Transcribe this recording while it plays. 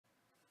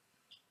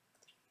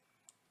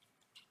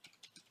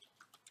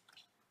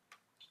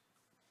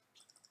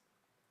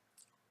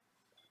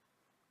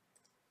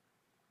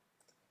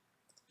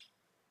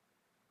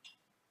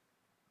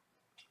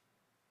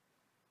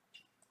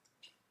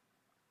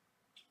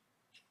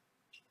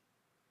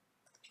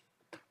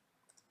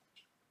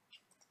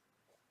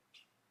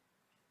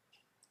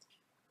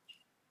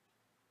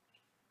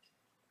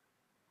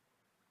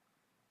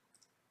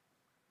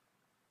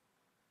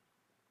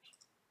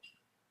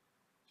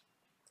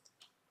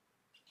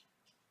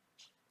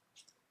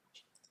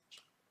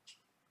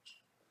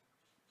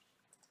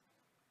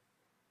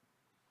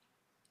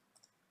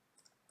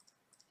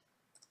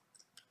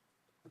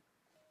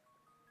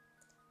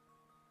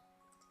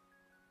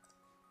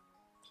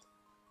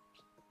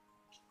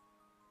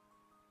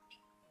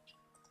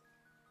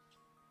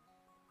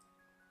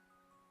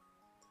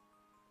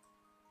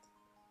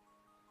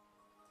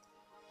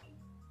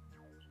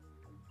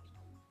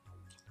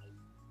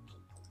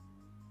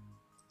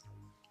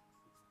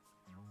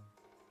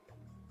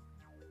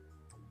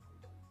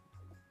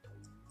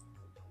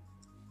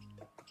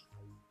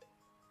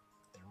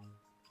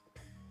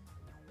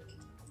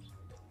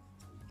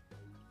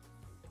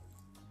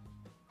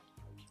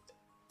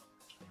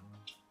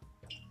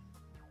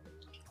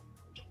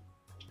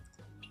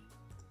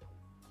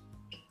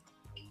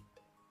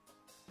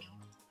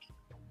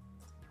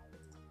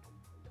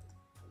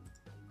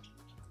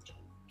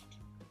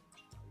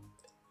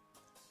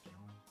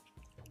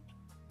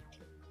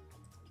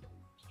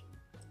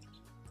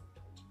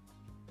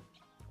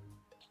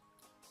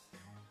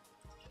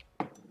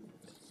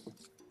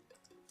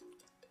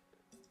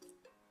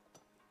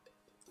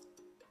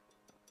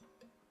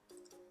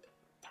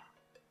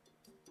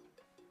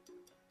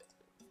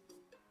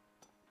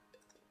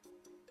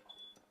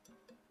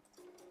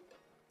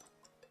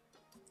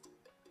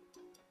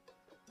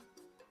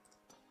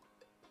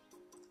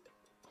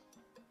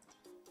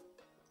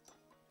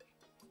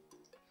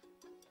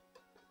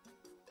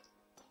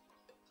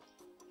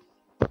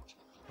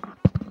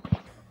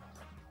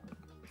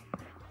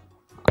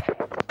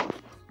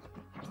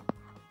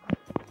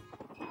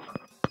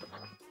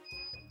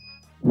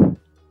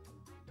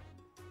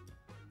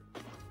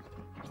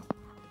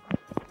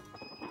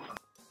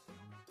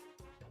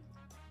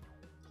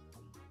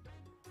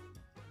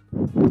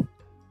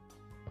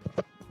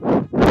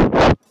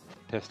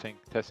Testing,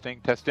 testing,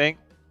 testing,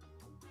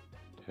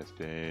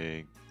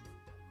 testing.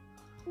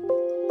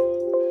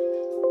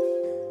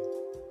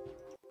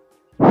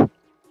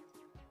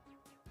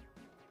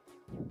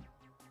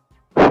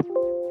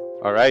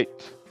 All right.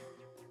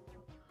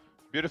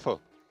 Beautiful.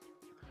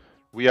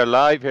 We are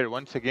live here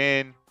once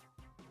again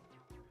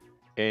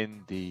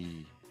in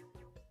the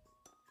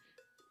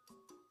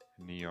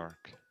New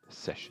York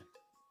session.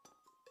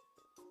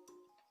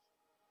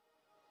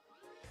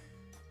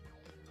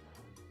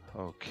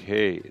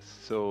 Okay,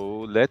 so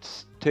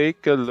let's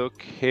take a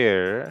look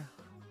here.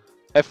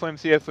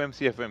 FOMC,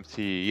 FOMC,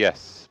 FOMC.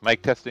 Yes.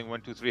 Mic testing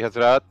 1, 2, 3.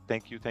 Hazrat.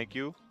 Thank you, thank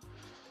you.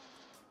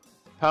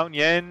 Pound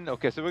yen.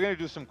 Okay, so we're going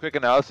to do some quick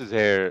analysis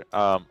here.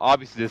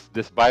 Obviously,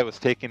 this buy was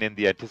taken in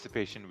the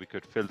anticipation we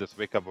could fill this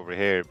wick up over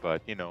here,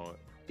 but you know,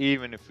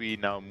 even if we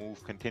now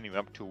continue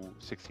up to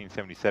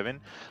 1677,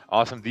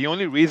 awesome. The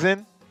only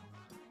reason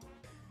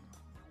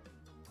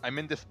I'm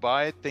in this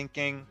buy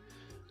thinking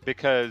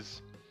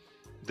because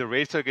the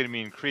rates are going to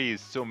be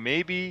increased, so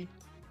maybe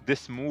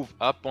this move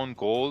up on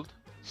gold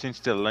since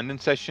the London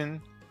session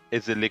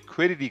is a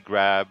liquidity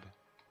grab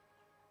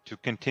to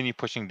continue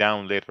pushing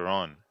down later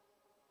on.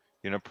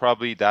 You know,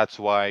 probably that's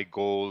why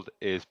gold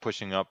is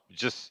pushing up,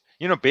 just,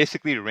 you know,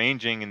 basically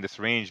ranging in this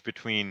range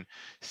between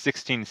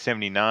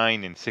 1679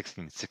 and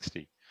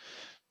 1660.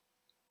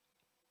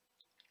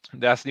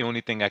 That's the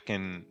only thing I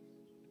can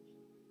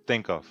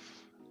think of,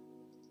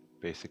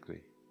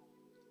 basically.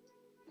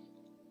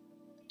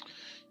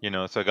 You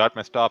know, so I got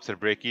my stops at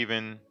break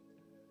even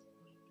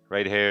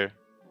right here.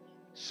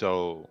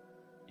 So,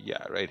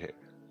 yeah, right here.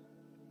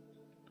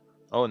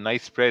 Oh,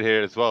 nice spread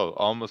here as well.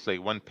 Almost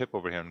like 1 pip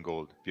over here on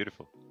gold.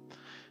 Beautiful.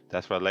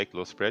 That's what I like,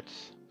 low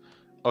spreads.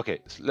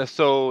 Okay,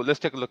 so let's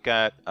take a look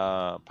at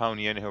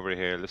pound yen over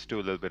here. Let's do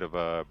a little bit of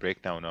a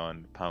breakdown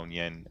on pound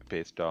yen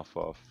based off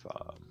of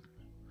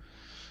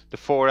the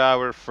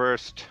 4-hour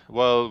first.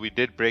 Well, we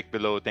did break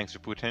below thanks to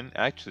Putin.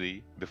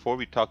 Actually, before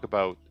we talk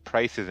about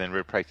prices and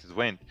where prices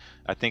went,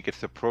 I think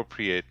it's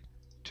appropriate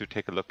to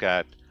take a look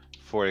at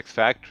Forex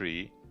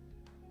Factory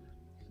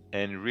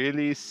and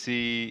really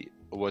see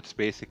what's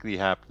basically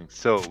happening.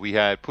 So we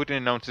had Putin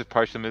announces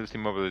partial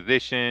military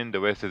mobilization. The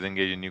West is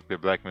engaged in nuclear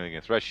blackmail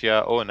against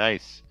Russia. Oh,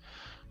 nice.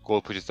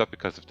 Gold pushes up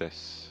because of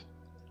this.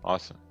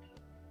 Awesome.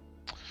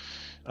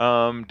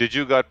 Did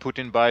you got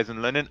Putin buys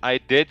in London? I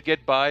did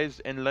get buys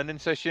in London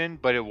session,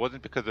 but it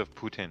wasn't because of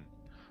Putin.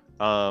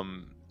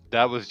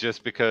 That was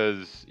just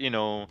because, you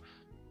know,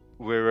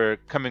 we were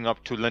coming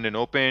up to London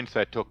Open, so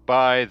I took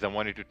buys. I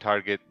wanted to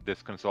target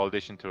this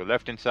consolidation to the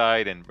left-hand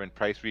side, and when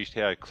price reached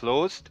here, I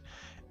closed.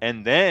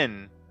 And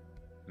then,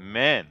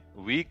 man,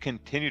 we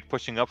continued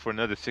pushing up for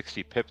another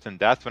 60 pips, and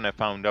that's when I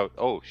found out,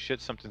 oh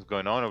shit, something's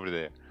going on over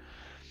there.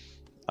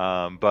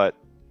 But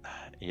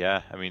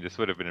yeah, I mean, this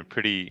would have been a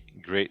pretty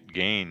great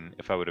gain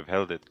if I would have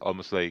held it,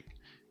 almost like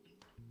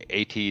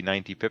 80,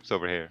 90 pips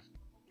over here.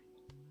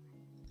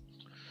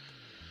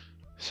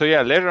 So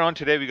yeah, later on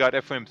today we got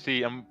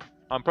FOMC.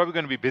 I'm probably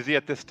going to be busy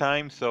at this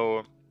time,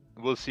 so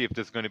we'll see if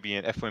there's going to be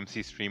an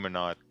FOMC stream or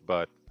not.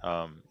 But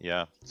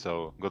yeah,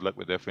 so good luck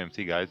with the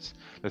FOMC, guys.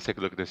 Let's take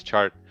a look at this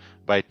chart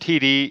by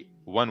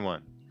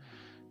TD11.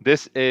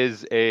 This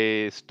is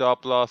a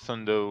stop loss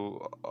on the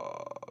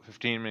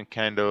 15-minute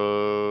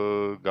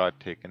candle, got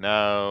taken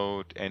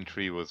out.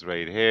 Entry was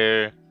right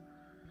here.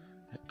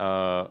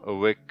 A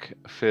wick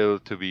fill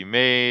to be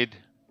made.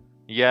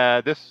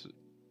 Yeah,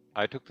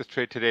 I took this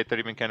trade today.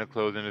 30-minute candle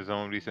closed in the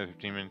zone. Recent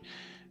 15-minute.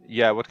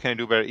 Yeah, what can I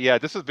do better? Yeah,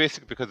 this was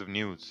basically because of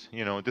news.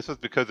 You know, this was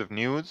because of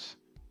news.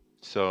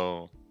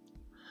 So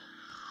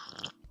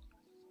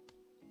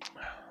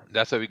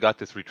that's why we got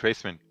this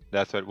retracement.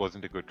 That's why it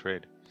wasn't a good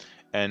trade.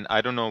 And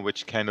I don't know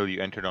which candle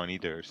you entered on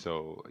either.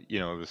 So, you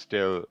know, it was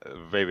still a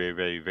very, very,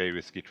 very, very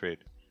risky trade.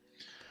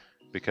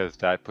 Because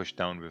that push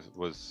down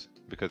was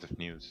because of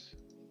news.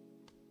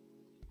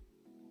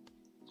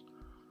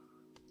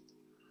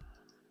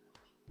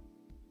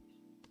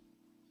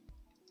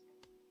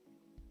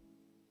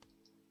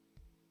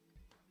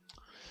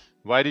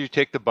 Why did you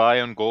take the buy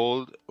on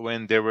gold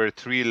when there were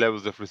 3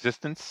 levels of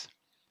resistance?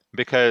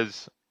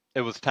 Because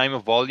it was time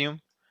of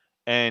volume.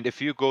 And if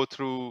you go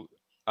through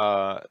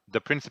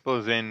the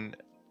principles in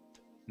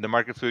the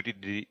market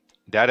fluidity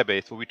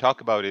database, what we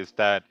talk about is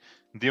that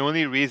the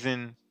only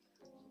reason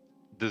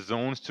the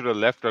zones to the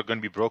left are going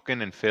to be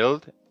broken and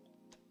filled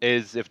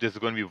is if there's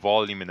going to be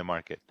volume in the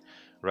market,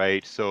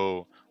 right?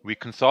 So we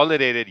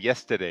consolidated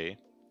yesterday,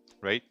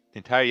 right? The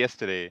entire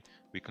yesterday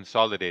we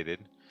consolidated,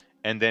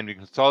 and then we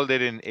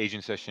consolidated in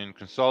Asian session,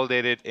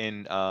 consolidated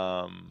in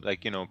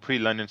like, you know,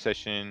 pre-London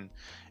session,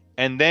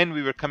 and then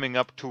we were coming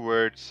up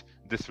towards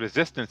this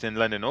resistance in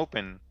London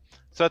Open.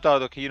 So I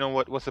thought, okay, you know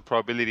what? What's the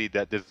probability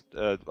that this?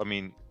 I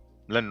mean,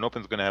 London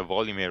Open is going to have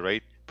volume here,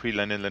 right?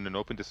 Pre-London, London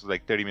Open. This was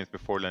like 30 minutes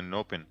before London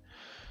Open.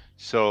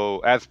 So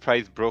as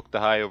price broke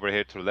the high over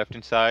here to the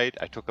left-hand side,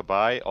 I took a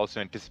buy, also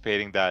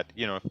anticipating that,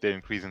 you know, if they're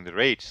increasing the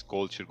rates,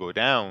 gold should go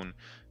down.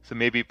 So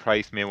maybe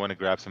price may want to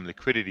grab some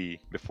liquidity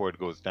before it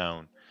goes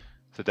down.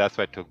 So that's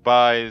why I took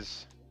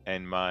buys.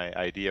 and my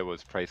idea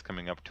was price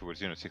coming up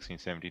towards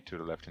 1670 to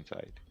the left hand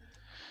side.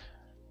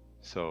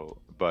 So,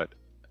 but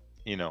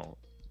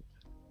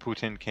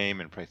Putin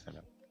came and price went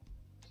up.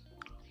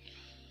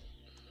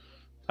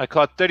 I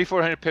caught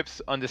 3,400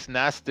 pips on this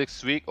NAS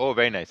this week. Oh,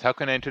 very nice. How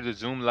can I enter the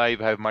Zoom live?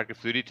 Have market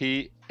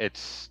fluidity?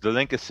 The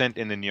link is sent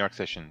in the New York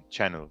session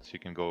channel, so you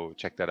can go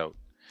check that out.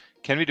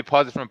 Can we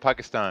deposit from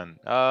Pakistan?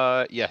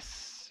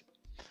 Yes.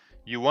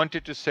 You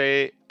wanted to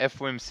say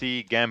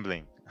FOMC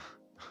gambling.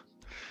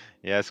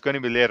 Yeah, it's going to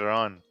be later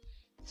on,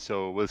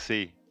 so we'll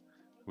see.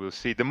 We'll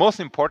see. The most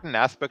important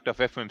aspect of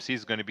FOMC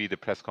is going to be the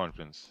press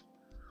conference.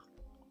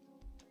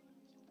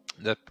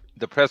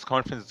 The press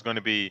conference is going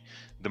to be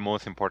the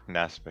most important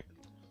aspect.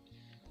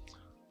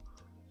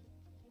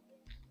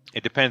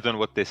 It depends on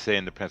what they say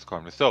in the press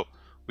conference. So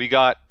we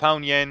got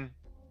pound yen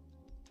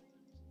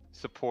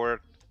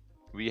support.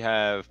 We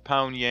have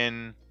pound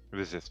yen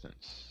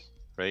resistance,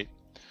 right?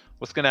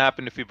 What's going to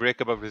happen if we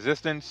break above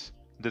resistance?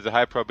 There's a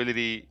high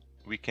probability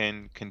we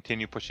can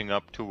continue pushing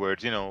up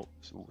towards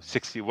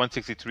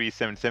 163,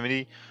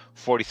 770,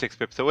 46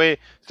 pips away.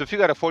 So if you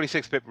got a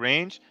 46 pip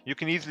range, you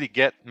can easily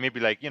get maybe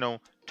like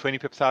 20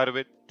 pips out of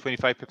it,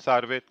 25 pips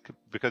out of it,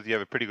 because you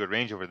have a pretty good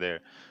range over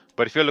there.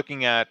 But if you're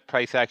looking at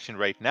price action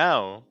right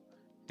now,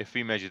 if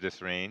we measure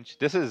this range,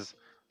 this is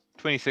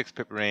 26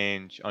 pip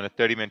range on a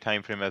 30-minute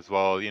time frame as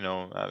well.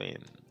 I mean,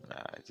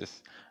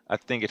 I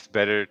think it's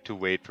better to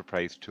wait for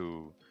price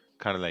to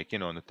kind of like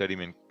on the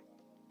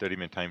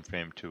 30-minute time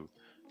frame to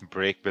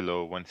break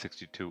below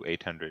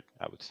 162,800.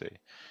 I would say.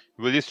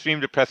 Will you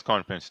stream the press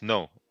conference?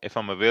 No. If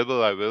I'm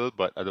available, I will,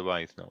 but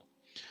otherwise, no.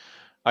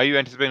 Are you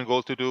anticipating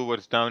gold to do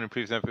what's down in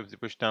previous M50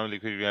 push down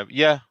liquidity?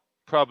 Yeah,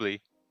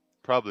 probably.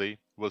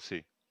 We'll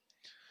see.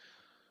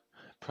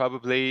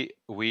 Probably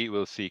we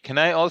will see. Can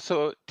I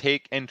also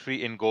take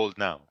entry in gold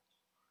now?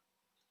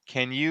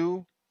 Can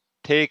you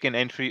take an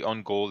entry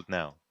on gold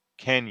now?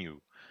 Can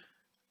you?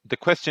 The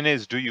question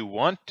is, do you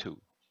want to?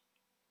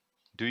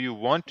 Do you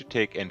want to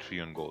take entry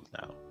on gold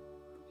now?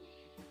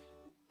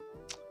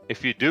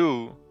 If you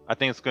do, I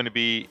think it's going to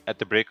be at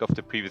the break of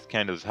the previous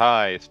candle's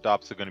high.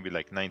 Stops are going to be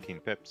like 19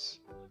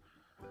 pips.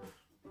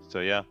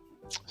 So yeah,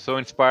 so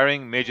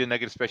inspiring. Major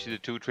negative, especially the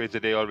 2 trades a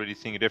day, already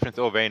seeing a difference.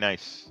 Oh, very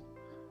nice.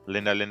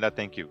 Linda,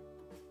 thank you.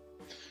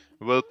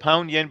 Will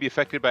pound yen be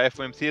affected by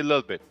FOMC? A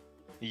little bit.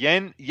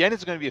 Yen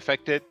is going to be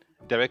affected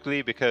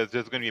directly because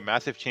there's going to be a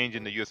massive change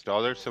in the US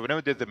dollar. So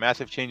whenever there's a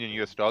massive change in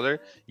US dollar,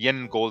 yen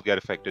and gold get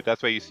affected.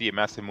 That's why you see a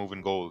massive move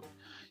in gold.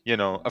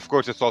 Of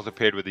course, it's also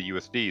paired with the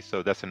USD,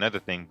 so that's another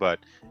thing. But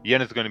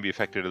yen is going to be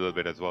affected a little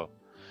bit as well.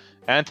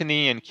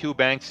 Anthony and Q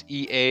Bank's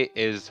EA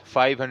is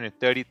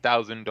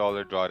 $530,000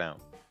 drawdown.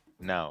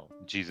 Now,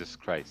 Jesus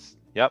Christ.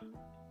 Yep.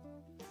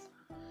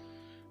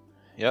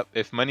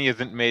 If money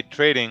isn't made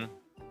trading,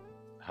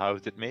 how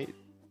is it made?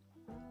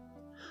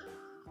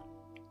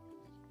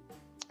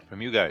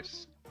 From you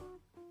guys.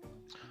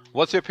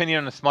 What's your opinion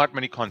on the smart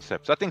money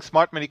concepts? I think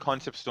smart money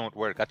concepts don't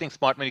work. I think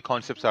smart money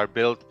concepts are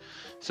built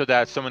so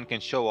that someone can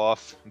show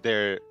off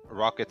their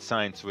rocket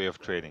science way of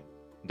trading.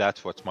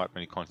 That's what smart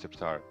money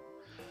concepts are.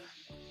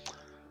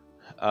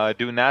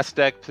 Do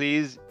NASDAQ,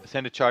 please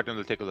send a chart and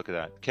we'll take a look at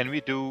that. Can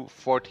we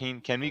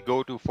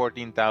go to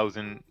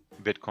 14,000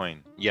 Bitcoin?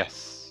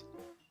 Yes.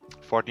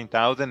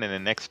 14,000, and the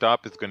next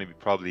stop is going to be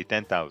probably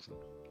 10,000.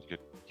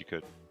 You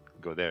could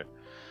go there.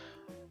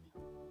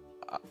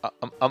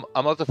 I'm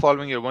also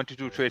following your 1 to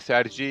 2 trade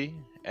strategy,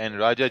 and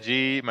Raja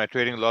Ji, my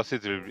trading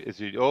losses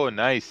is oh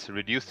nice,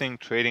 reducing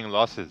trading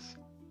losses.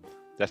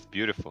 That's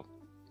beautiful.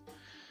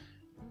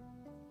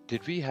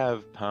 Did we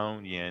have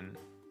pound yen?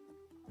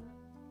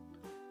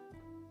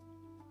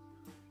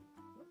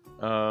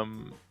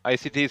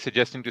 ICT is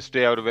suggesting to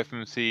stay out of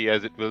FMC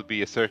as it will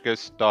be a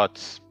circus.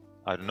 Thoughts?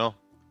 I don't know.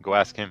 Go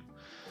ask him.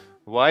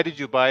 Why did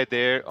you buy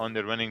there on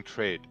the running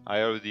trade?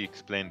 I already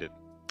explained it.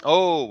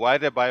 Oh, why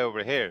did I buy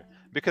over here?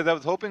 Because I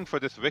was hoping for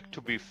this wick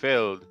to be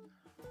filled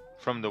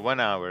from the 1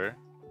 hour,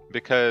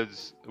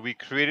 because we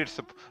created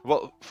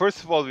well,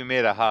 first of all, we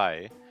made a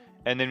high,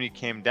 and then we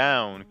came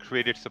down,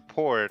 created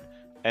support,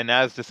 and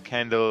as this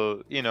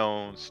candle,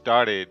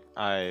 started,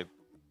 I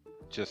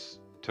just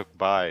took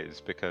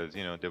buys because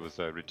there was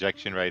a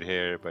rejection right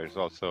here, but it's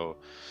also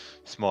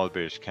small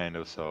bearish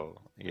candle. So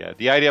yeah,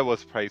 the idea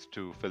was price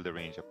to fill the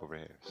range up over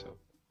here. So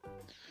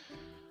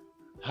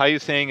how are you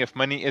saying if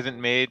money isn't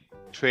made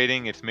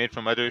trading, it's made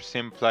from others?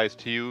 Same applies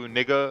to you,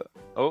 nigga.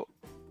 Oh,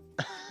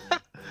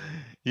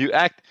 you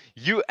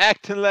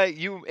acting like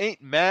you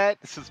ain't mad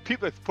since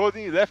people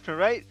exposing you left and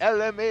right.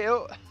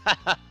 LMAO.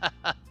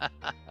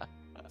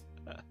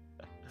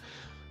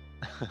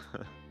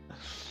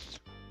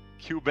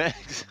 Q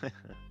banks.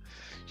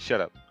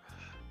 Shut up.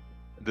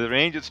 The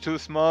range is too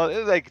small. It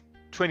was like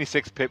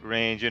 26 pip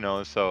range,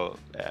 so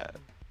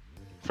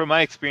from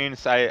my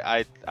experience,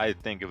 I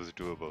think it was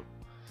doable.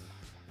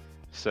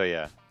 So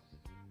yeah,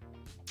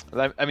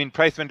 I mean,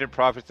 price went in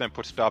profits and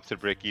put stops at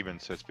break even,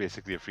 so it's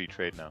basically a free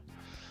trade now.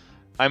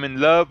 I'm in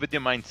love with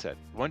your mindset.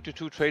 1 to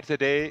 2 trades a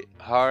day,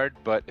 hard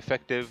but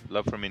effective.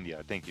 Love from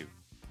India. Thank you.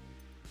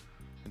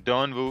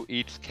 Don Wu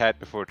eats cat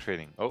before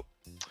trading. Oh,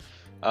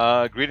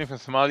 Greeting from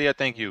Somalia.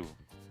 Thank you.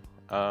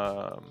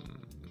 Um,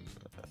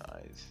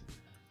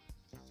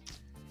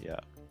 yeah.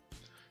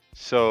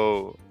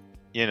 So,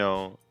 you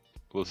know,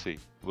 we'll see.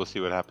 We'll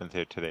see what happens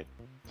here today.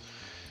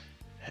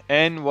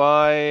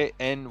 NY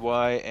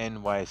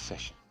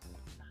session.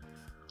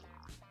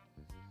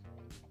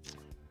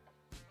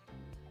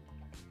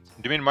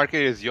 Dominion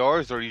Market is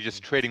yours, or are you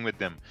just trading with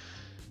them?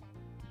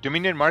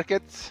 Dominion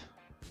Markets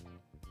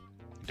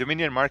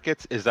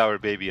is our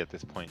baby at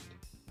this point.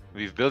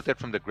 We've built it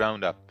from the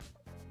ground up.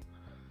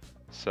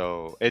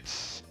 So it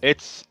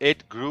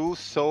grew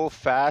so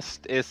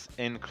fast, it's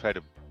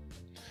incredible.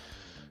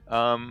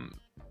 Does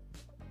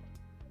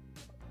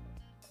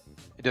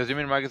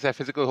Dominion Markets have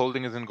physical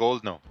holdings in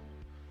gold? No.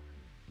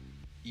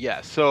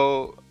 Yeah,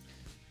 so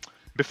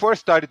before I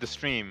started the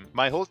stream,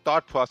 my whole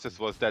thought process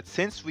was that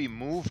since we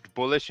moved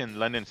bullish in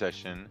London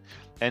session,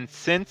 and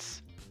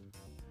since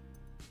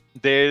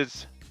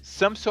there's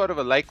some sort of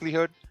a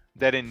likelihood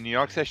that in New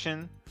York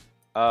session,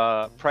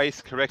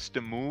 price corrects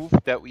the move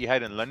that we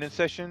had in London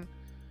session,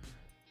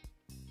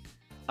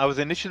 I was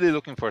initially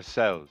looking for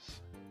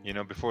sells, you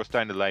know, before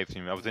starting the live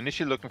stream. I was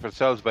initially looking for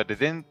sells, but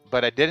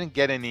I didn't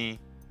get any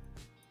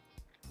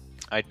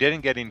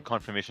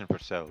confirmation for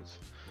sells.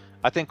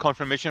 I think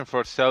confirmation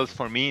for sells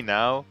for me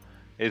now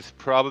is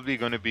probably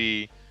going to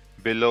be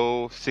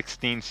below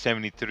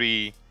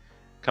 1673,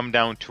 come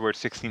down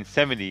towards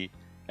 1670,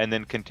 and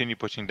then continue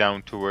pushing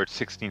down towards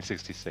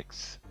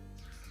 1666.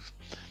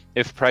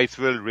 If price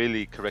will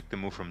really correct the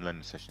move from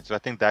London session. So I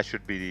think that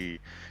should be the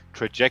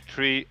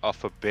trajectory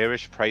of a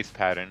bearish price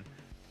pattern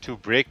to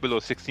break below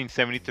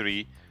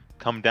 1673,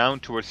 come down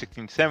towards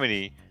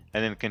 1670,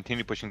 and then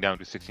continue pushing down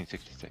to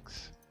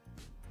 1666.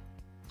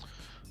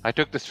 I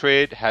took this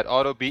trade, had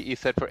auto BE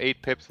set for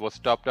 8 pips, was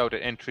stopped out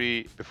at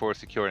entry before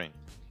securing.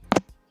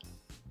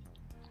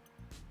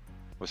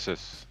 What's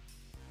this?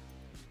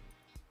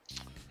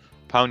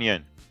 Pound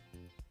yen.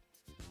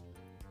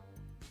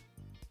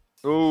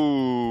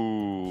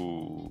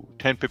 Ooh,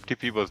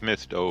 1050p was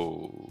missed.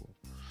 Oh,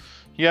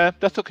 yeah,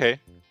 that's okay.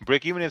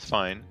 Break even is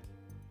fine.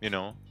 You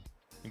know,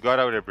 you got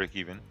out at break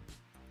even.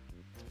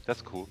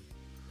 That's cool.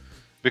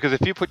 Because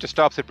if you put your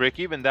stops at break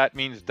even, that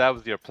means that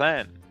was your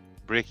plan.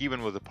 Break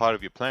even was a part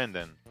of your plan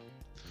then.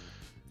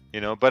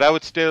 You know, but I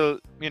would still,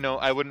 you know,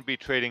 I wouldn't be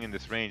trading in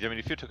this range. I mean,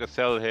 if you took a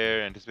sell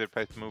here, anticipate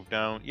price to move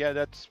down, yeah,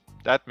 that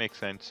makes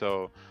sense.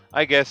 So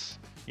I guess,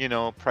 you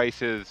know,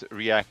 price is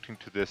reacting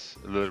to this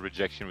little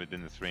rejection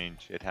within this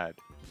range it had.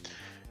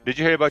 Did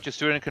you hear about your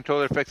student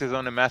controller effects is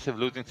on a massive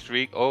losing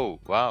streak? Oh,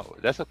 wow,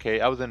 that's okay.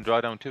 I was in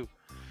drawdown too.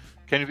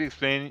 Can you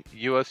explain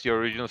us your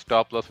original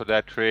stop loss for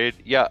that trade?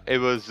 Yeah, it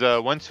was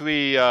once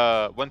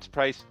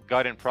price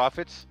got in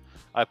profits,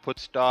 I put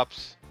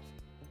stops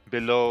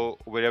below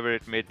wherever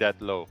it made that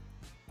low,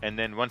 and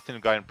then once it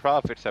got in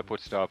profits, I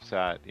put stops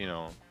at, you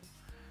know,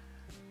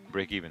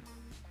 break even.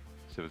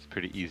 So it's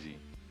pretty easy,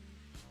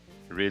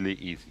 really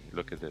easy.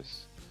 Look at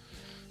this.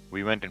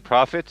 We went in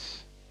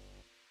profits.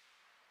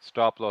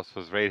 Stop loss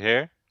was right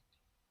here.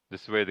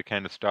 This is where the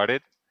candle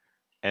started.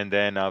 And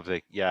then I was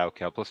like, yeah,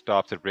 okay, I'll put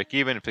stops at break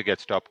even. If it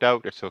gets stopped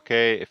out, it's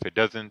okay. If it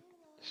doesn't,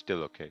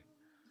 still okay.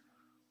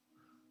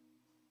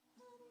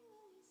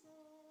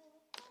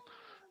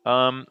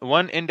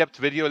 One in-depth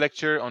video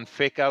lecture on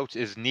fake outs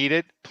is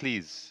needed.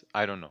 Please,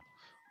 I don't know.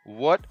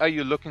 What are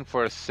you looking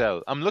for a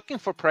sell? I'm looking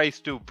for price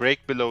to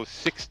break below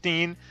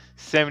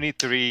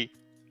 1673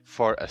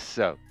 for a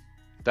sell.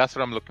 That's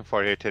what I'm looking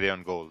for here today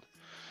on gold.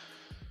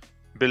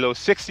 Below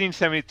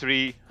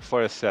 1673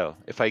 for a sell.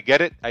 If I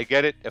get it, I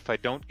get it. If I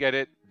don't get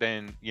it,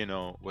 then, you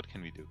know, what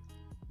can we do?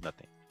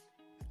 Nothing.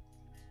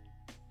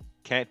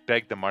 Can't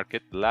beg the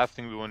market. The last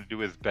thing we want to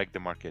do is beg the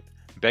market.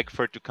 Beg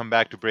for it to come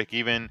back to break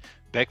even.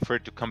 Beg for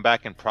it to come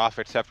back in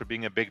profits after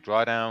being a big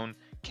drawdown.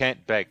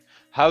 Can't beg.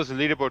 How's the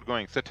leaderboard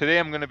going? So today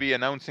I'm going to be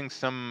announcing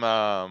some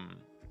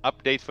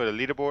updates for the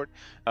leaderboard.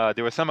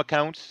 There were some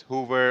accounts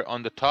who were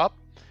on the top,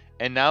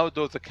 and now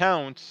those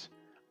accounts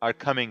are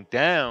coming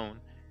down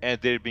and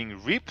they're being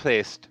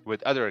replaced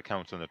with other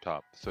accounts on the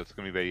top. So it's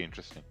going to be very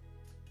interesting.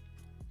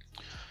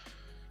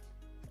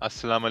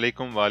 Assalamu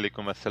alaikum wa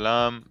alaikum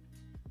assalam.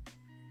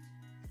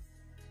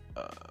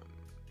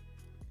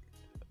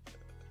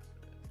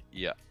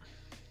 Yeah.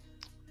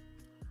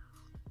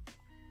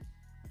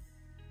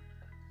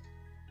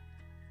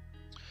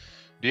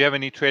 Do you have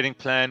any trading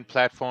plan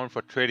platform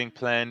for trading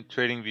plan,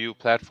 trading view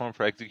platform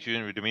for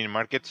execution with Dominion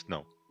Markets?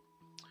 No.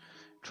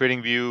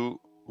 Trading view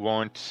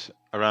wants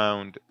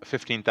around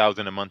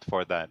 15,000 a month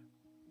for that,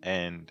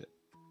 and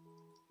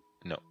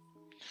no.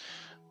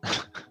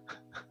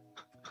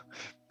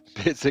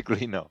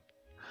 Basically, no.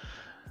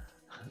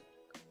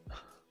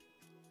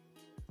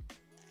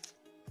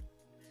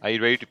 Are you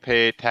ready to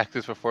pay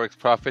taxes for Forex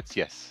profits?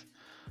 Yes.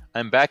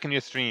 I'm back in your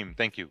stream.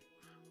 Thank you.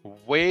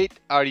 Wait,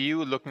 are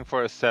you looking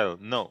for a sell?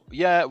 No.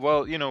 Yeah,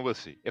 well, you know, we'll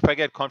see. If I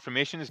get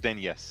confirmations, then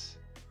yes.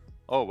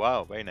 Oh,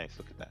 wow. Very nice.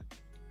 Look at that.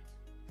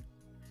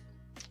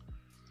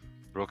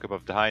 Broke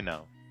above the high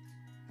now.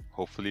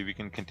 Hopefully we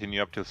can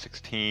continue up till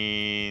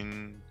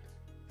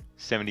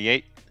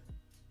 1678.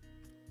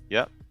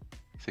 Yep.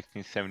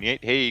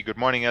 1678. Hey, good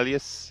morning,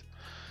 Elias.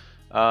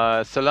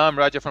 Salam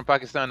Raja from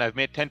Pakistan. I've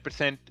made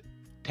 10%,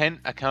 10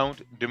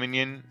 account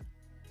Dominion,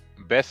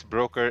 best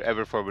broker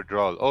ever for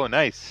withdrawal. Oh,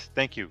 nice.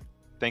 Thank you.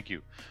 Thank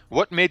you.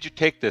 What made you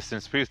take this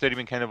since previous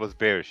statement kind of was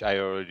bearish? I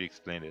already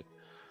explained it.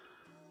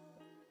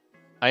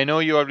 I know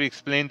you already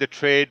explained the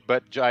trade,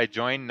 but I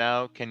joined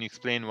now. Can you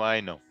explain why?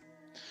 No.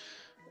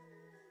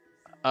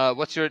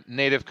 What's your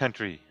native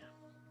country?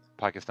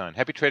 Pakistan.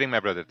 Happy trading, my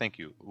brother. Thank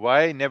you.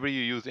 Why never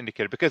you use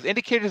indicator? Because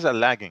indicators are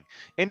lagging.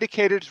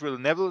 Indicators will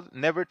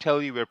never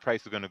tell you where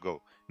price is going to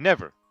go.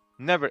 Never,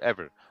 never,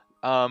 ever.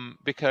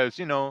 Because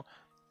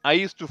I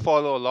used to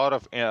follow a lot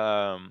of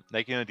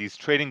these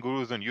trading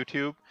gurus on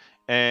YouTube,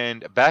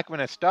 and back when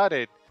I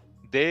started,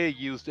 they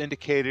used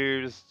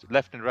indicators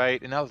left and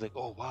right, and I was like,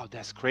 oh wow,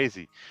 that's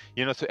crazy.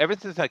 So ever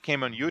since I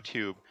came on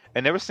YouTube,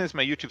 and ever since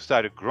my YouTube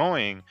started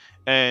growing,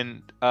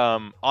 and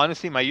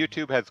honestly, my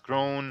YouTube has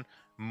grown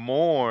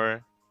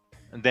more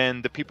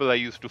than the people I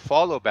used to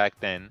follow back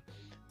then.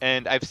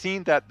 And I've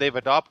seen that they've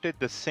adopted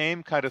the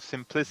same kind of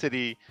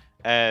simplicity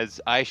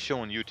as I show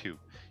on YouTube.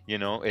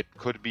 It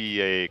could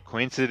be a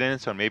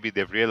coincidence, or maybe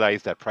they've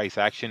realized that price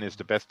action is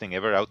the best thing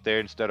ever out there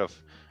instead of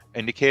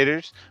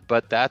indicators,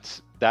 but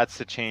that's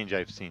the change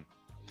I've seen.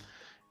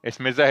 It's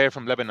Mirza here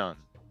from Lebanon.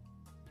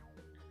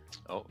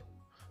 Oh,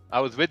 I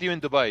was with you in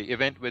Dubai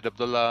event with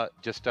Abdullah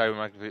just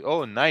started.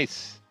 Oh,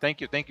 nice. Thank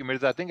you,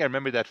 Mirza. I think I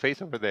remember that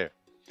face over there.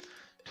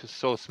 It's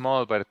so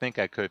small, but I think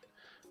I could.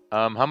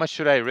 How much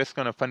should I risk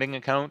on a funding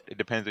account? It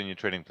depends on your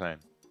trading plan.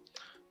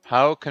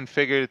 How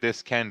configure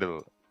this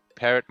candle?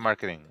 Parrot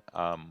marketing.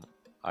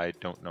 I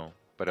don't know,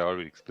 but I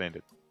already explained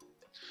it.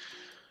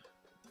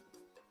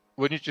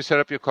 Wouldn't you set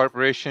up your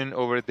corporation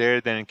over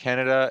there than in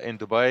Canada, in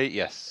Dubai?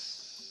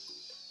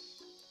 Yes.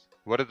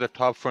 What are the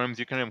top firms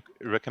you can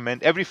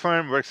recommend? Every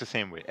firm works the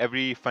same way.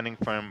 Every funding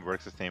firm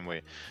works the same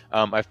way.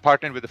 I've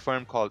partnered with a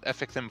firm called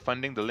FXM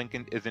Funding. The link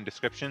is in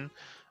description.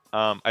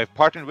 I've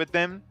partnered with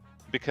them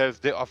because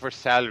they offer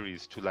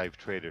salaries to live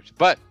traders.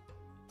 But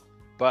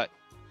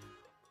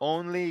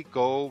only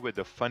go with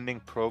the funding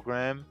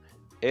program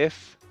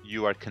if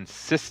you are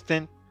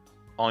consistent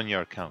on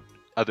your account.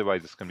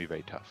 Otherwise, it's going to be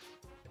very tough.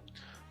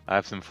 I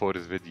have some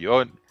photos with you.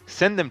 Oh,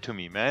 send them to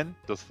me, man.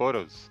 Those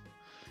photos.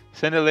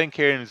 Send a link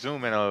here in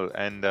Zoom,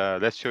 and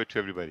let's show it to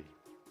everybody.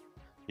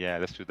 Yeah,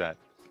 let's do that.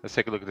 Let's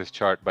take a look at this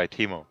chart by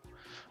Timo.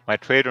 My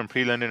trade on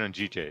pre-London on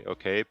GJ.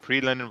 Okay,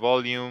 pre-London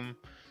volume.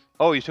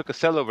 Oh, you took a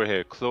sell over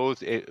here.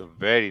 Close it.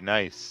 Very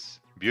nice.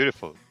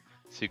 Beautiful.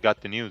 So you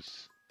got the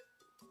news.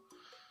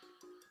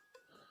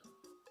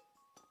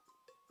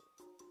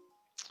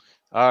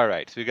 All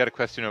right, so we got a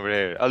question over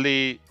here.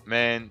 Ali,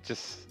 man,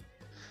 just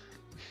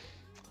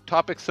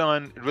topics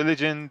on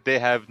religion, they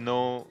have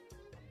no...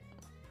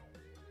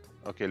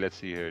 Okay, let's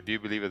see here. Do you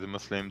believe as a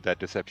Muslim that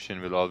deception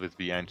will always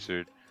be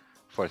answered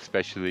for,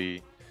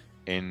 especially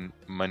in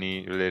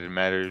money-related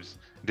matters?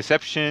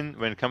 Deception,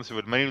 when it comes to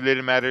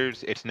money-related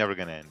matters, it's never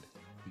going to end.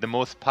 The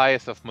most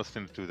pious of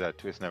Muslims do that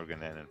too. It's never going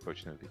to end,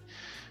 unfortunately.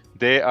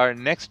 There are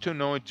next to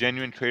no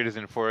genuine traders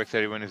in Forex.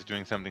 Everyone is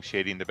doing something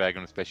shady in the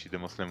background, especially the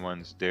Muslim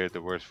ones. They're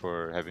the worst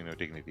for having no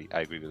dignity.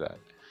 I agree with that.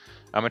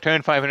 I'm going to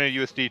turn 500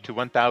 USD to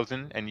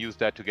 1,000 and use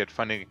that to get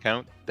funding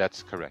account.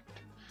 That's correct.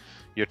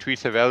 Your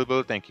tweets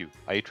available. Thank you.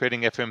 Are you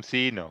trading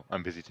FMC? No,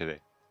 I'm busy today.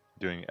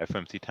 Doing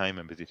FMC time,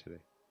 I'm busy today.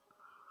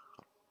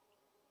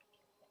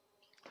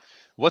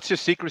 What's your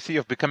secrecy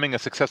of becoming a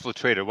successful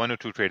trader? 1 or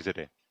 2 trades a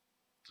day.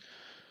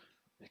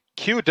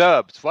 Q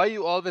Dubs, why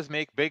you always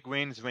make big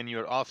wins when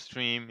you're off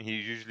stream? He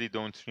usually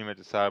don't stream at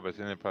the start, but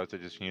in the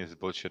process just is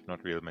bullshit,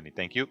 not real money.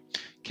 Thank you.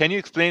 Can you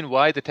explain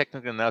why the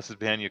technical analysis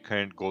behind your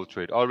current gold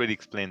trade? Already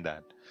explained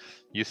that.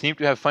 You seem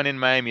to have fun in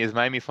Miami. Is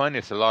Miami fun?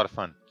 It's a lot of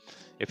fun.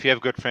 If you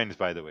have good friends,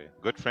 by the way.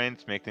 Good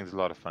friends make things a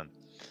lot of fun.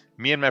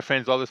 Me and my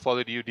friends always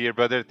followed you, dear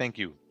brother. Thank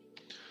you.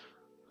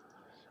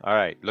 All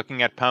right,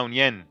 looking at pound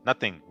yen,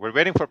 nothing. We're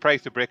waiting for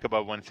price to break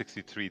above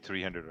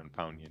 163.300 on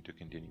pound yen to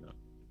continue on.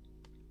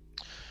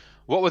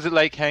 What was it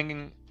like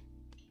hanging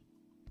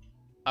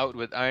out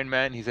with Iron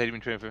Man? He said he'd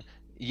been training for...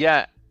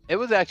 Yeah, it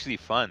was actually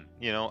fun.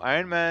 You know,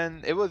 Iron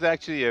Man, it was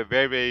actually a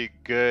very, very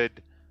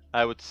good,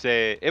 I would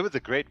say, it was a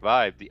great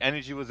vibe. The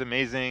energy was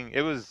amazing.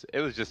 It was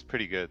just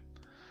pretty good.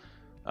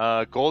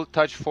 Gold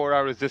touch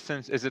 4-hour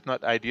resistance. Is it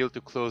not ideal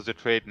to close the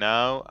trade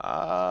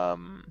now?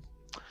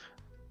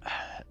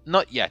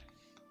 Not yet.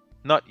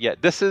 Not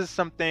yet. This is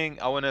something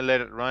I want to let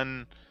it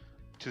run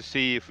to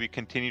see if we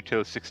continue till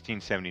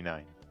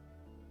 1679.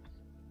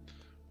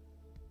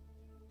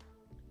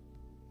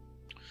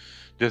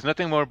 There's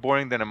nothing more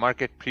boring than a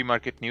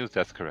pre-market news.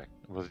 That's correct.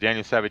 Was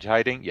Daniel Savage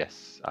hiding?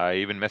 Yes. I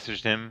even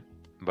messaged him,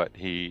 but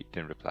he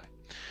didn't reply.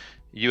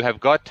 You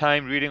have got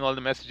time reading all the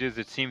messages.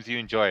 It seems you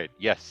enjoy it.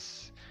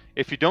 Yes.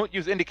 If you don't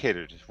use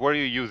indicators, what are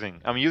you using?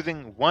 I'm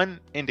using one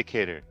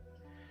indicator.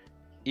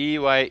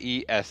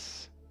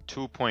 EYES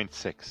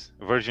 2.6.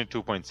 Version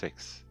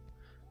 2.6.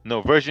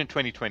 No, version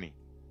 2020.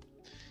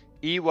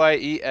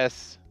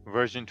 EYES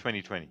version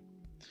 2020.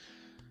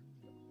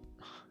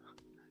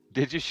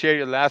 Did you share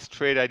your last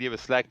trade idea with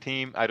Slack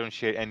team? I don't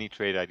share any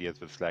trade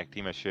ideas with Slack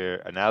team. I share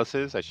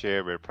analysis. I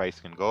share where price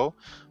can go.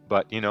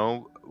 But, you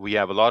know, we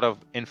have a lot of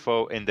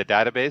info in the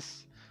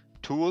database,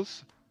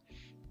 tools,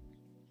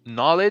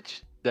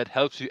 knowledge that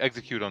helps you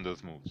execute on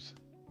those moves.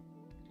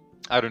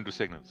 I don't do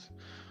signals.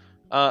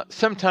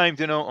 Sometimes,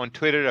 you know, on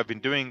Twitter, I've been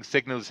doing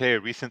signals here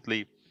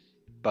recently,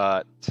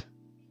 but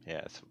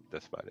yeah,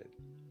 that's about it.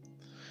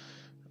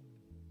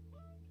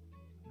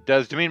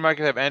 Does Domain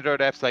Market have Android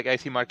apps like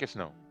IC Markets?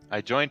 No. I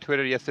joined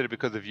Twitter yesterday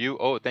because of you.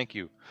 Oh, thank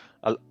you.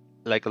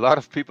 Like a lot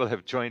of people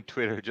have joined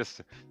Twitter.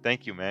 Just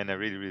thank you, man. I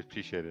really, really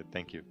appreciate it.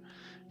 Thank you.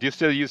 Do you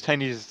still use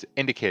Chinese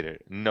indicator?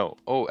 No.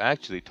 Oh,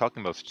 actually,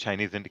 talking about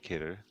Chinese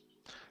indicator,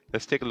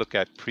 let's take a look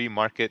at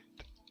pre-market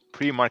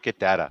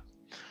data.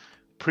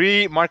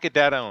 Pre-market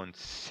data on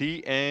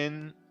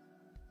CNBC.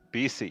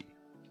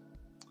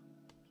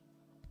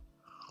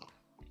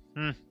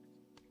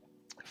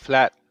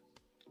 Flat.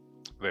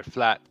 We're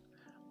flat.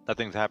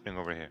 Nothing's happening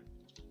over here.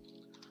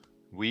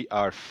 We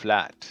are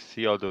flat.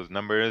 See all those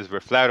numbers? We're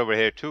flat over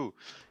here too.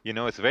 You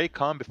know, it's very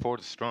calm before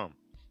the storm.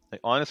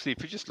 Like, honestly,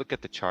 if you just look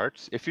at the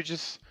charts, if you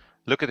just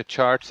look at the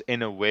charts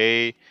in a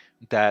way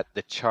that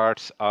the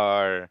charts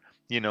are,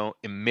 you know,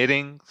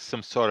 emitting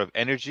some sort of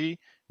energy,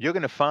 you're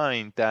going to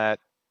find that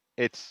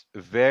it's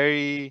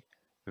very,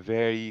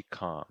 very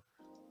calm.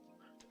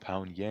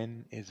 Pound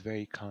yen is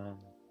very calm.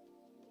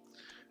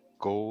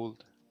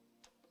 Gold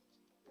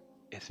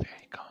is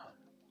very calm.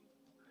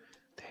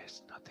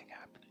 There's nothing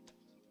happening.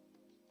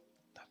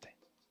 Nothing.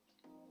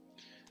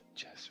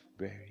 Just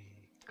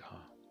very calm.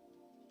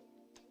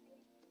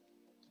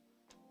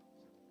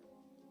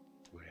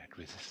 We're at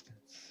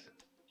resistance.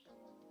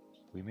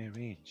 We may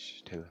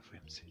range till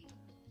FOMC.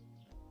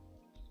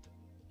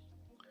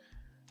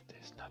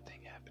 There's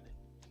nothing happening.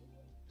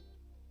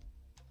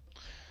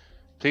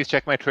 Please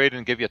check my trade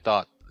and give your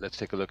thought. Let's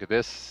take a look at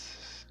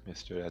this.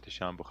 Mr.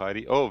 Atisham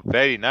Bukhari. Oh,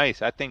 very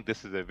nice. I think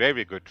this is a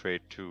very good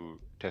trade to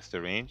test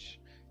the range.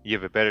 You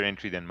have a better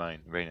entry than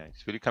mine. Very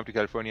nice. Will you come to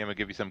California? I'm going to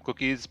give you some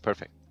cookies.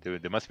 Perfect.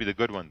 They must be the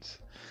good ones.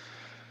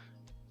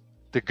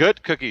 The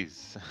good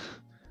cookies.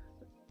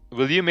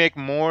 Will you make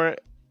more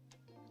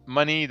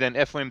money than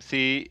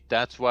FOMC?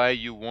 That's why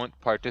you won't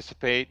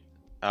participate.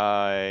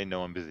 I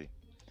know I'm busy.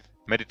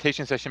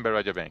 Meditation session by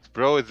Raja Banks.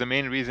 Bro, is the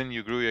main reason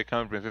you grew your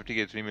account from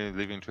 50K to 3 million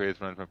leaving trades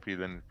from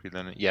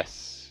pre-London?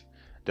 Yes,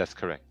 that's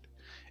correct.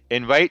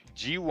 Invite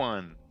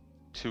G1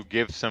 to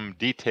give some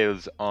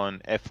details on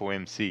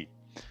FOMC.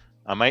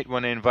 I might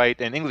want to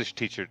invite an English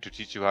teacher to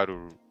teach you how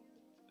to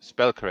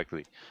spell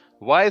correctly.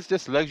 Why is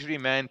this luxury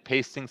man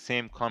pasting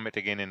same comment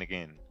again and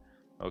again?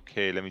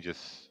 Okay, let me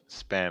just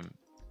send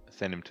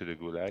him to the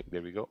gulag.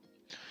 There we go.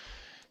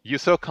 You're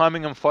so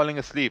calming, I'm falling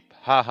asleep.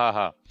 Ha ha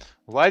ha.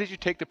 Why did you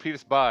take the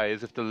previous buy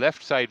as if the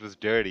left side was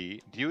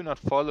dirty? Do you not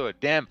follow a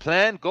damn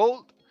plan,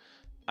 gold?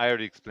 I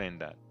already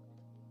explained that.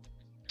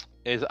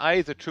 Is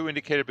eyes a true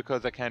indicator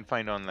because I can't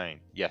find online?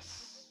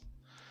 Yes.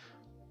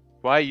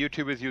 Why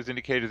YouTubers use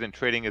indicators and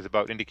trading is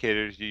about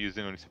indicators you're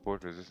using only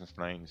support resistance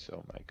lines.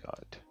 Oh my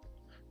god.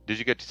 Did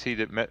you get to see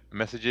the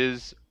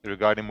messages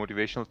regarding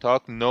motivational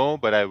talk? No,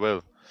 but I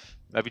will.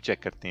 अभी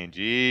check करते हैं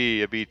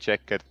जी, अभी check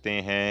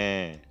करते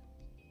हैं.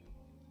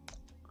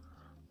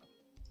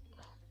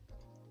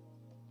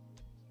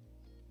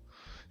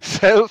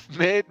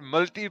 Self-made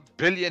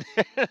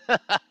multi-billionaire.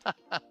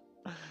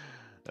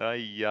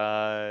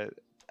 यार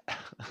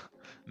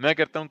मैं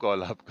करता हूँ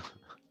कॉल आपको.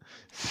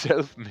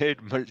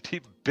 Self-made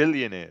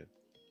multi-billionaire.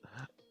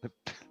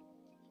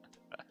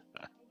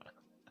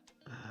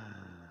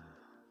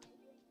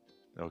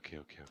 Okay.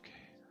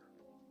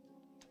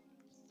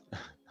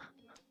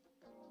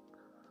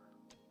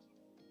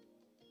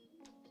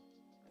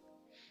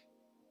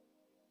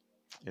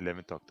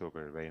 11th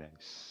October, very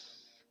nice.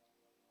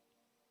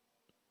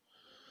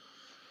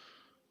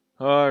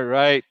 All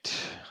right.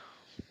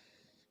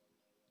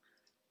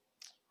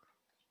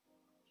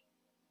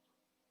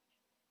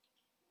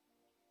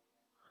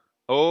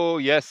 Oh,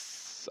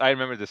 yes, I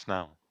remember this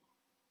now.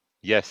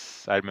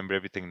 Yes, I remember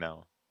everything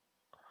now.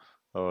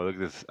 Oh, look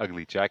at this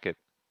ugly jacket.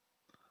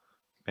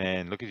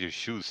 Man, look at your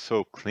shoes,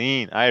 so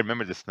clean. I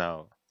remember this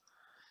now.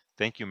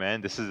 Thank you,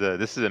 man. This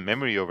is a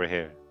memory over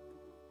here.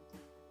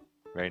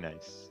 Very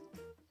nice.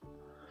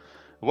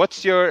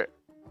 What's your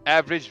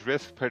average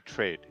risk per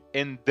trade?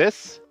 In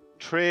this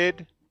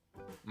trade,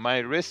 my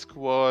risk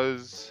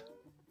was,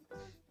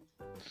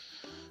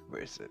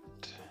 where is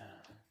it?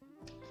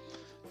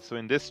 So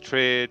in this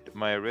trade,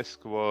 my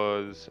risk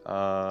was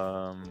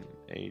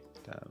 8,000.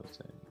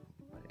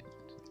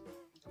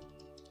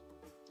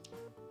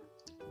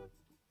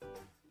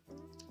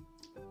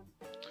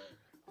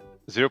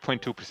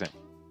 0.2%,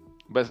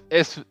 but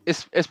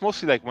it's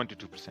mostly like 1 to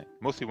 2%.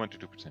 Mostly 1 to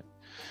 2%.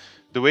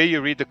 The way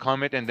you read the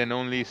comment and then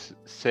only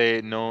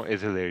say no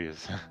is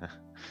hilarious.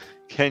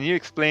 Can you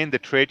explain the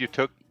trade you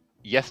took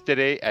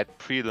yesterday at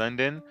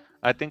pre-London?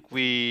 I think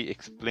we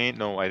explained.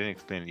 No, I didn't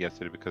explain it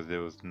yesterday because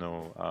there was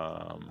no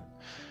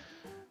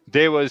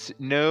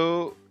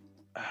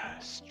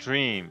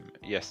Stream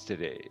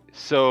yesterday.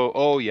 So,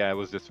 oh yeah, it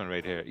was this one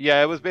right here.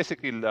 Yeah, it was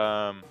basically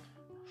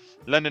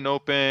London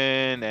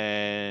Open,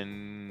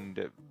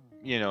 and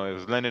you know, it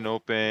was London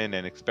Open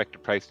and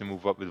expected price to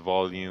move up with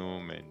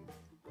volume, and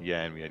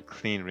yeah, and we had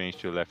clean range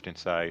to the left hand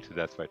side, so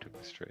that's why I took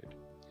this trade.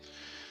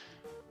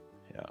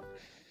 Yeah.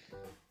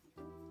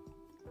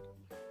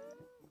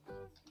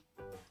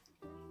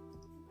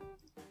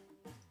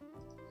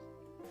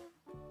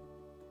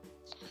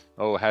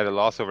 Oh, I had a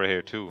loss over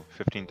here too,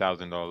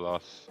 $15,000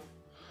 loss.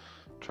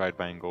 Tried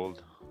buying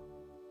gold.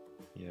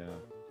 Yeah.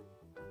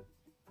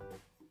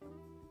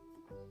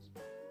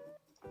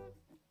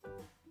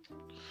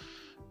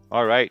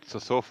 All right.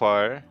 So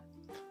far,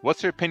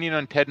 what's your opinion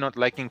on Ted not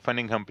liking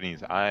funding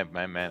companies? I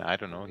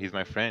don't know. He's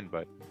my friend,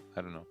 but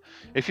I don't know.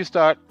 If you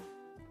start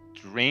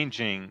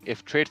ranging,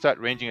 if trades start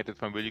ranging at this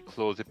point, will you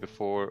close it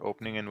before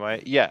opening and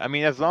why? Yeah, I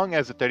mean, as long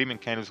as the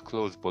 30-minute candles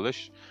close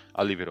bullish,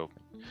 I'll leave it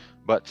open.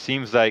 But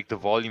seems like the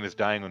volume is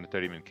dying on the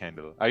 30-minute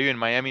candle. Are you in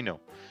Miami?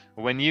 No.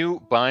 When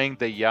you buying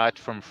the yacht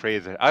from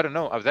Fraser, I don't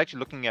know. I was actually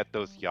looking at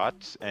those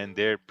yachts, and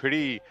they're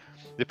pretty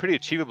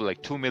achievable,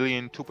 like 2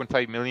 million,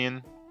 2.5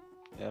 million.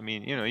 I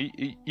mean, you know,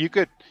 you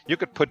could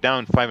put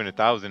down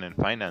 500,000 and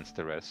finance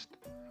the rest.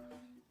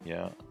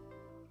 Yeah.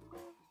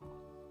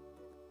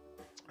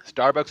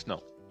 Starbucks,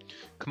 no.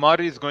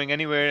 Commodities going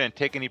anywhere and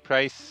take any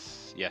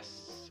price?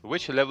 Yes.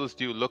 Which levels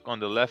do you look on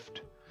the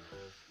left?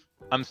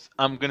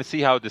 I'm gonna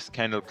see how this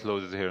candle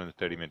closes here on the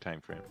 30-minute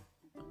time frame.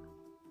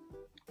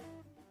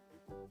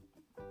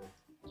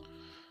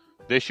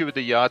 The issue with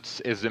the yachts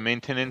is the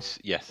maintenance.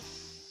 Yes.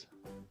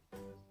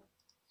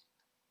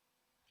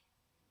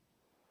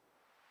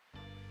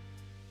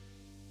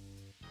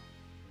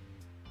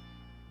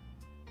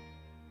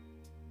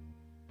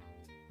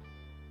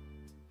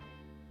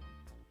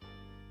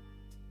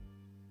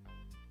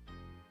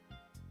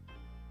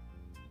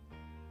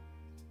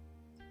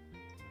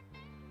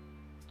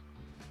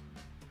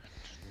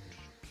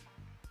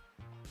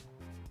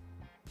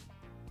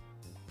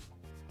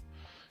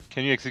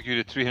 Can you execute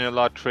a 300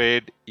 lot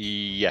trade?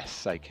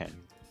 Yes, I can,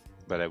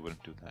 but I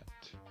wouldn't do that.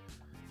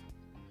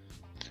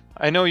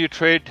 I know you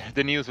trade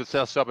the news with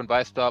sell stop and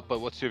buy stop,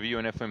 but what's your view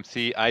on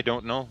FOMC? I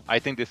don't know. I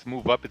think this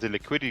move up is a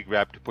liquidity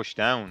grab to push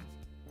down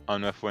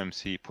on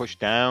FOMC. Push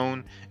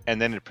down,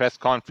 and then a press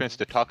conference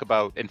to talk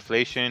about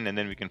inflation, and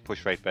then we can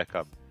push right back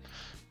up.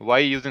 Why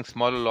are you using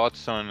smaller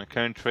lots on a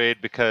current trade?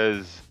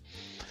 Because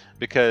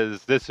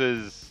this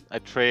is a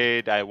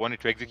trade I wanted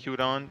to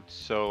execute on,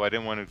 so I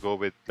didn't want to go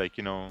with, like,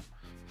 you know,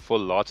 full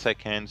lots I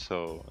can,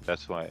 so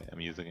that's why I'm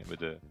using it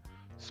with a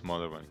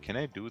smaller one. Can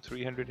I do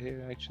 300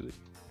 here actually?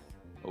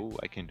 Oh,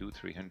 I can do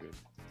 300.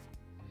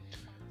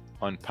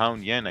 On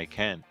pound yen I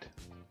can't.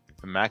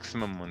 The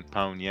maximum on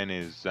pound yen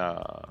is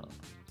oh,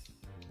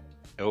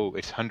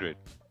 it's 100.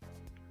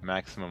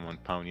 Maximum on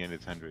pound yen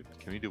is 100.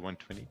 Can we do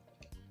 120?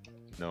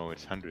 No,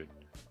 it's 100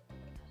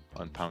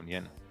 on pound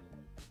yen.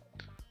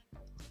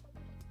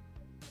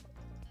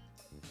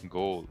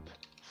 Gold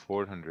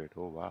 400.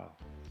 Oh wow,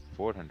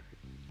 400.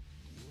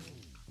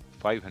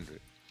 500.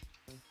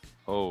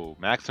 Oh,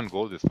 max on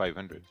gold is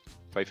 500.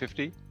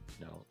 550?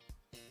 No.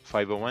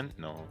 501?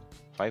 No.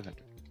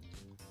 500.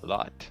 A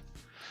lot.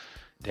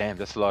 Damn,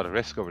 that's a lot of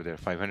risk over there.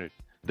 500.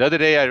 The other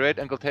day I read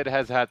Uncle Ted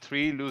has had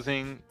 3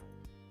 losing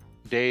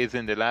days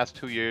in the last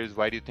 2 years.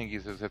 Why do you think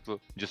he's successful?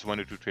 Just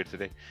 1 or 2 trades a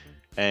day.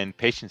 And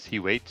patience, he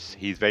waits.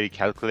 He's very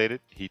calculated.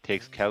 He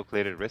takes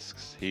calculated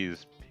risks.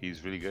 He's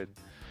really good.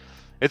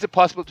 Is it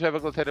possible to have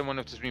Uncle Ted in one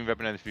of the stream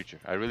webinars in the future?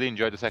 I really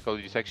enjoyed the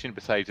psychology section.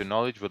 Besides your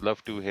knowledge, would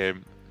love to hear.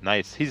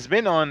 Nice. He's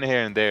been on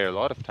here and there a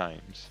lot of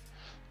times.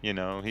 You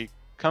know, he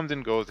comes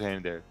and goes here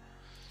and there.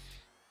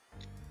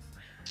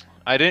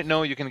 I didn't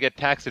know you can get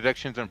tax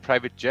deductions on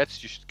private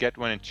jets. You should get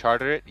one and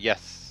charter it.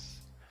 Yes,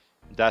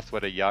 that's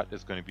what a yacht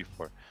is going to be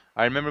for.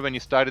 I remember when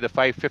you started the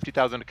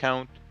 550,000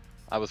 account,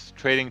 I was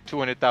trading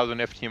 200,000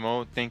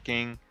 FTMO,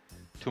 thinking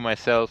to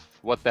myself,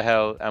 what the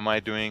hell am I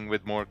doing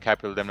with more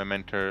capital than my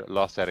mentor?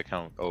 Lost that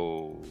account.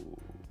 Oh.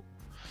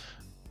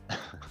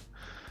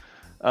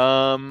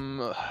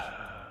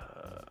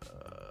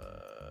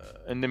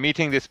 In the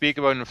meeting they speak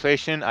about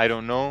inflation. I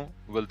don't know.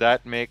 Will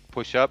that make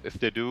push up? If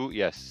they do,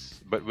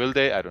 yes. But will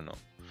they? I don't know.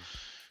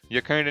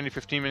 Your current any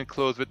 15-minute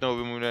close with no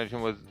movement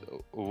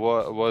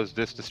was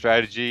this the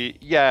strategy?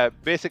 Yeah,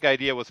 basic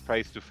idea was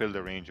price to fill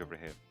the range over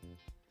here.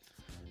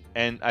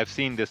 And I've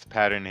seen this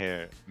pattern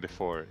here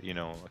before. You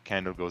know, a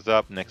candle goes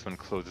up, next one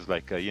closes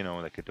like a, you know,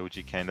 like a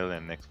doji candle,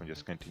 and next one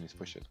just continues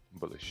push it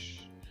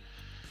bullish.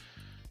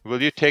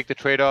 Will you take the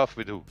trade off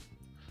with who?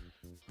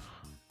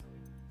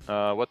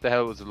 What the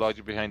hell was the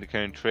logic behind the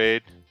current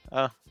trade?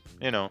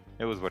 You know,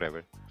 it was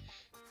whatever.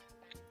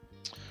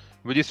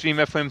 Will you stream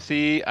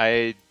FOMC?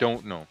 I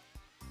don't know.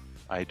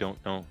 I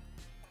don't know.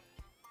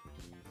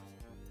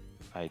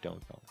 I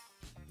don't know.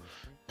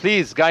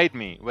 Please guide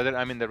me whether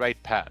I'm in the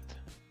right path.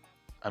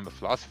 I'm a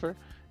philosopher.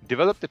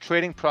 Develop the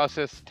trading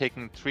process,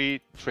 taking 3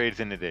 trades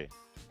in a day.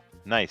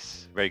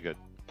 Nice, very good.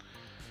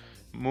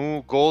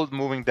 Gold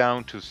moving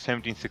down to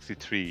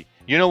 1763.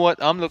 You know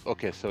what?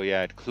 Okay, so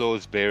yeah, it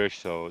closed bearish,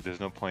 so there's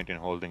no point in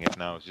holding it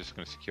now. It's just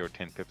going to secure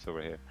 10 pips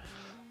over here.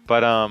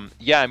 But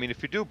yeah, I mean,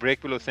 if you do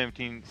break below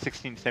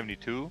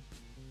 1672,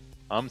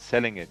 I'm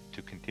selling it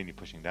to continue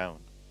pushing down.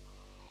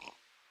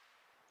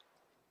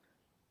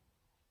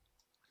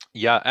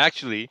 Yeah,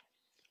 actually,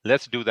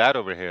 let's do that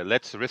over here.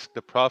 Let's risk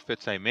the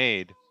profits I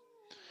made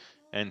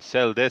and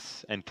sell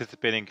this,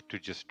 anticipating to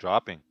just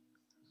dropping,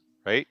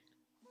 right?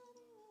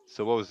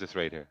 So what was this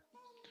right here?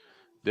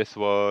 This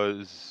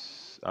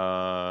was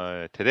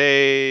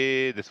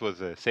today. This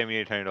was a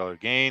 $7,800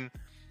 gain.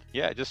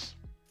 Yeah,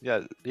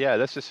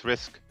 let's just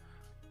risk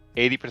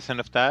 80%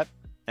 of that,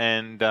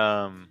 and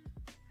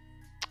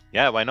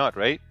yeah, why not,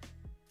 right?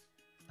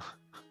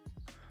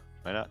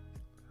 Why not?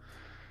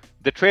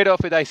 The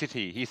trade-off with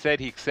ICT, he said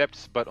he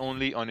accepts, but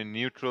only on a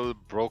neutral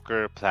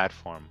broker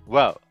platform.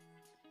 Well,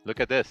 look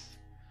at this.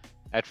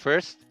 At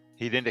first,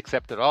 he didn't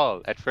accept at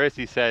all. At first,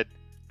 he said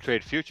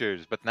trade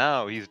futures, but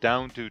now he's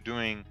down to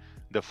doing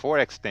the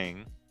Forex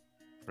thing,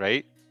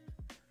 right?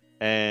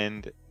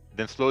 And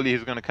then slowly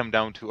he's going to come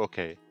down to,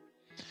 okay,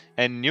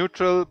 and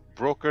neutral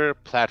broker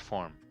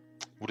platform.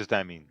 What does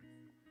that mean?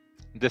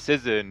 This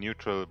is a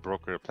neutral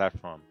broker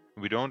platform.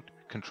 We don't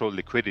control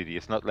liquidity.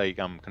 It's not like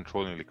I'm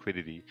controlling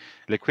liquidity.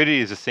 Liquidity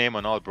is the same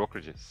on all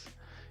brokerages.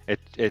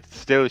 It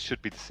still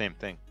should be the same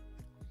thing.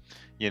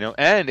 You know,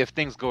 and if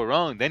things go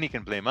wrong, then he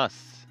can blame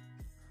us,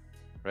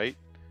 right?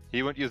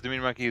 He won't use the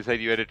mini market. He said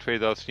you edit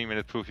trades off stream and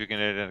it's proof you can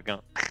edit an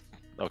account.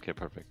 Okay,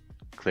 perfect.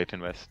 Clayton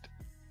West.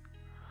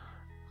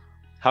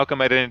 How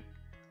come I didn't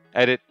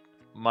edit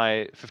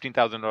my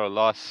 $15,000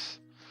 loss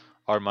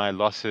or my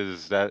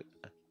losses that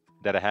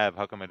I have?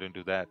 How come I didn't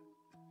do that?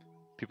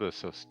 People are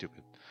so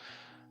stupid.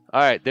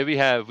 All right, there we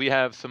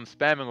have some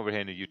spamming over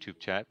here in the YouTube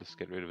chat. Let's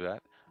get rid of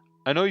that.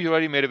 I know you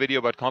already made a video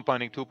about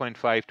compounding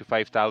 2.5 to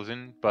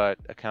 5,000, but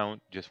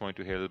account just wanted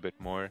to hear a little bit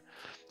more.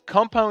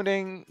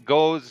 Compounding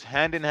goes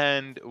hand in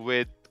hand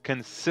with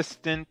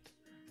consistent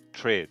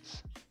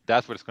trades.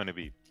 That's what it's going to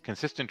be.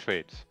 Consistent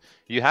trades.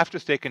 You have to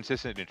stay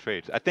consistent in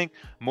trades. I think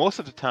most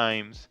of the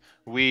times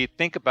we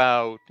think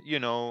about, you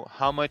know,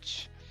 how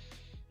much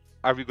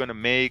are we going to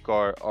make,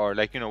 or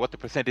like, you know, what the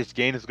percentage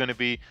gain is going to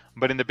be.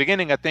 But in the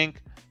beginning, I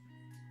think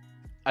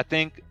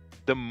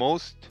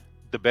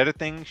the better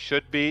thing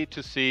should be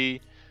to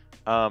see,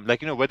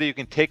 like, you know, whether you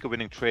can take a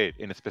winning trade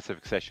in a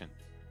specific session.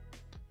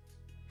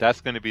 That's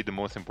going to be the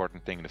most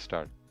important thing to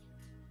start.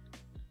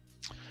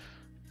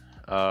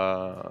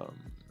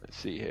 Let's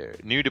see here.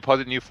 New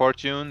deposit, new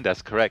fortune.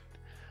 That's correct.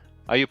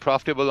 Are you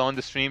profitable on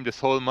the stream this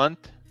whole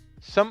month?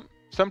 Some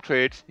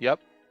trades, yep.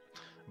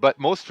 But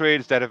most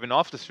trades that have been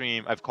off the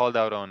stream, I've called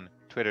out on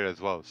Twitter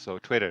as well. So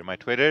my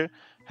Twitter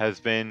has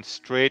been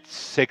straight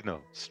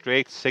signal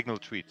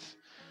tweets.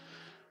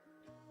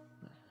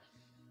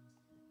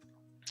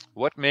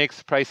 What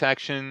makes price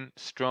action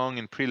strong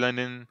in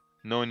pre-London?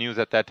 No news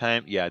at that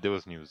time. Yeah, there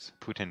was news.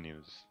 Putin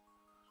news.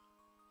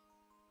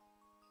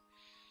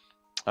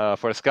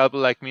 For a scalper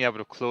like me, I would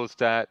have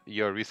closed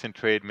your recent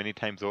trade many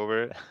times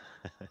over.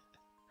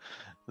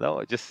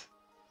 No, just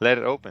let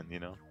it open, you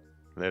know.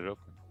 Let it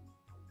open.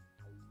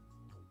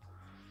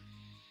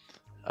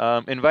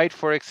 Invite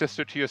Forex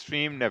Sister to your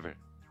stream? Never.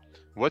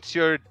 What's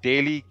your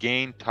daily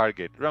gain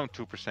target? Around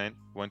 2%,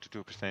 1 to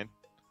 2%.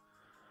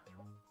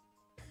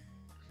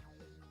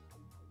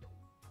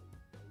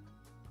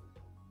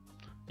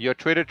 Your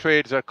Twitter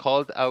trades are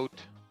called out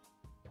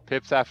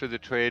pips after the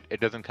trade. It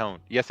doesn't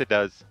count. Yes, it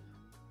does.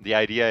 The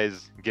idea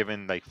is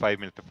given like 5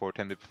 minutes before,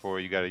 10 minutes before,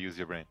 you got to use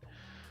your brain.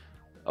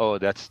 Oh,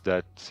 that's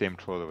that same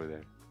troll over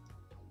there.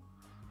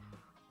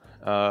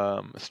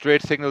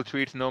 Straight signal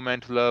tweets, no man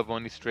to love,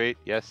 only straight.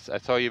 Yes, I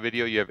saw your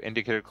video. You have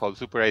indicator called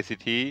Super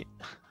ICT.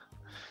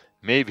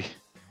 Maybe.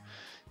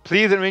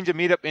 Please arrange a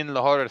meetup in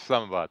Lahore or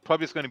Islamabad.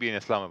 Probably it's going to be in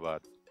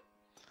Islamabad.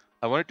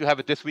 I wanted to have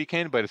it this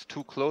weekend, but it's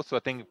too close, so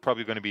I think it's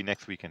probably going to be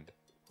next weekend.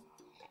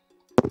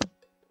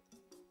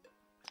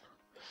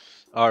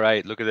 All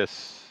right, look at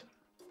this.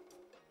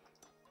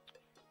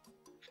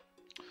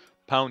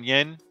 Pound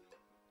yen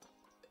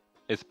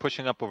is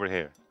pushing up over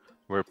here.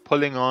 We're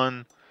pulling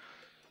on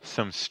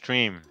some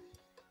stream.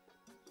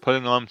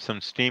 Pulling on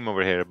some steam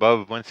over here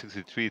above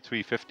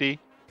 163.350.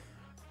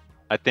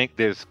 I think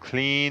there's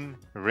clean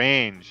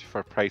range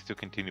for price to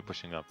continue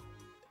pushing up.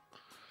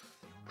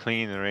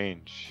 Clean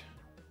range.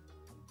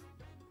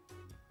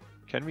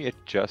 Can we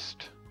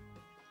adjust?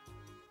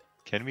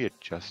 Can we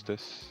adjust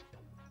this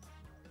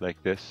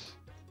like this?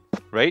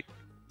 Right?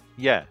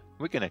 Yeah,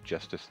 we can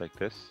adjust this like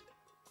this.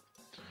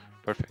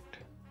 Perfect.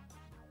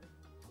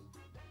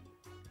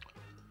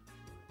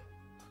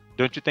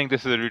 Don't you think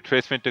this is a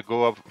retracement to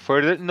go up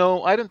further?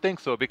 No, I don't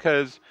think so,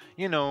 because,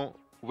 you know,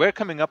 we're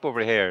coming up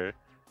over here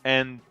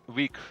and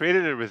we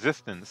created a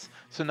resistance.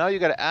 So now you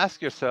got to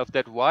ask yourself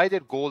that why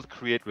did gold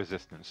create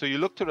resistance? So you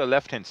look to the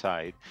left-hand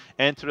side,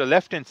 and to the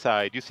left-hand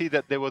side, you see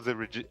that there was a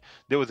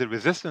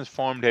resistance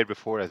formed here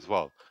before as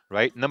well,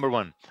 right? Number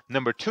one.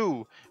 Number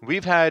two,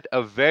 we've had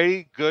a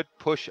very good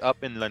push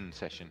up in London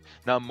session.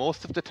 Now,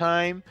 most of the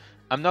time,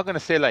 I'm not going to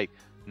say like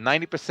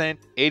 90%,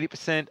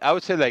 80%, I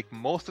would say like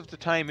most of the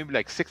time, maybe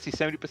like 60,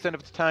 70%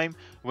 of the time,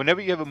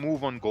 whenever you have a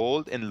move on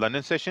gold in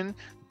London session,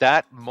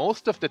 that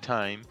most of the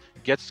time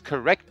gets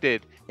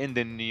corrected in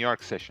the New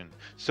York session.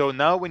 So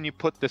now when you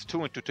put this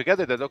two and two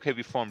together, that okay,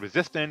 we form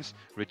resistance,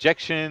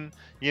 rejection,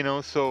 you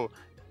know, so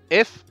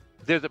if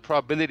there's a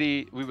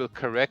probability we will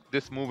correct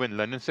this move in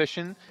London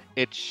session,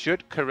 it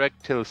should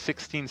correct till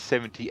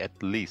 1670 at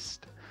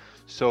least.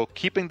 So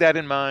keeping that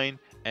in mind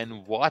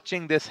and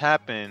watching this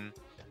happen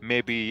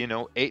maybe, you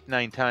know,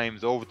 8-9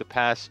 times over the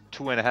past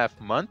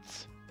 2.5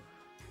 months,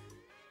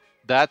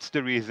 that's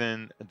the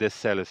reason this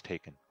sell is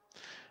taken.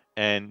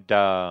 And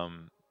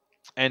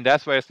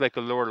that's why it's like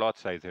a lower lot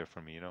size here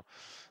for me, you know.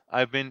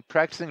 I've been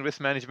practicing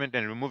risk management,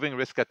 and removing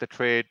risk at the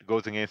trade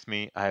goes against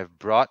me. I have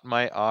brought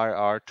my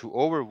RR to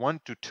over 1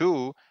 to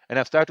 2, and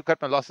I've started to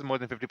cut my losses more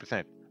than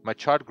 50%. My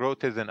chart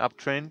growth is an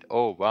uptrend.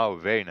 Oh, wow,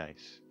 very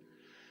nice.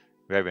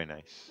 Very, very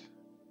nice.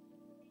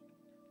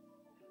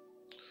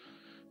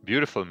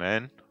 Beautiful,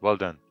 man. Well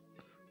done.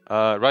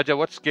 Raja,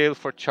 what scale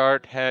for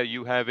chart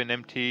you have in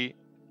MT?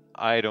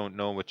 I don't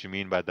know what you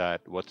mean by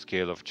that. What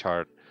scale of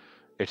chart?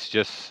 It's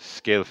just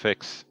scale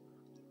fix.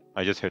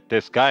 I just hit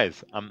this.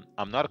 Guys, I'm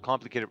not a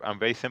complicated, I'm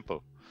very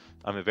simple.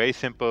 I'm a very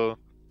simple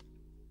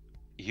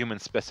human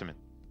specimen.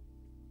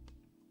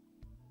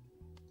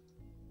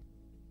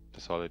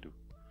 That's all I do.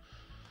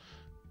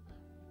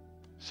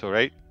 So,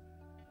 right?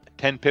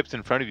 10 pips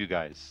in front of you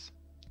guys.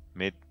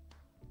 Made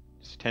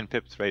 10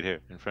 pips right here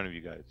in front of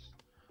you guys.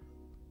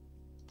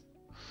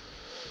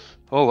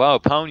 Oh, wow.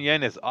 Pound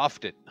yen is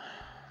offed it.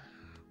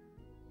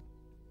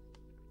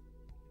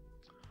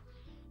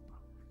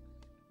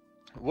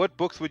 What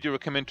books would you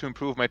recommend to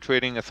improve my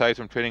trading aside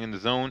from trading in the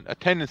zone?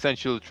 10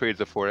 Essential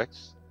Trades of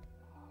Forex.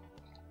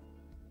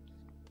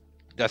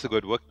 That's a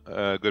good book.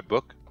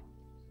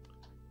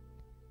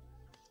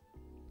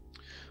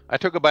 I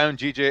took a buy on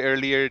GJ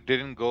earlier.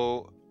 Didn't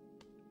go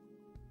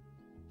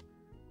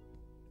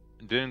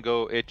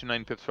 8 to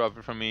 9 pips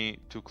profit from me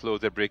to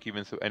close at break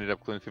even, so ended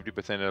up closing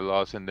 50% at a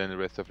loss, and then the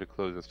rest of it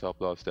closed at stop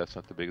loss. That's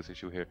not the biggest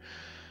issue here.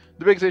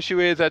 The biggest issue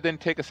is I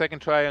didn't take a second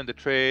try on the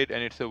trade,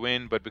 and it's a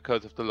win, but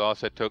because of the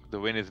loss I took, the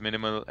win is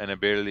minimal and I'm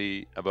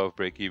barely above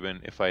break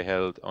even. If I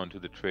held onto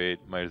the trade,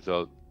 my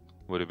result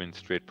would have been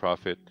straight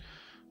profit.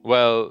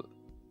 Well,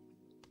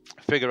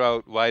 figure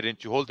out why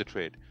didn't you hold the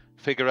trade.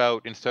 Figure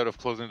out, instead of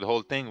closing the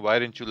whole thing, why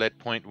didn't you let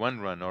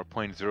 0.1 run or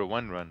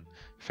 0.01 run?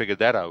 Figure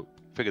that out.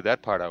 Figure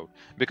that part out,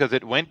 because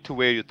it went to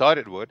where you thought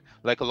it would.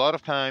 Like a lot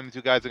of times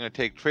you guys are going to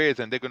take trades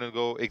and they're going to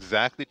go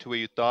exactly to where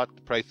you thought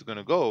the price is going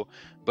to go,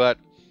 but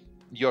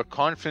your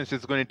confidence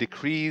is going to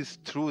decrease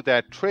through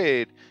that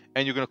trade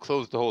and you're going to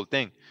close the whole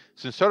thing.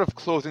 So instead of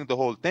closing the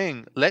whole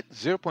thing, let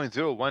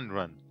 0.01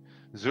 run,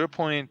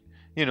 0.02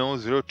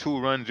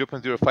 run,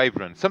 0.05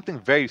 run, something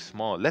very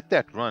small. Let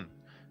that run.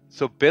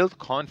 So build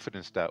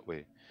confidence that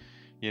way.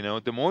 You know,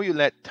 the more you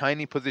let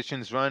tiny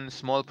positions run,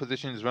 small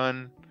positions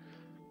run.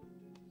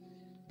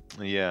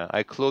 Yeah,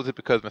 I closed it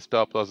because my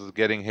stop loss was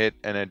getting hit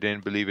and I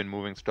didn't believe in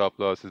moving stop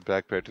losses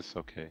back practice.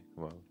 Okay,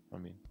 well, I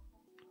mean,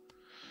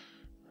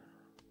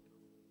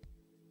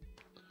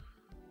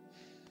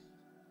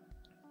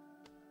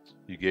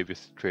 you gave your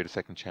trade a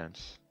second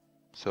chance.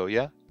 So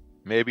yeah,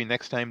 maybe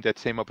next time that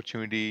same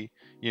opportunity,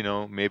 you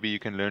know, maybe you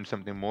can learn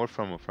something more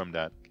from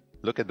that.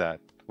 Look at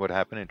that, what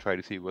happened, and try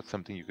to see what's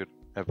something you could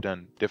have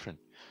done different.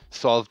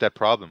 Solve that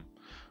problem.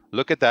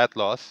 Look at that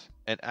loss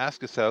and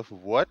ask yourself,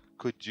 what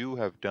could you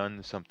have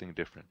done something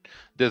different?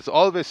 There's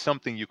always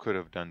something you could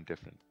have done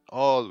different.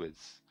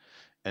 Always.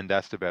 And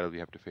that's the battle we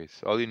have to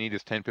face. All you need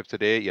is 10 pips a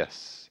day.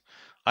 Yes.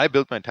 I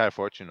built my entire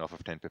fortune off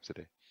of 10 pips a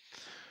day.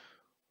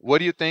 What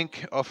do you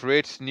think of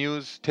rates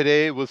news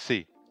today? We'll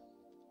see.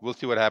 We'll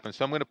see what happens.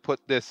 So I'm going to put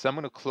this, I'm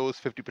going to close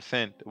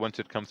 50% once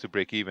it comes to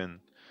break even,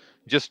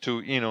 just to,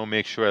 you know,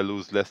 make sure I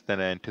lose less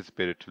than I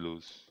anticipated to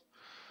lose.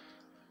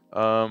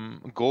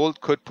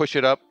 Gold could push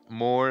it up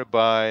more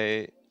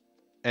by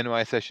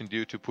NY session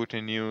due to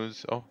Putin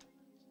news. Oh,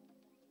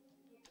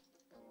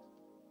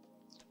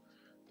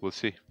 we'll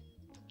see.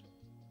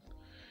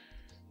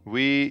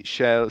 We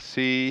shall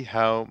see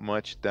how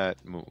much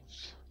that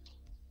moves.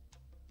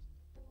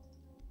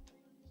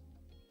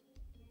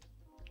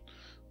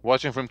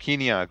 Watching from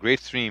Kenya, great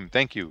stream.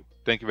 Thank you.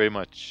 Thank you very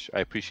much. I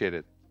appreciate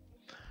it.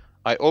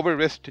 I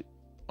over-risked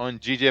on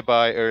GJ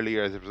buy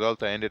earlier. As a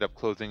result, I ended up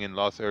closing in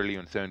loss early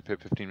on 7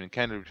 pip 15 minute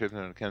candle, retracing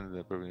on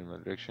candle in my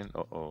direction.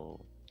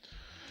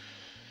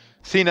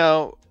 See,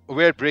 now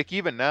we're at break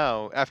even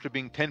now after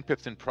being 10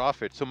 pips in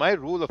profit. So my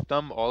rule of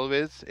thumb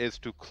always is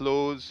to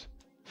close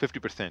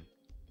 50%.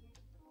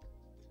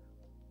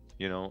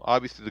 You know,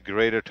 obviously the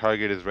greater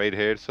target is right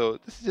here. So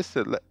this is just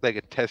like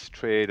a test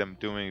trade I'm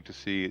doing to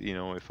see, you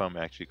know, if I'm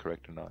actually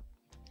correct or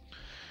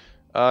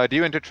not. Do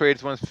you enter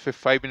trades once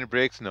 5-minute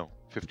breaks? No,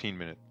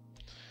 15-minute.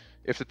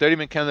 If the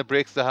 30-minute candle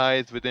breaks the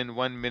highs within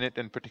 1 minute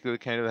and particular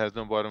candle has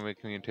no bottom, we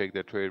can take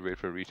that trade, wait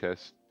for a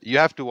retest. You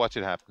have to watch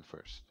it happen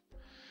first.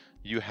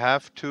 You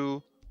have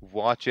to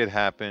watch it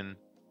happen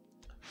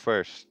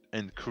first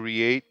and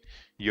create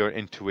your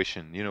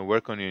intuition. You know,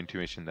 work on your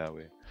intuition that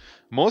way.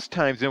 Most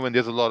times, you know, when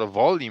there's a lot of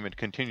volume, it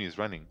continues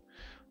running.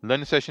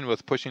 London session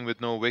was pushing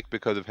with no wick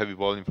because of heavy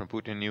volume from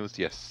Putin news.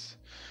 Yes.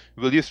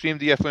 Will you stream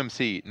the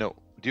FOMC? No.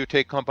 Do you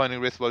take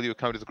compounding risk while your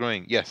account is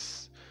growing?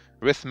 Yes.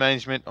 Risk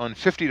management on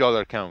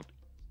 $50 account.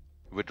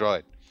 Withdraw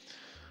it.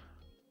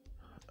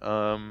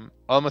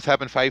 Almost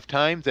happened 5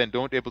 times and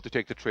don't able to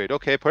take the trade.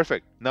 Okay,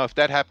 perfect. Now, if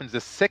that happens the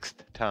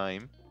 6th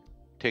time,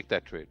 take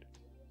that trade.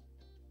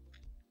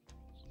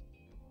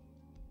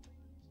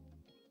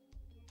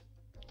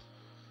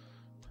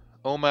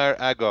 Omar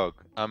Agog,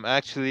 I'm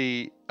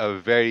actually a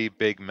very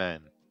big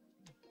man.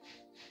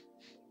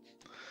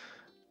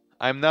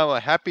 I'm now a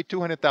happy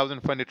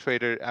 200,000 funded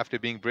trader after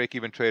being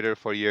break-even trader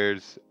for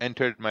years.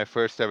 Entered my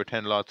first ever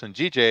 10 lots on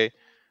GJ.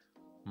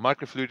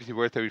 Market fluidity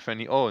worth every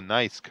penny. Oh,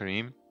 nice,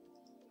 Kareem.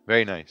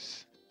 Very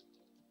nice.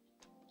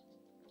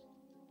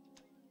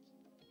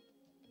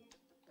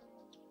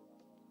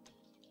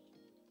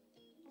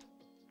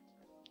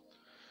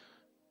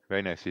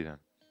 Very nicely done.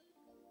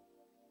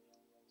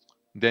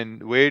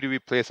 Then where do we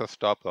place our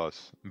stop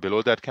loss?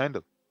 Below that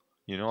candle,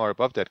 you know, or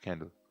above that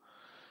candle.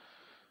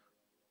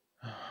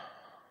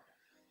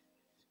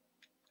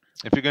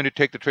 If you're going to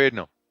take the trade,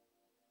 no.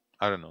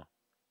 I don't know.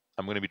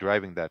 I'm going to be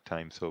driving that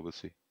time, so we'll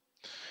see.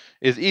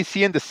 Is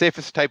ECN the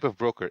safest type of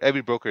broker?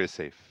 Every broker is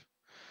safe.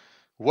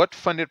 What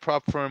funded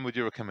prop firm would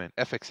you recommend?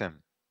 FXM.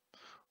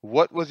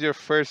 What was your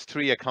first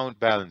 3 account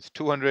balance?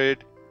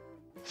 200,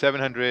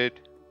 700,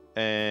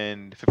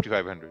 and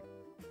 5,500.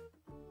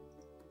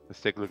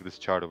 Let's take a look at this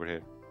chart over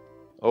here.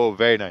 Oh,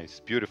 very nice.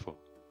 Beautiful.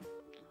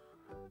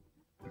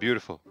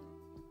 Beautiful.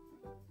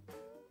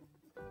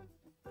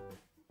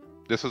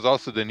 This was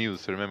also the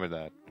news, so remember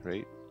that,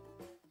 right?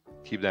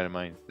 Keep that in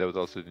mind. That was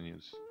also the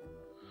news.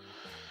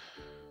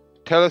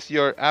 Tell us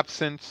your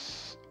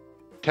AdSense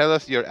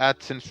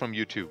from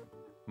YouTube.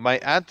 My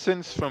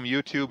AdSense from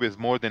YouTube is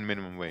more than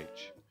minimum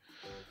wage.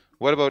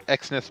 What about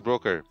XNest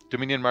Broker?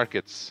 Dominion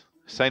Markets.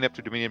 Sign up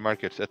to Dominion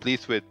Markets. At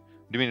least with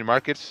Dominion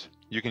Markets,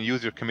 you can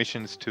use your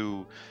commissions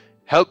to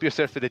help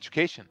yourself with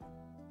education.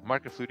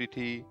 Market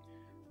fluidity,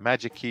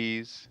 magic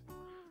keys.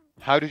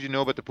 How did you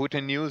know about the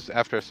Putin news?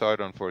 After I saw it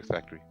on Forex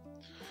Factory.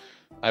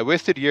 I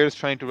wasted years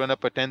trying to run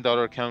up a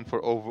 $10 account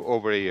for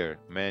over a year.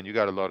 Man, you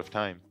got a lot of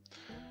time.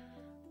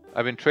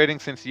 I've been trading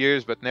since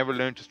years, but never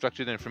learned to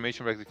structure the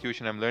information for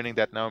execution. I'm learning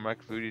that now.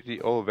 Market fluidity.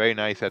 Oh, very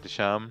nice,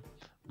 Atisham.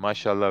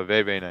 MashaAllah,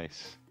 very, very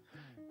nice.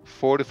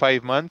 4 to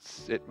 5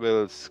 months, it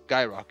will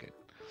skyrocket.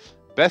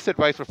 Best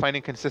advice for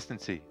finding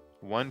consistency.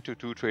 1 to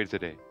 2 trades a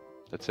day.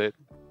 That's it.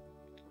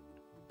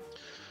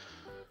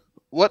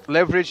 What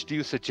leverage do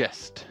you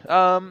suggest?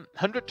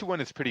 100 to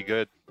 1 is pretty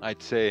good,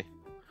 I'd say.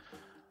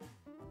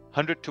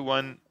 100 to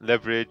 1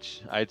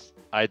 leverage,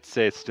 I'd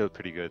say it's still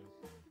pretty good.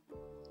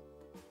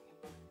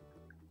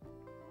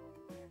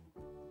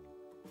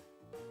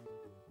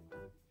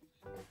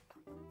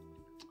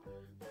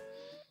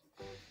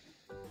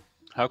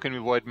 How can we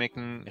avoid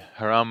making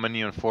haram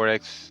money on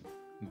Forex?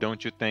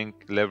 Don't you think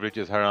leverage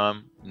is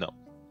haram? No,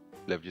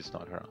 leverage is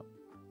not haram.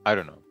 I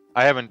don't know.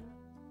 I haven't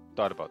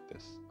thought about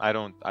this. I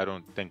don't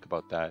think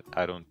about that.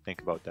 I don't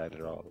think about that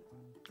at all.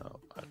 No,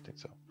 I don't think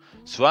so.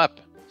 Swap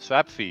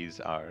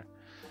fees are,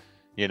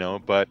 you know,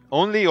 but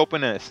only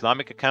open an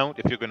Islamic account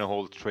if you're going to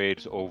hold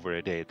trades over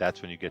a day.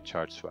 That's when you get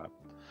charged swap.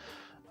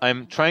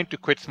 I'm trying to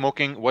quit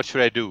smoking. What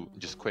should I do?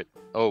 Just quit.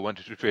 Oh, 1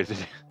 to 2 trades a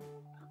day.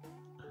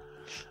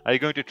 Are you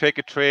going to take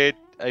a trade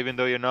even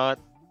though you're not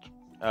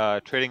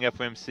trading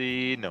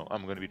FOMC? No,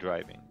 I'm going to be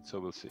driving, so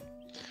we'll see.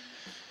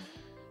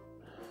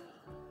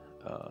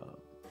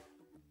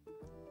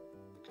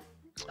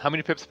 How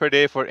many pips per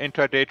day for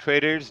intraday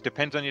traders?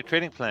 Depends on your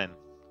trading plan.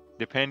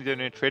 Depends on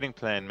your trading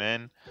plan,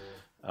 man.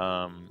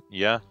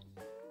 Yeah.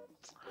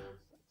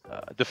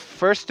 The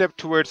first step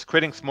towards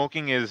quitting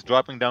smoking is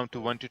dropping down to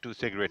 1 to 2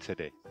 cigarettes a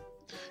day.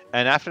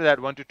 And after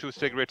that 1 to 2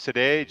 cigarettes a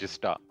day, just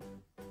stop.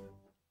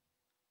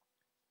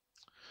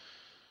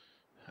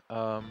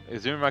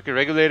 Is the market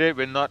regulated?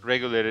 We're not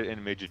regulated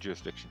in major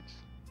jurisdictions.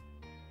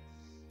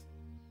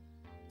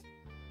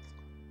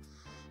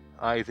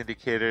 Eyes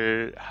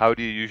indicator. How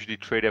do you usually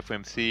trade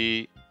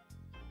FOMC?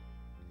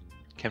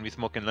 Can we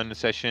smoke in London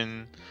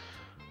session?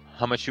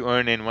 How much you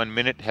earn in 1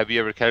 minute? Have you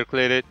ever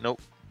calculated?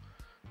 Nope.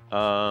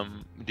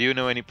 Do you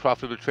know any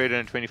profitable trader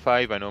in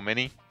 25? I know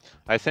many.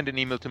 I sent an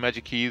email to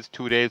Magic Keys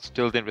 2 days,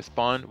 still didn't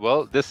respond.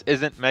 Well, this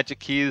isn't Magic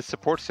Keys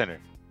support center.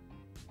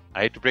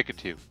 I hate to break it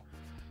to you.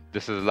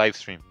 This is a live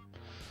stream.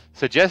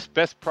 Suggest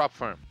best prop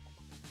firm.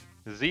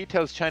 Z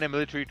tells China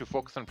military to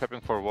focus on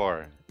prepping for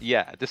war.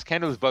 Yeah, this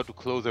candle is about to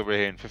close over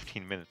here in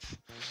 15 minutes.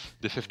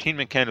 The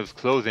 15-minute candle is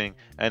closing,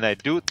 and I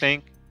do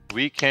think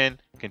we can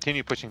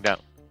continue pushing down.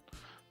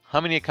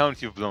 How many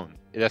accounts you've blown?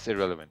 That's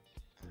irrelevant.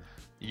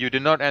 You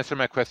did not answer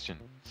my question.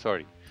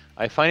 Sorry.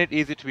 I find it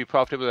easy to be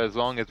profitable as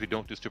long as we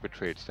don't do stupid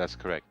trades. That's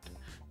correct.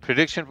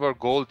 Prediction for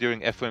gold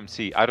during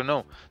FOMC. I don't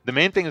know. The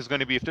main thing is going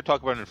to be if they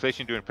talk about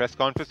inflation during press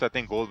conference, I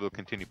think gold will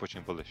continue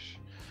pushing bullish.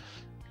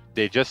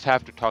 They just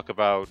have to talk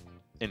about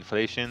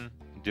inflation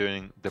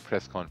during the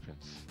press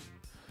conference.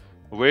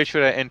 Where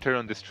should I enter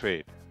on this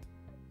trade?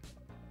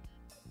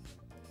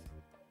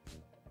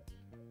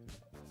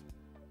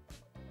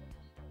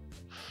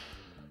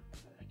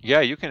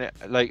 Yeah, you can,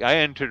 like, I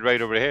entered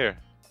right over here.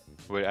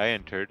 Where I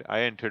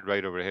entered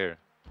right over here,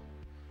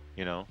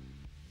 you know.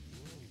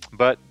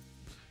 But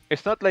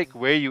it's not like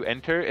where you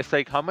enter, it's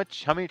like how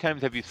many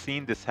times have you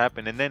seen this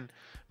happen? And then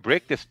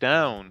break this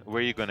down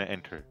where you're gonna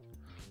enter.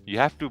 You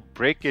have to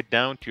break it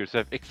down to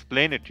yourself,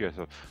 explain it to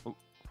yourself.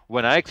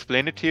 When I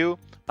explain it to you,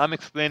 I'm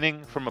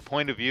explaining from a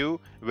point of view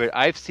where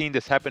I've seen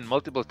this happen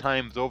multiple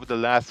times over the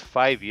last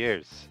 5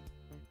 years.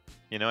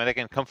 You know, and I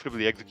can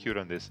comfortably execute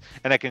on this.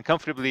 And I can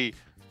comfortably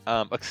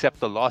accept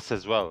the loss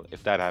as well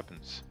if that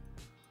happens.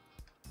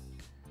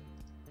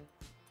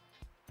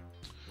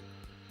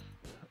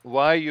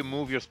 Why you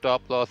move your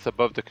stop loss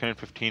above the current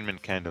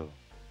 15-minute candle?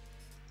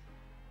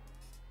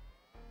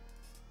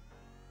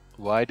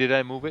 Why did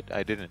I move it?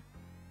 I didn't.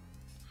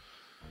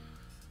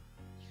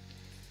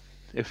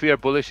 If we are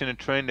bullish in a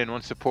trend and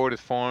once support is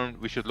formed,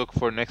 we should look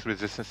for next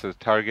resistance as a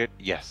target.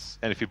 Yes.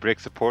 And if you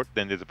break support,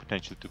 then there's a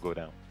potential to go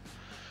down.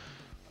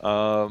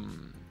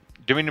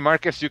 During the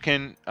markets, you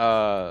can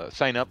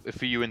sign up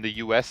if you're in the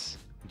US.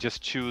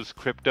 Just choose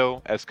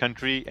crypto as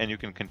country and you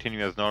can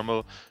continue as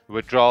normal.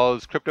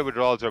 Withdrawals, crypto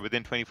withdrawals are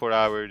within 24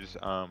 hours.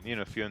 You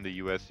know, if you're in the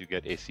US, you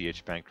get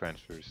ACH bank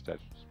transfers.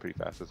 That's pretty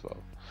fast as well.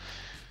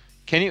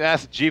 Can you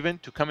ask Jeevan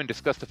to come and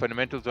discuss the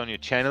fundamentals on your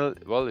channel?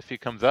 Well, if he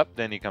comes up,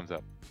 then he comes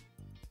up.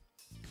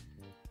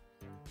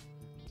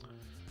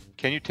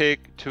 Can you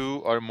take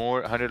 2 or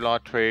more 100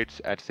 lot trades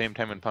at the same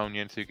time in pound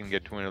yen so you can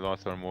get 200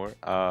 lots or more?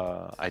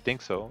 I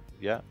think so.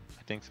 Yeah,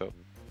 I think so.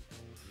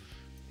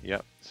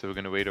 Yeah, so we're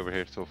going to wait over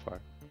here so far.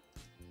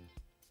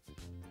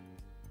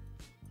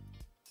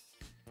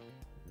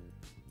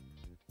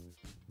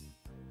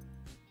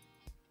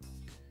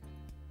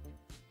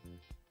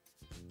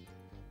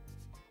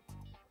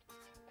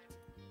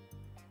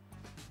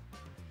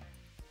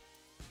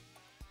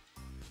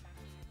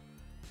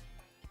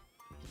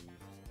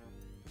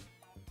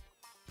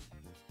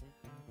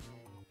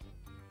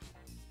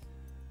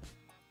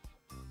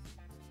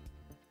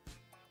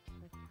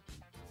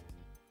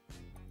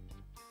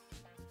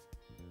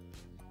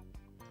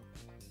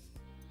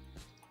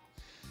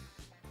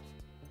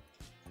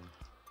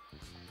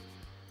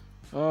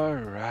 All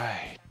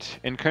right.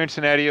 In current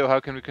scenario, how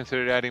can we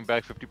consider adding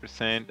back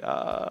 50%?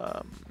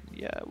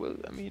 Yeah, well,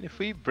 I mean, if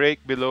we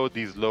break below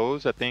these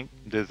lows, I think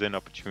there's an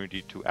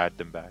opportunity to add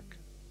them back.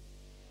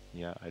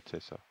 Yeah, I'd say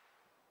so.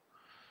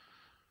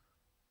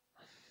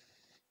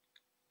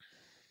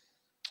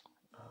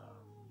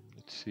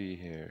 Let's see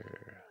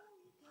here.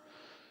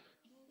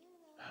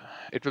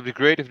 It would be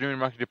great if during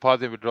market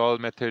deposit withdrawal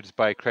methods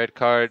by credit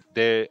card,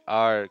 there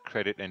are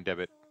credit and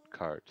debit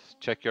cards.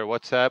 Check your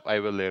WhatsApp. I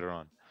will later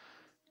on.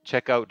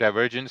 Check out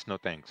Divergence. No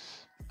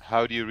thanks.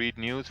 How do you read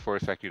news?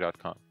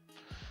 Forestfactory.com.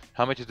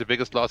 How much is the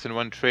biggest loss in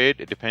one trade?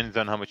 It depends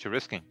on how much you're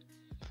risking.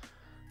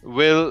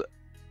 Will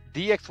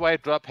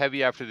DXY drop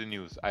heavy after the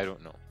news? I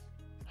don't know.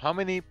 How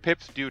many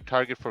pips do you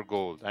target for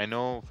gold? I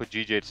know for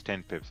GJ it's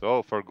 10 pips.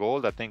 Oh, for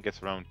gold, I think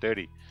it's around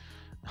 30.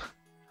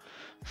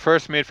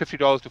 First made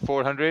 $50 to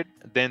 400,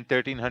 then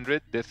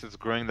 1300. This is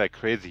growing like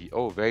crazy.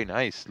 Oh, very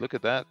nice. Look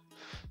at that.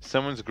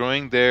 Someone's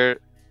growing their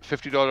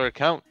 $50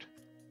 account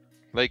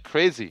like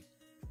crazy.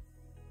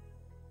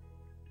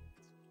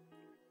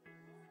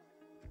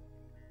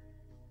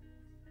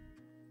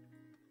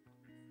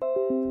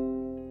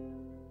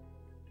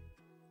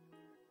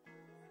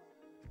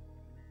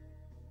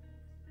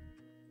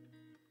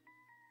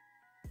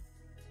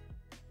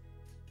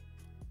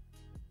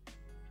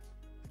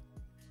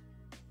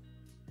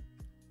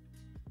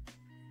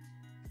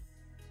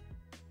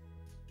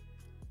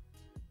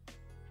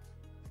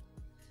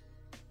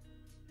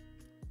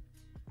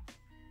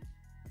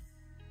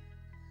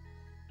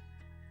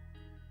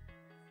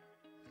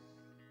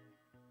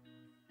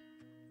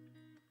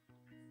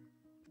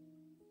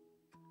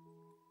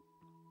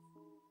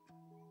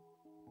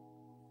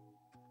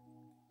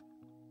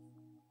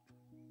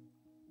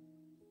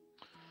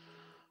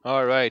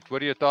 All right,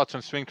 what are your thoughts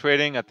on swing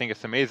trading? I think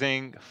it's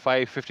amazing.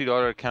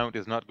 $50 account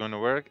is not going to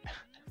work.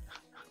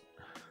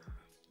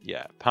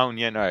 Yeah, pound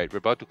yen. All right, we're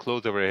about to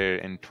close over here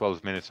in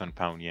 12 minutes on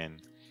pound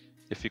yen.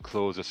 If you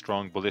close a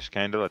strong bullish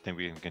candle, I think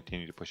we can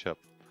continue to push up.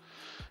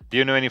 Do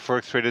you know any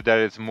forex trader that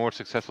is more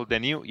successful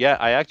than you? Yeah,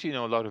 I actually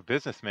know a lot of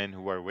businessmen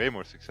who are way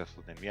more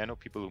successful than me. I know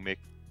people who make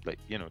like,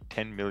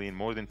 10 million,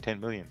 more than 10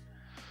 million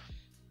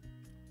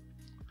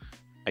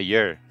a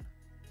year.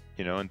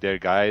 And they're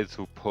guys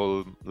who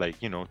pull like,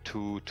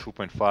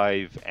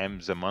 2.5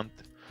 M's a month,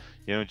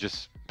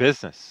 just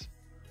business.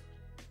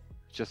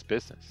 Just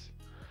business.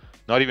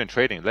 Not even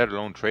trading, let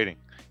alone trading.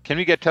 Can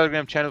we get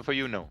Telegram channel for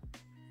you? No.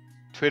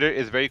 Twitter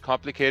is very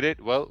complicated.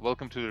 Well,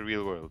 welcome to the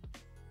real world.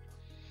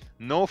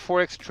 No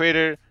forex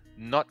trader,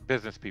 not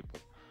business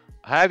people.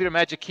 I have your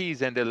magic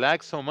keys and they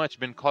lag so much,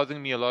 been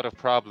causing me a lot of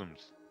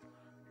problems.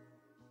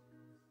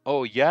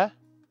 Oh yeah?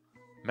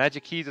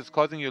 Magic keys is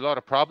causing you a lot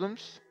of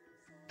problems?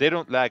 They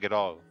don't lag at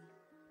all.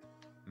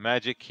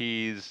 Magic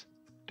keys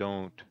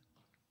don't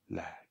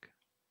lag.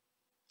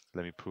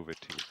 Let me prove it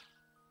to you.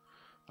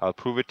 I'll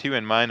prove it to you,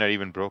 and mine are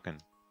even broken.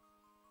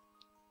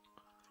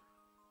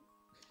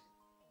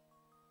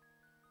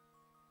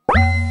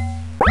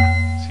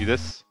 See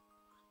this?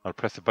 I'll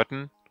press a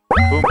button.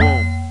 Boom,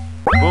 boom.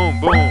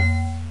 Boom,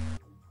 boom.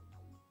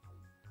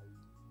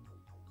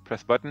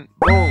 Press button.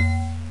 Boom.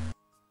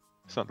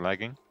 It's not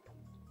lagging.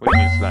 What do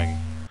you mean it's lagging?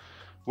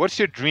 What's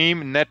your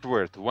dream net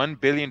worth? $1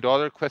 billion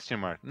question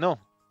mark. No.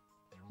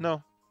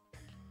 No.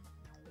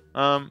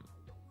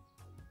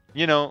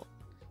 You know,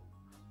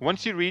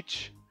 once you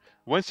reach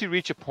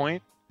a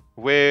point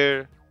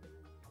where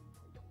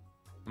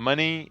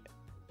money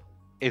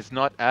is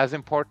not as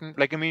important,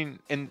 like, I mean,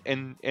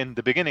 in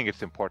the beginning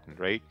it's important,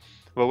 right?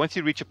 Well, once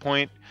you reach a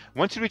point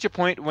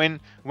when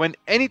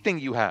anything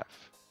you have,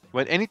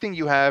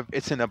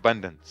 it's in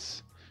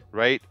abundance,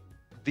 right?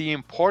 The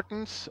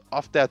importance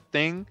of that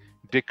thing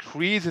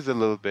decreases a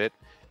little bit,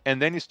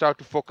 and then you start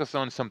to focus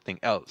on something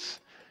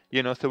else.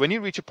 So when you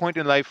reach a point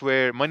in life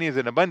where money is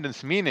in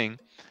abundance, meaning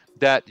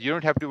that you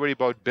don't have to worry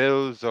about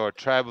bills or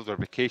travels or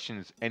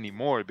vacations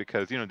anymore,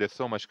 because there's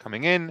so much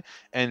coming in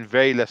and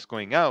very less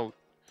going out.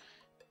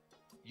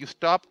 You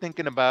stop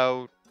thinking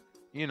about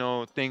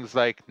things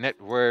like net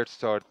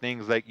worths or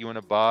things like you want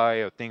to buy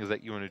or things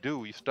that you want to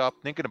do. You stop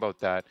thinking about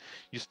that.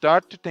 You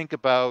start to think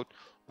about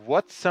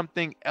what's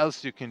something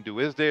else you can do.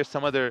 Is there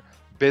some other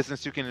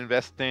business you can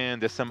invest in?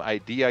 There's some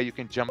idea you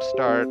can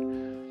jumpstart.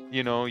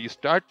 You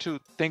start to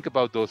think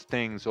about those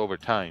things over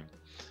time.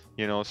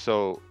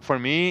 So for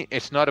me,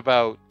 it's not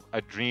about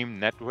a dream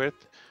net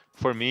worth.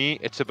 For me,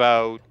 it's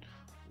about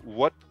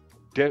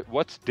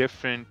what's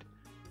different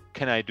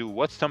can I do?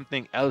 What's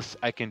something else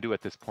I can do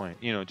at this point?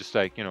 Just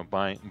like,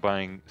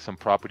 buying some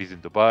properties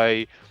in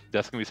Dubai.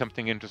 That's gonna be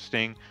something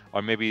interesting.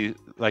 Or maybe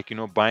like,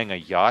 buying a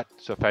yacht.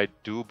 So if I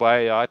do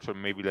buy a yacht for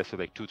maybe let's say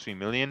like 2-3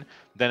 million,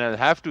 then I'll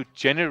have to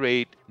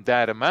generate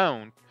that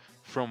amount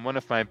from one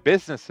of my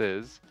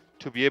businesses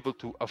to be able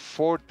to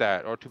afford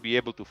that or to be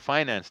able to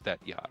finance that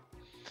yacht.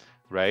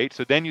 Right?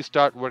 So then you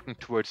start working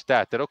towards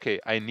that, okay,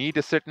 I need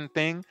a certain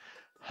thing.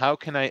 How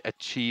can I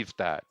achieve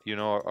that?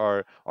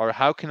 Or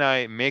how can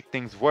I make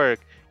things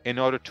work in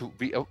order to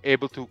be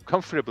able to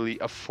comfortably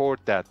afford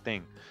that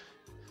thing?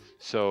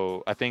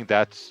 So I think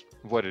that's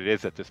what it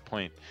is at this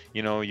point.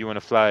 You want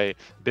to fly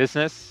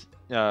business.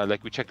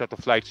 Like we checked out the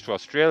flights to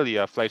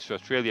Australia. Flights to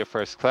Australia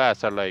first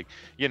class are like,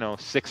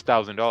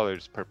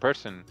 $6,000 per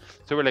person.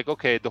 So we're like,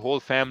 okay, the whole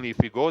family, if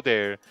we go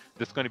there,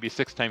 that's going to be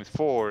 6 times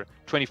 4,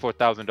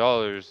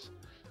 $24,000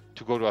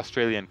 to go to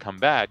Australia and come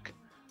back.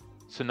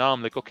 So now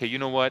I'm like, okay, you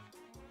know what?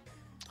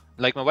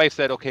 Like my wife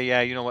said, okay,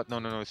 yeah, you know what?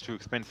 No, it's too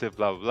expensive,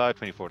 blah, blah, blah,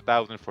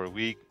 24,000 for a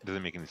week.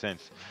 Doesn't make any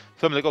sense.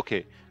 So I'm like,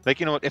 okay, like,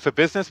 you know what? If a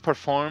business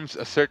performs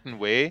a certain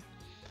way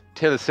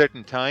till a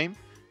certain time,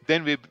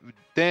 then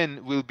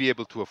we'll be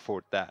able to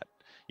afford that.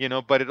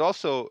 But it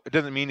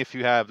doesn't mean if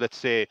you have, let's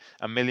say,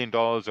 $1 million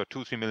or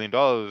 $2-3 million,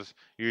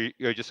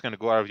 you're just going to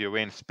go out of your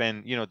way and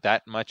spend,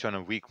 that much on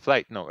a week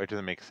flight. No, it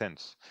doesn't make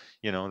sense.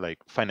 Like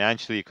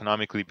financially,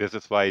 economically,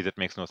 business wise, it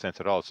makes no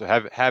sense at all. So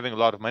having a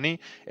lot of money,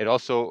 it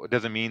also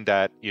doesn't mean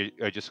that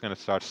you're just going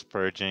to start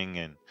splurging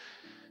and,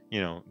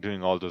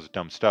 doing all those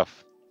dumb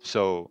stuff.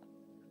 So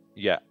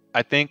yeah,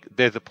 I think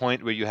there's a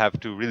point where you have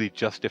to really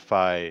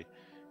justify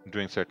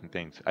doing certain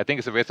things. I think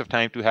it's a waste of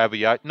time to have a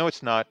yacht. No,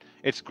 it's not.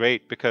 It's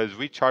great because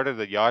we chartered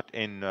a yacht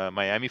in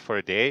Miami for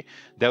a day.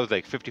 That was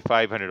like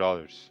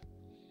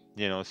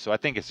 $5,500. So I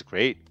think it's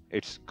great.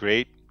 It's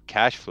great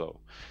cash flow.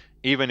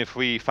 Even if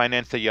we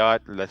finance a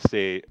yacht, let's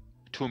say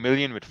 2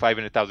 million with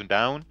 500,000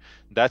 down,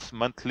 that's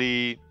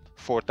monthly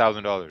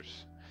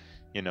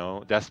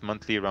 $4,000. That's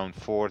monthly around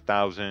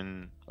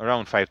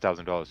around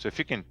 $5,000. So if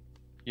you can,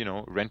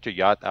 rent your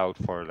yacht out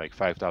for like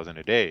 5,000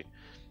 a day,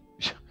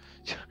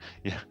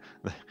 yeah,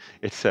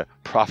 it's a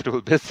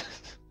profitable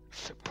business.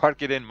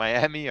 Park it in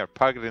Miami or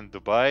park it in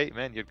Dubai,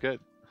 man, you're good.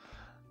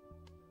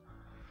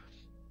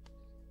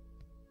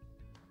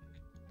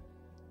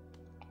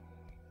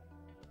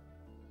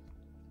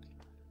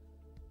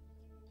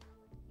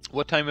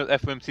 What time will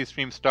FOMC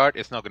stream start?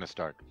 It's not going to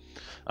start.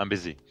 I'm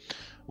busy.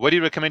 What do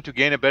you recommend to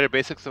gain a better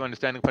basics of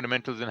understanding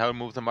fundamentals and how it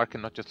moves the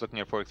market, not just looking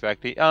at Forex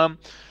Factory?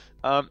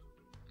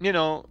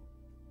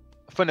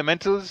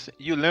 Fundamentals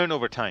you learn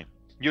over time.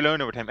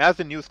 As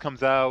the news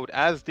comes out,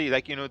 as the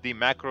the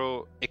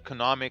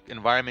macroeconomic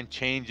environment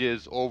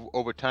changes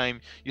over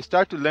time. You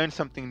start to learn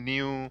something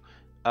new,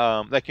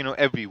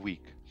 every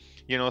week.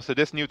 So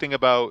this new thing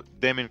about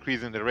them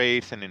increasing the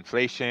rates and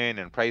inflation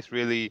and price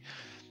really,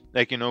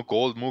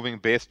 gold moving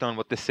based on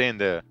what they say in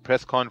the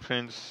press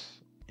conference.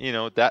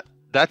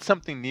 That's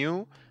something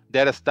new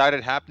that has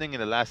started happening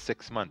in the last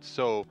 6 months.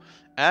 So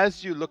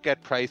as you look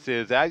at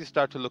prices, as you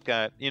start to look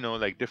at,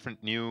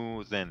 different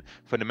news and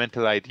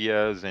fundamental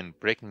ideas and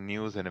breaking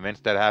news and events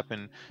that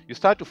happen, you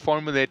start to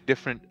formulate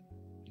different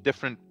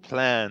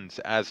plans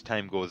as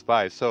time goes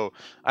by. So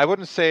I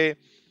wouldn't say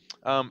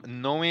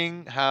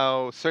knowing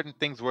how certain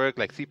things work,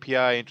 like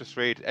CPI, interest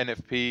rate,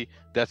 NFP,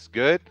 that's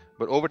good.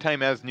 But over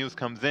time, as news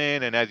comes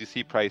in and as you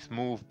see price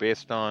move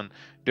based on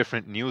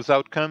different news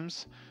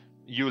outcomes,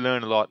 you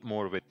learn a lot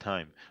more with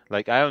time.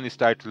 Like I only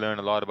started to learn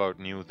a lot about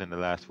news in the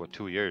last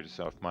 2 years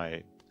of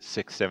my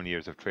 6-7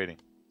 years of trading.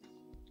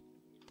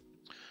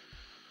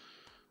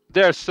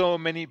 There are so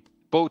many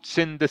boats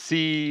in the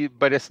sea,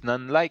 but it's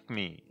none like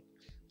me.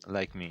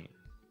 Like me.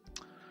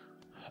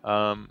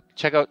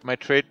 Check out my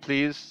trade,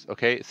 please.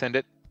 Okay, send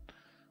it.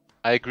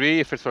 I agree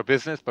if it's for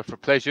business, but for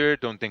pleasure,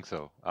 don't think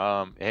so.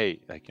 Hey,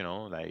 like,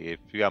 like if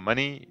you got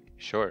money,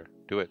 sure,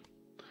 do it.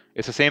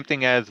 It's the same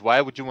thing as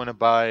why would you want to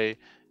buy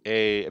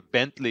a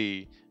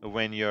Bentley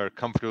when you're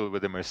comfortable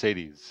with a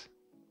Mercedes?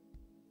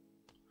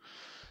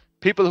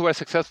 People who are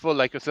successful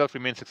like yourself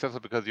remain successful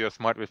because you're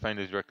smart, refined,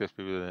 reckless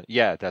people.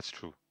 Yeah, that's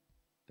true.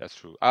 That's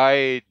true.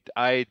 I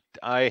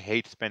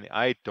hate spending.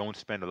 I don't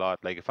spend a lot.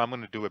 Like if I'm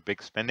going to do a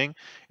big spending,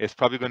 it's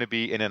probably going to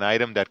be in an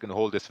item that can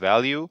hold this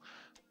value,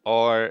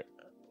 or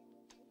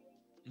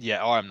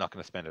yeah, or I'm not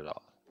going to spend it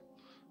all.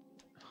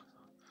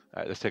 All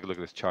right, let's take a look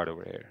at this chart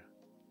over here.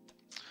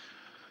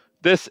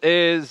 This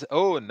is,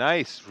 oh,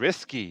 nice,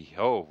 risky.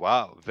 Oh,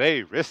 wow,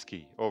 very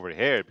risky over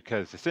here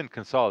because it's in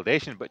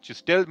consolidation, but you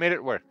still made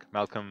it work,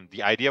 Malcolm.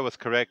 The idea was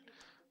correct.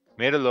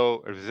 Made a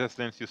low, a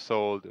resistance, you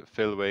sold,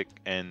 fill wick,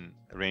 and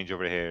range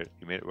over here.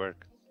 You made it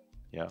work.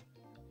 Yeah.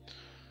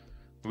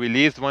 We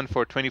leased one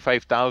for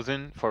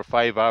 25,000 for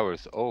 5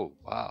 hours. Oh,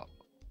 wow.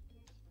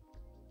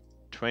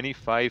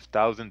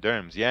 25,000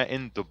 dirhams. Yeah,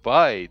 in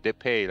Dubai, they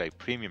pay like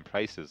premium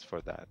prices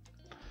for that.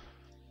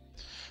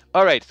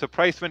 All right, so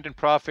price went in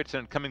profits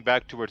and coming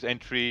back towards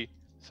entry.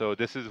 So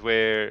this is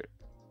where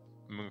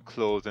I'm going to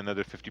close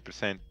another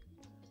 50%,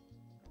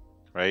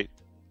 right?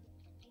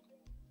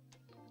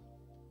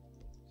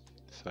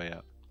 So yeah.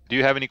 Do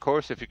you have any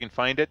course? If you can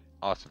find it,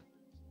 awesome.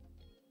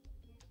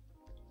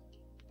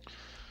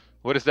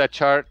 What is that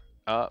chart?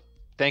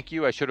 Thank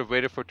you. I should have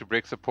waited for it to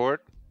break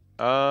support.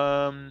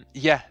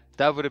 Yeah,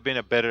 that would have been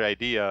a better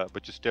idea,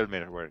 but you still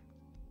made it work.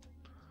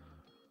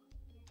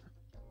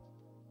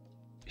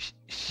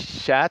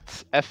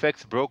 Shats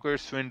FX broker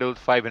swindled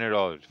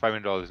 $500.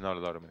 $500 is not a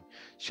lot of money.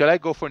 Shall I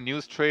go for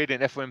news trade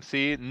in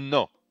FOMC?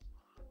 No.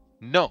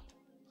 No.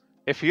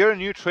 If you're a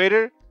new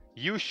trader,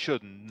 you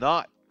should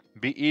not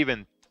be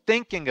even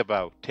thinking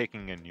about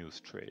taking a news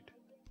trade.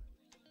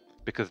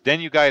 Because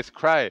then you guys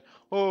cry,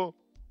 oh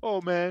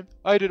man,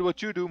 I did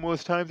what you do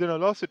most times and I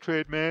lost a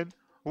trade, man.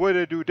 What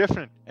did I do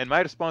different? And my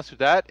response to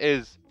that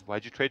is,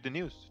 why'd you trade the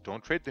news?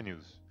 Don't trade the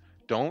news.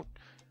 Don't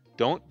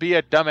be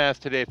a dumbass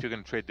today if you're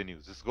going to trade the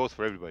news. This goes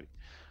for everybody.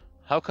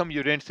 How come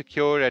you didn't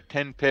secure at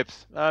 10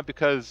 pips?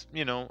 Because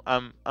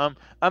I'm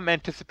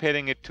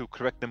anticipating it to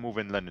correct the move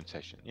in London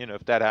session.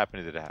 If that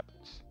happens, it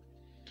happens.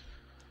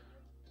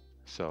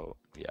 So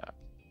yeah,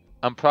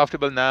 I'm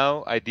profitable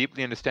now. I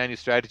deeply understand your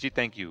strategy.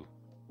 Thank you.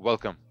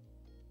 Welcome.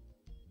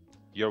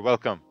 You're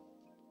welcome,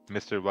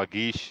 Mr.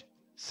 Wagish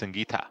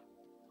Sangeeta.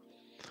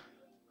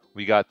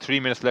 We got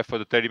 3 minutes left for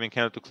the 30-minute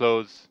candle to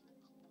close,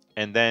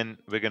 and then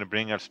we're going to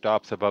bring our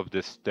stops above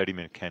this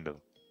 30-minute candle.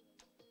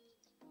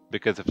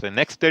 Because if the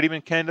next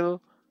 30-minute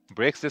candle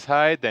breaks this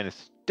high, then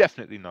it's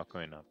definitely not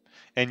going up.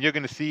 And you're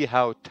going to see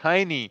how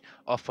tiny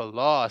of a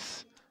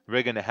loss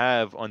we're going to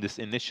have on this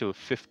initial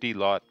 50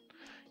 lot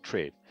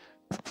trade.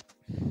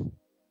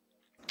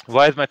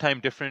 Why is my time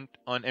different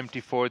on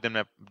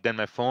MT4 than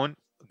my phone?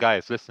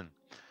 Guys, listen.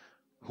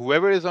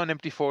 Whoever is on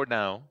MT4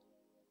 now,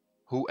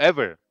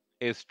 whoever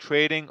is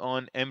trading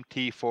on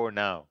MT4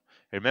 now,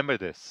 remember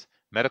this.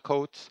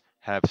 Metacoats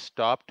have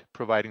stopped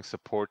providing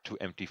support to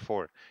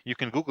MT4. You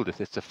can Google this.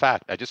 It's a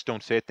fact. I just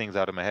don't say things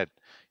out of my head.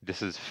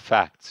 This is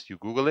facts. You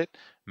Google it.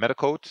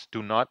 Metacoats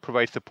do not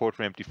provide support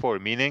for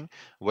MT4, meaning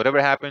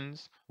whatever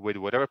happens with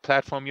whatever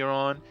platform you're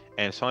on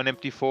and it's on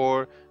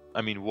MT4,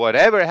 I mean,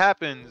 whatever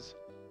happens,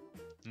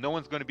 no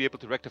one's going to be able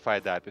to rectify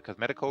that because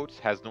Metacoats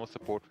has no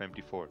support for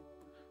MT4.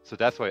 So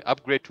that's why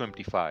upgrade to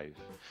MT5.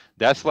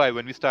 That's why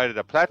when we started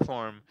a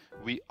platform,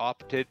 we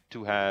opted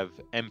to have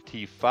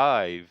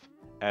MT5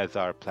 as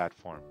our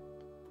platform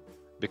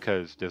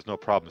because there's no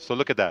problem. So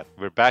look at that.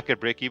 We're back at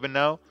break even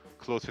now,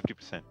 close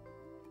 50%.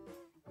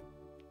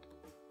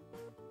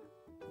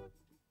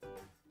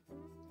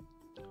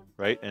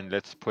 Right? And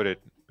let's put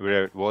it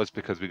where it was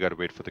because we got to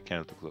wait for the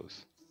candle to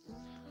close.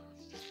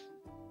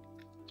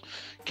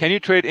 Can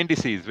you trade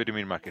indices with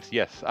Dominion markets?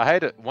 Yes. I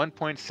had a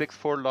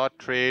 1.64 lot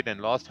trade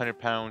and lost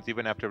 £100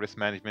 even after risk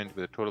management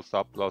with a total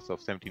stop loss of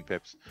 17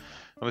 pips.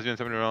 I was doing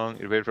something wrong.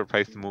 It waited for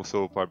price to move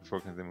so far before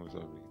it moves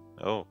over.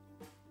 Oh.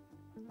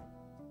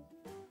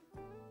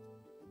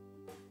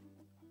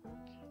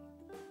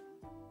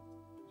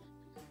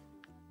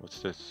 What's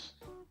this?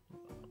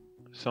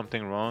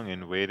 Something wrong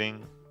in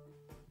waiting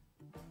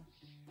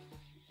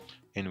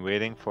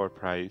for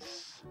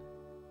price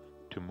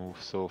to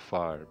move so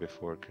far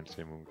before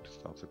consider move to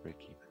stop the break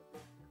even.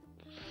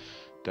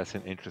 That's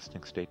an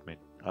interesting statement.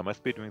 I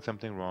must be doing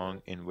something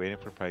wrong in waiting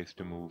for price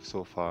to move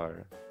so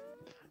far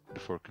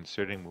before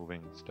considering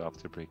moving stop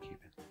the break even.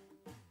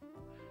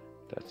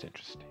 That's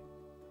interesting.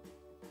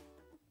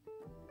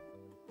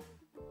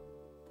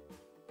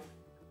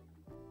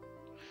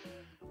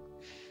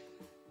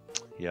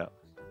 Yeah.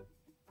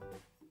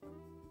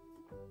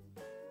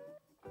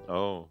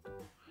 Oh,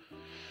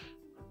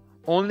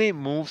 Only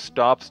move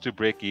stops to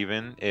break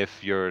even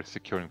if you're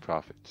securing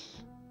profits.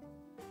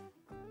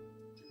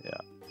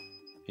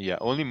 Yeah,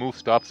 only move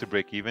stops to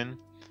break even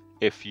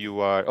if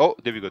you are, oh,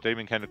 there we go,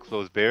 30-minute candle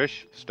close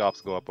bearish,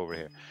 stops go up over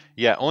here.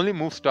 Yeah, only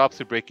move stops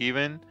to break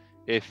even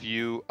if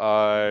you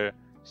are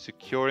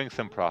securing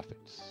some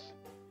profits.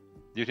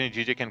 Do you think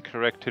GJ can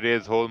correct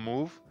today's whole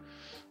move?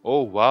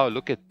 Oh wow,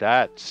 look at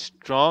that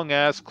strong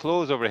ass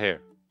close over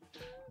here.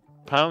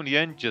 Pound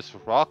yen just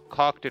rock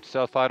cocked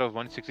itself out of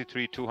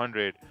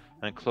 163.200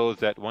 and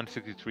closed at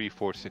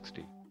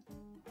 163.460.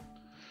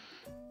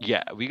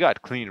 Yeah, we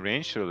got clean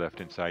range to the left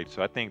hand side,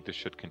 so I think this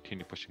should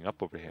continue pushing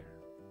up over here.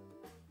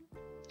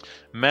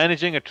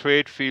 Managing a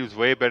trade feels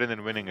way better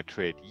than winning a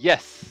trade.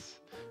 Yes,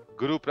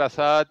 Guru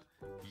Prasad,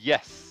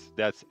 yes,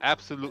 that's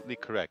absolutely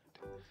correct.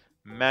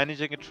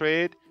 Managing a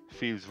trade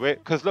feels way,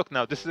 because look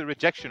now, this is a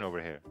rejection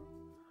over here.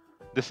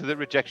 This is a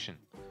rejection.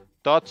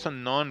 Thoughts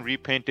on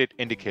non-repainted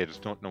indicators.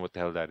 Don't know what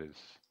the hell that is.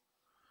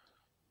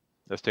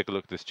 Let's take a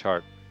look at this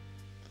chart.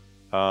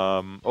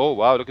 Oh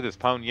wow, look at this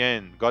pound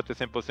yen. Got the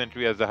simple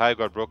century as the high,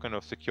 got broken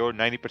off secure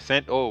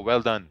 90%. Oh,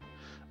 well done.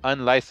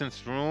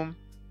 Unlicensed room,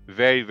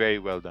 very, very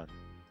well done.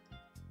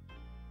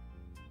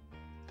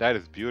 That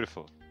is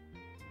beautiful.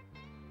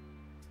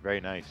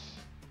 Very nice.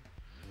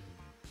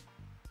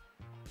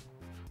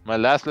 My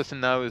last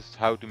lesson now is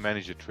how to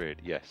manage a trade.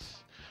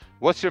 Yes.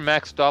 What's your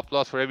max stop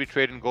loss for every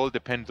trade in gold?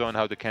 Depends on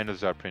how the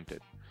candles are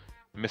printed.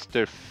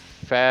 Mr.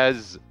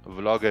 Faz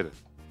Vlogger.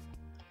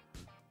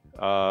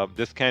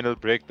 This candle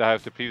break the high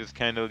of the previous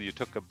candle. You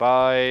took a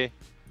buy,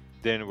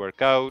 didn't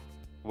work out.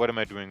 What am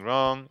I doing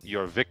wrong?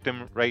 You're a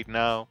victim right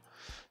now.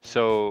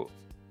 So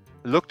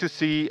look to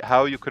see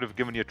how you could have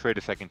given your trade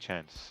a second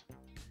chance.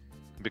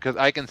 Because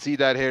I can see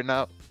that here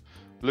now.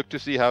 Look to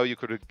see how you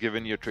could have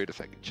given your trade a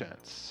second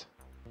chance.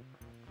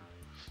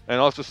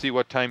 And also see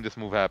what time this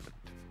move happened.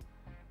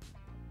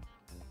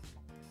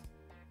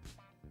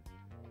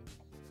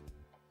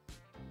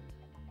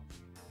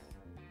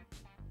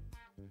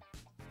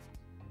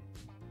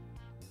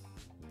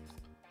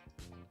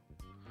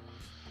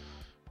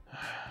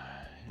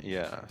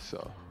 Yeah,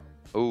 so.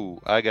 Oh,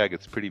 Aga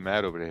gets pretty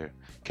mad over here.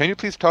 Can you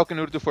please talk in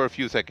Urdu for a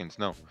few seconds?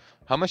 No.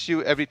 How much do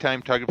you every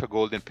time target for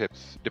gold and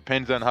pips?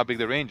 Depends on how big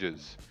the range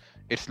is.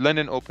 It's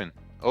London Open.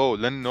 Oh,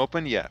 London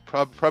Open? Yeah.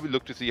 Probably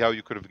look to see how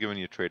you could have given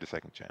your trade a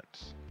second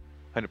chance.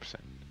 100%.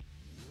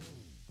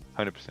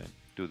 100%.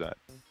 Do that.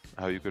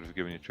 How you could have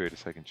given your trade a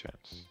second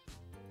chance.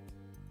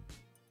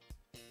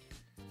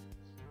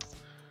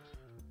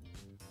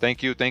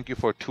 Thank you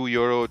for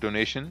 €2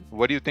 donation.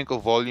 What do you think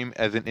of volume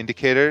as an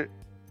indicator?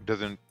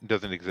 Doesn't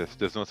exist.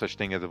 There's no such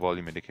thing as a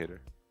volume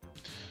indicator.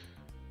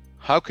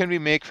 How can we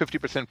make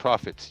 50%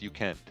 profits? You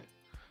can't.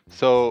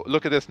 So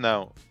look at this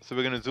now. So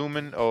we're gonna zoom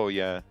in. Oh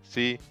yeah,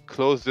 see,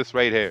 close this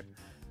right here.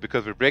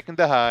 Because we're breaking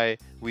the high,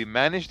 we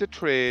managed the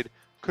trade,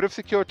 could have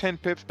secured 10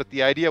 pips, but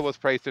the idea was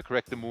price to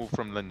correct the move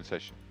from London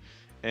session.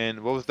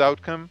 And what was the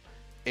outcome?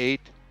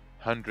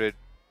 $800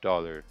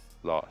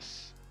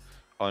 loss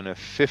on a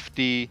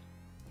 50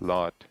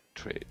 lot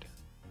trade.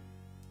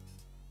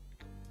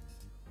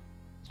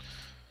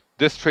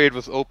 This trade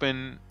was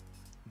open.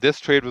 This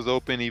trade was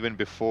open even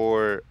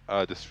before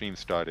the stream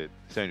started.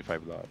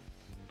 75 lot.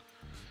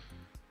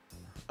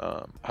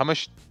 How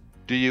much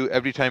do you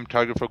every time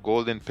target for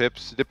gold and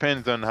pips?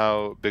 Depends on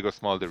how big or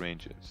small the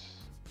range is.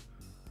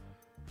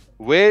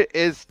 Where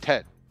is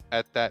Ted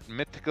at that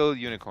mythical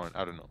unicorn?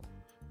 I don't know.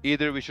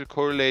 Either we should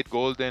correlate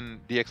gold and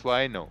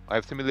DXY. No.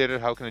 I've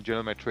simulated how can I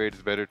journal my trades.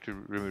 Better to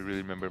really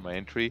remember my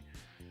entry.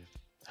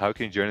 How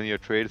can you journal your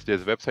trades?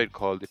 There's a website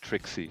called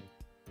Trixie.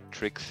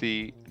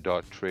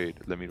 Trixie.trade.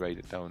 Let me write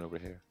it down over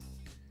here.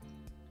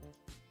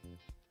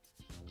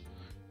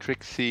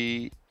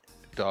 Trixie.trade.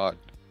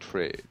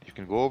 You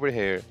can go over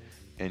here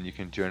and you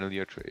can journal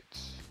your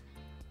trades.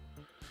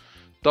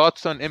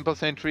 Thoughts on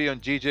impulse entry on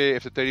GJ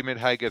if the 30-minute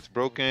high gets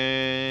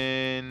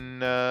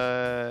broken?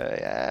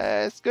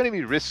 Yeah, it's going to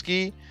be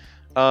risky.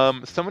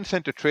 Someone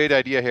sent a trade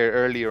idea here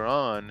earlier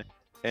on,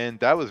 and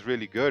that was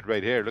really good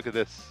right here. Look at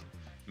this.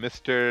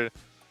 Mr.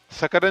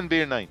 Sakaran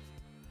Beer 9.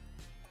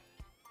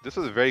 This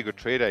was a very good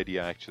trade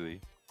idea, actually.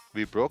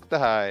 We broke the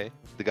high,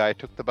 the guy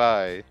took the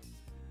buy,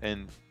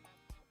 and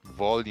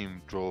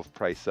volume drove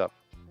price up.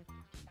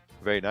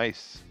 Very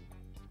nice.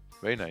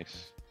 Very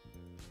nice.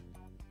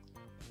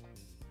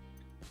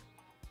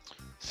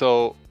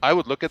 So I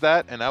would look at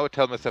that and I would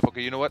tell myself,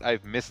 okay, you know what?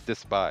 I've missed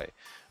this buy.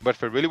 But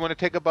if I really want to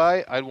take a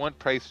buy, I want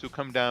price to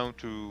come down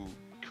to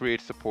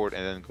create support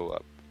and then go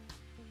up.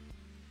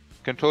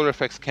 Controller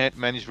effects can't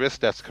manage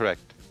risk. That's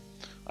correct.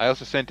 I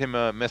also sent him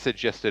a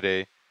message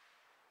yesterday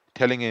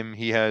telling him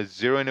he has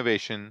zero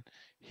innovation,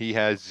 he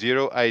has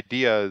zero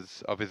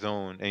ideas of his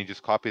own, and he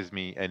just copies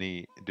me, and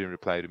he didn't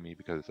reply to me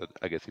because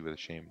I guess he was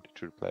ashamed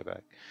to reply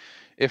back.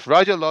 If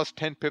Raja lost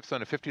 10 pips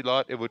on a 50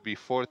 lot, it would be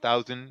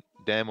 4,000.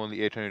 Damn,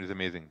 only 800 is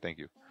amazing. Thank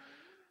you.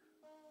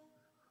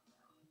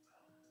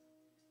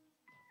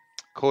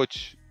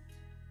 Coach,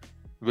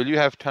 will you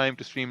have time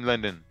to stream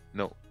London?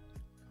 No.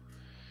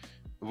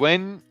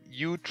 When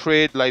you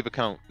trade live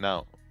account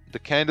now, The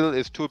candle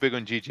is too big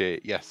on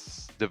GJ.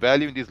 Yes. The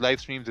value in these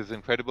live streams is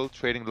incredible.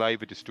 Trading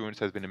live with the students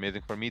has been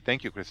amazing for me.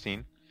 Thank you,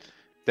 Christine.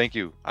 Thank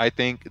you. I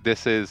think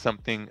this is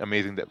something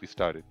amazing that we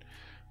started.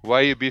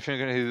 Why are you beefing?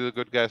 He's a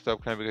good guy.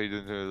 Stop crying because he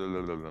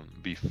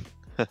doesn't beef.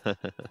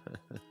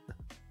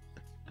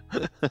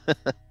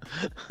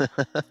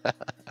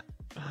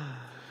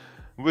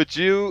 Would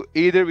you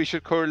either we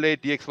should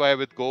correlate DXY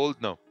with gold?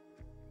 No.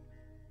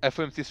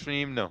 FOMC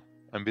stream? No.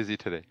 I'm busy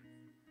today.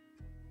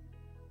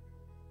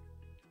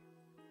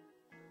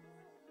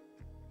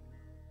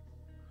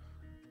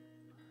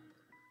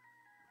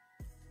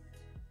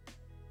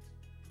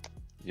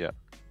 Yeah.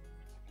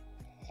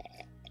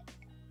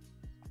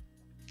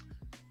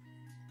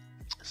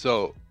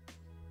 So,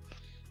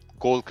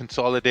 gold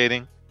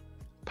consolidating,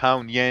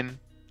 pound yen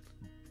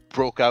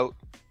broke out,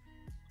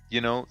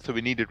 you know, so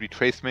we needed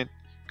retracement,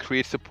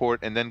 create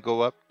support, and then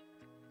go up.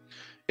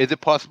 Is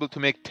it possible to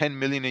make 10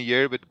 million a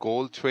year with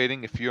gold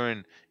trading if you're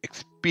an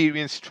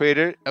experienced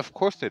trader? Of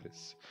course it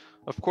is.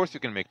 Of course you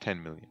can make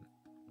 10 million.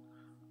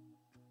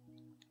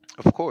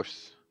 Of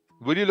course.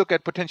 Will you look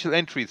at potential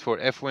entries for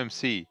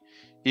FOMC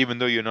even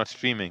though you're not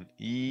streaming?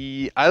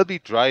 I'll be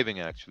driving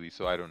actually,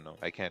 so I don't know.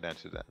 I can't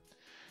answer that.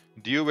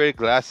 Do you wear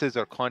glasses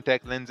or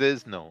contact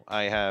lenses? No,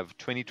 I have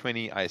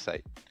 20/20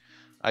 eyesight.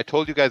 I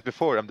told you guys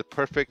before, I'm the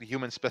perfect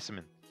human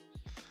specimen.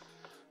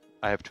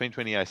 I have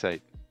 20/20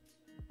 eyesight.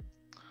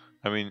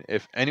 I mean,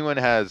 if anyone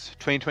has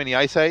 20/20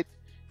 eyesight,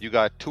 you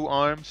got 2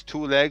 arms,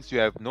 2 legs, you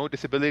have no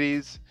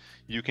disabilities,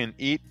 you can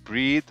eat,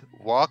 breathe,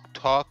 walk,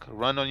 talk,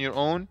 run on your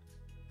own,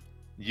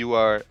 you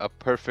are a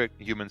perfect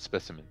human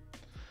specimen.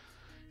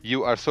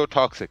 You are so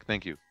toxic.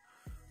 Thank you.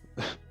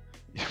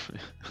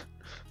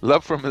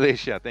 Love from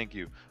Malaysia. Thank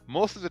you.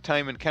 Most of the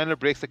time when candle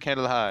breaks the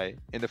candle high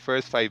in the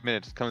first 5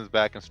 minutes, comes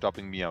back and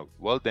stopping me out.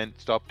 Well then,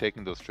 stop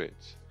taking those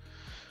trades.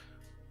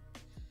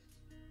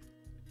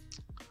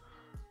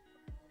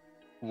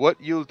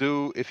 What you'll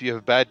do if you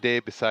have a bad day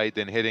beside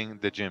than hitting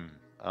the gym?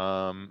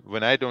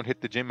 When I don't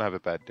hit the gym, I have a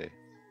bad day.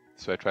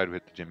 So I try to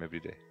hit the gym every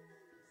day.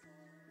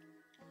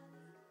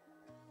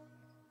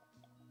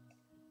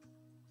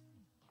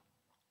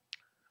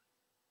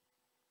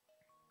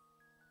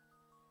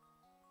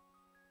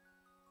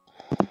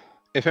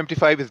 If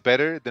MT5 is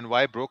better, then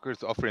why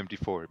brokers offer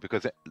MT4?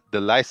 Because the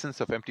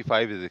license of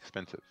MT5 is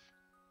expensive.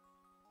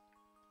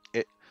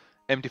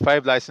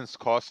 MT5 license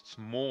costs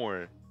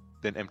more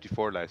than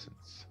MT4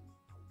 license.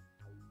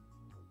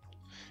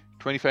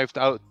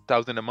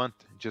 25,000 a month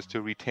just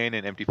to retain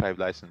an MT5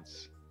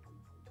 license.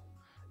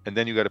 And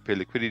then you got to pay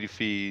liquidity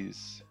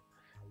fees.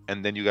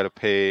 And then you got to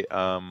pay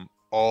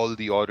all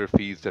the order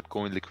fees that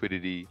go in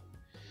liquidity.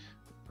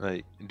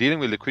 Like dealing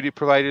with liquidity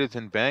providers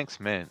and banks,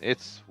 man,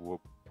 it's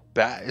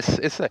bad.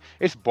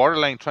 It's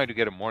borderline trying to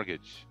get a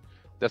mortgage.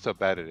 That's how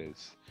bad it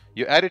is.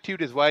 Your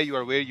attitude is why you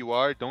are where you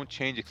are. Don't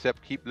change,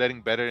 except keep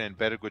letting better and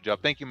better. Good job.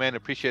 Thank you, man.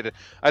 Appreciate it.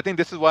 I think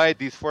this is why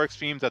these forex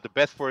streams are the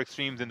best forex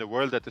streams in the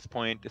world at this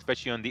point,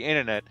 especially on the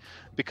internet,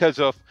 because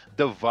of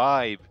the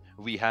vibe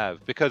we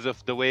have, because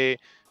of the way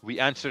we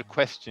answer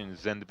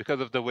questions, and because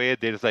of the way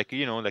there's like,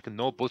 you know, like a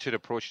no bullshit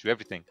approach to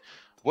everything.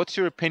 What's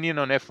your opinion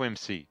on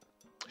FOMC?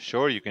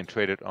 Sure, you can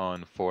trade it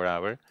on 4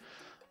 hour.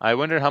 I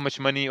wonder how much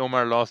money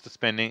Omar lost to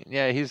spending.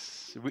 Yeah,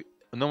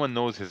 no one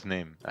knows his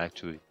name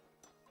actually.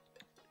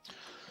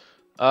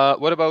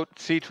 What about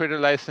cTrader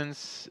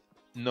license?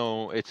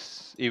 No,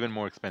 it's even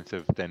more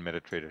expensive than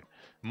MetaTrader.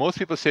 Most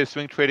people say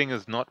swing trading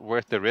is not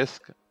worth the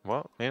risk.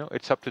 Well, you know,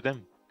 it's up to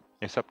them.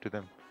 It's up to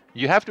them.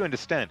 You have to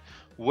understand,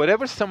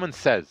 whatever someone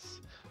says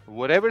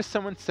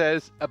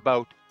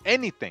about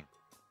anything,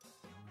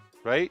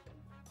 right?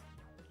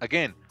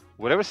 Again,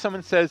 whatever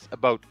someone says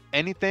about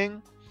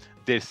anything,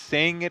 they're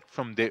saying it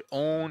from their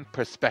own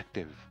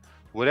perspective.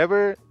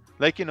 Whatever,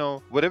 like, you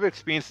know, whatever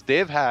experience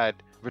they've had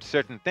with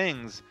certain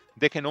things,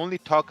 they can only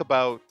talk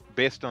about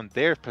based on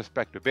their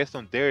perspective, based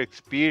on their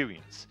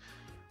experience.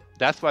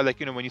 That's why, like,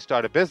 you know, when you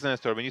start a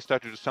business or when you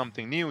start to do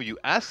something new, you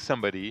ask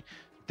somebody,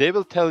 they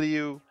will tell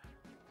you,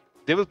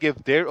 they will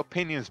give their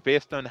opinions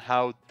based on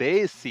how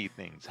they see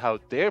things, how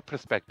their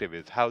perspective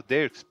is, how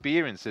their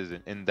experience is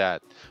in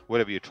that,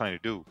 whatever you're trying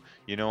to do,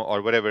 you know,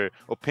 or whatever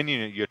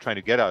opinion you're trying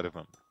to get out of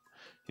them.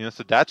 You know,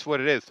 so that's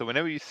what it is. So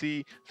whenever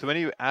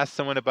you ask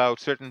someone about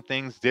certain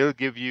things, they'll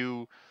give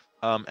you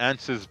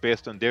answers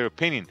based on their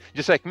opinion.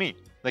 Just like me,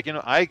 like, you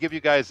know, I give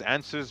you guys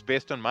answers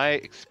based on my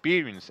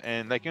experience,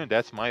 and like, you know,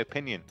 that's my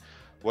opinion.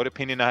 What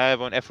opinion I have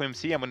on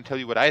FOMC, I'm going to tell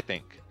you what I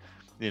think.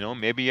 You know,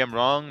 maybe I'm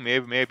wrong,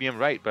 maybe I'm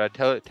right, but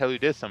I tell you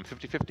this, I'm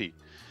 50-50.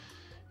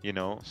 You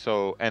know,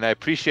 so, and I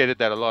appreciate it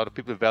that a lot of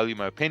people value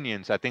my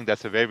opinions. I think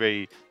that's a very,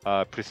 very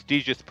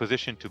prestigious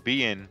position to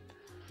be in.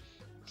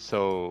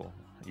 So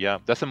yeah,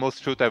 that's the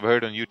most truth I've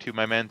heard on YouTube,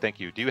 my man. Thank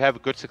you. Do you have a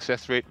good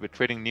success rate with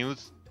trading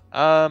news?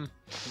 I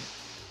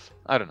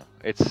don't know.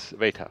 It's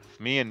very tough.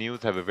 Me and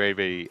news have a very,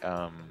 very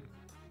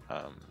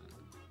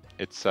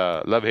it's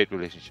a love-hate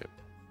relationship.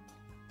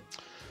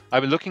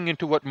 I've been looking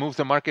into what moves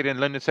the market in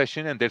London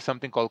session, and there's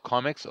something called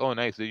COMEX. Oh,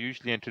 nice. They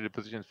usually enter the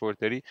positions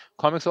 4:30.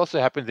 COMEX also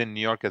happens in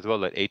New York as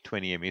well at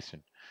 8:20 a.m.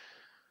 Eastern.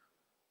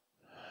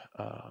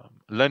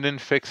 London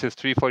fix is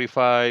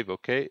 345.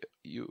 Okay,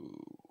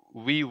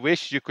 we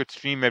wish you could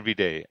stream every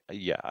day.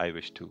 Yeah, I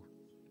wish too.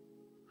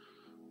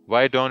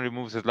 Why Don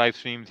removes his live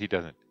streams? He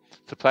doesn't.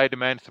 Supply,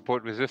 demand,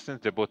 support,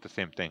 resistance, they're both the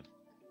same thing.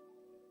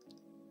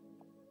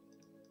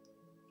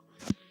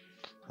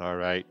 All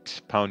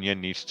right, pound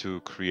yen needs to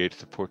create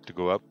support to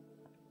go up.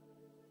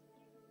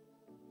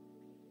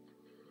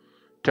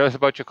 Tell us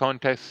about your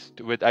contest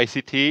with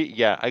ICT.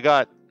 Yeah, I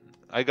got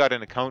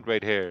an account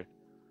right here.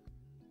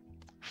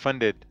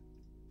 Funded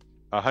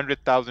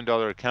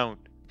 $100,000 account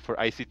for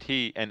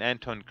ICT and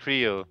Anton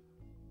Creel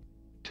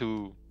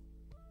to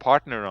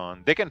partner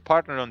on. They can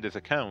partner on this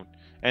account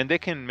and they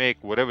can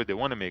make whatever they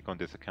want to make on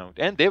this account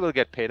and they will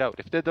get paid out.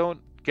 If they don't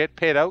get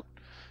paid out,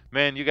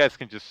 man, you guys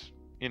can just,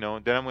 then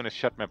I'm going to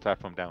shut my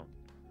platform down.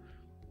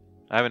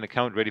 I have an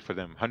account ready for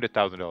them,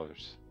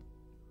 $100,000.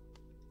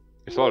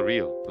 It's all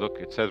real. Look,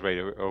 it says right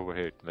over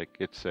here, like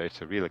it's a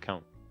real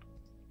account.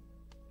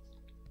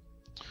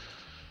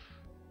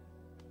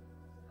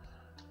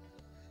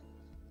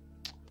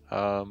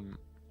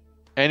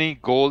 Any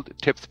gold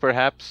tips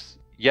perhaps?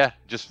 Yeah,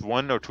 just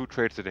 1 or 2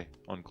 trades a day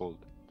on gold.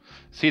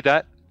 See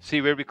that?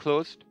 See where we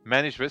closed?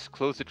 Manage risk,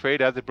 close the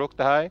trade as it broke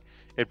the high.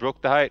 It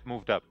broke the high, it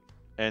moved up.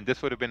 And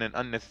this would have been an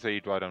unnecessary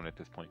drawdown at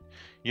this point.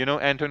 You know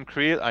Anton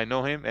Creel, I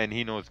know him and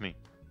he knows me.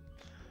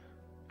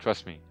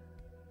 Trust me.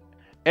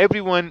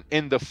 Everyone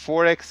in the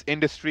Forex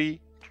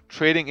industry,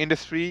 trading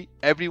industry,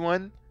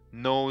 everyone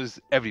knows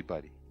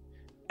everybody.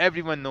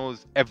 Everyone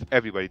knows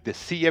everybody. They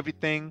see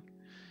everything.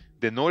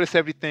 They notice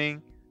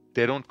everything.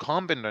 They don't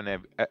comment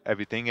on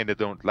everything and they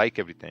don't like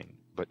everything.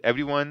 But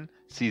everyone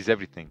sees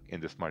everything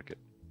in this market.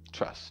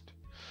 Trust.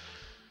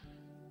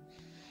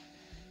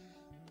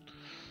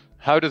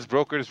 How does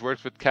brokers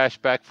work with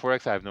cashback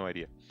Forex? I have no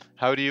idea.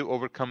 How do you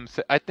overcome?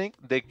 I think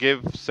they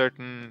give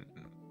certain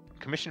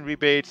commission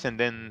rebates and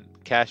then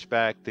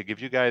cashback. They give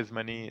you guys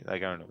money.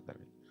 Like, I don't know what that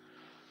means.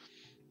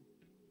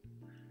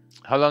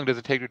 How long does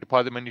it take to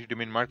deposit money to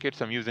main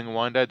markets? I'm using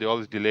Wanda. They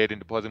always delayed in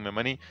depositing my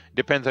money.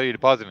 Depends how you're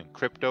depositing.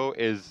 Crypto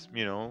is,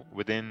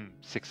 within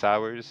 6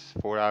 hours,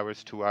 4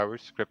 hours, 2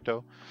 hours.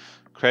 Crypto.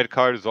 Credit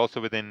card is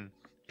also within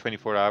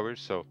 24 hours.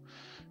 So,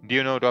 do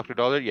you know Dr.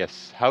 Dollar?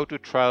 Yes. How to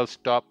trial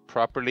stop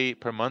properly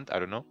per month? I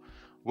don't know.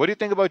 What do you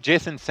think about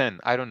Jason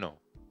Sen? I don't know.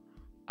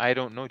 I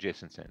don't know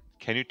Jason Sen.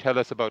 Can you tell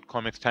us about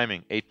comics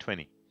timing?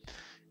 8:20.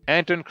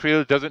 Anton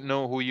Creel doesn't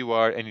know who you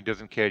are and he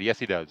doesn't care. Yes,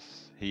 he does.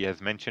 He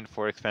has mentioned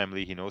Forex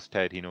family. He knows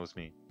Ted. He knows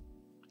me.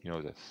 He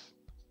knows us.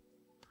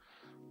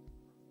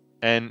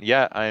 And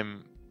yeah,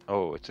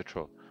 oh, it's a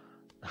troll.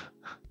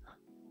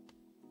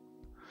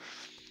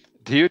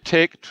 Do you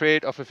take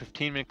trade of a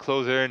 15-minute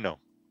closer? No.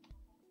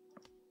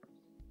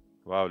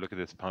 Wow, look at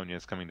this. Pound yen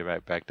is coming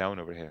back down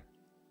over here.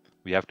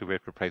 We have to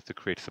wait for price to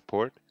create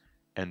support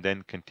and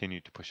then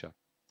continue to push up.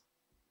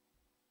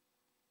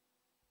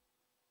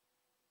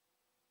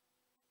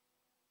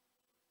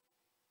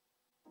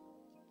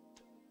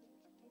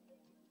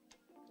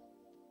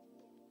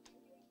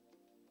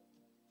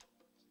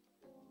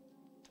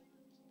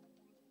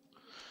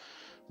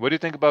 What do you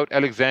think about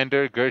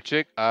Alexander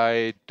Gerchik?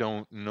 I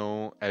don't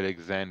know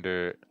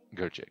Alexander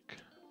Gerchik.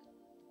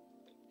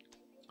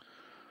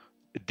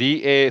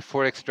 DA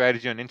Forex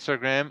Strategy on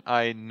Instagram.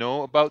 I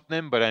know about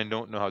them, but I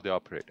don't know how they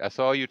operate. I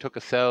saw you took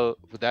a sell.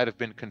 Would that have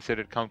been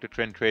considered counter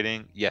trend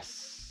trading?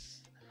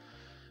 Yes.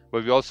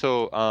 But we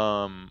also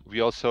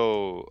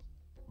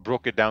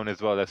broke it down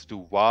as well as to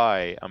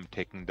why I'm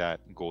taking that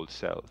gold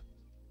sell.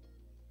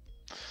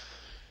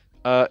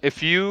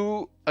 If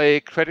you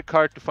a credit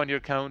card to fund your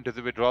account, does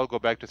the withdrawal go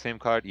back to the same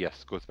card?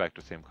 Yes, goes back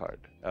to the same card.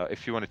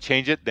 If you want to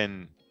change it,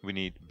 then we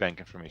need bank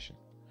information.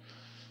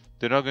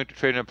 They're not going to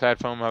trade on a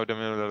platform. How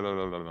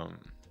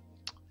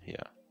yeah,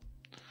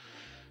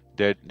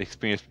 they're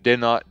experienced. They're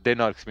not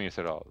experienced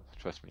at all.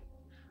 Trust me.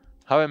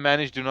 How I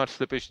manage do not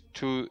slippage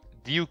to.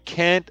 You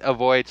can't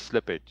avoid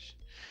slippage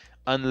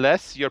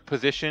unless your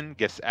position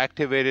gets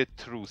activated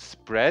through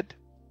spread.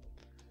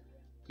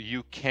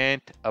 You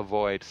can't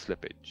avoid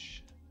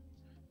slippage.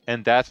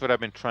 And that's what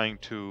I've been trying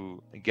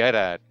to get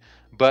at.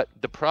 But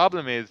the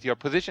problem is your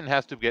position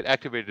has to get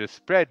activated as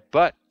spread,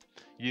 but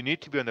you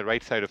need to be on the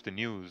right side of the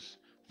news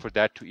for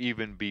that to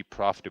even be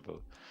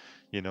profitable.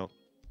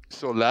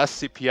 So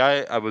last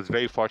CPI, I was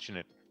very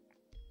fortunate.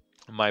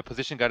 My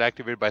position got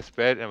activated by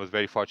spread and I was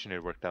very fortunate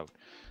it worked out.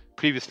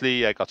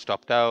 Previously, I got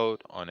stopped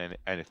out. On an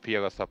NFP,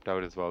 I got stopped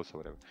out as well, so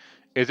whatever.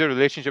 Is your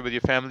relationship with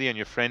your family and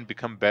your friend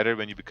become better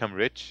when you become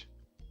rich?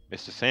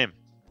 It's the same.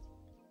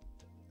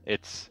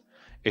 It's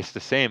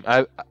the same.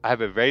 I have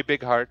a very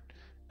big heart,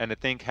 and I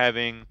think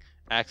having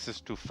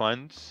access to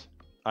funds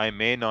I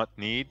may not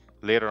need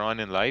later on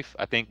in life,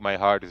 I think my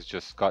heart has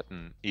just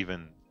gotten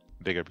even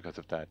bigger because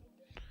of that.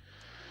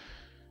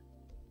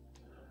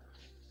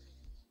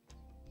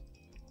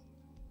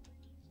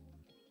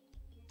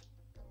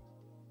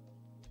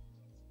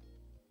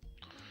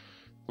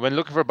 When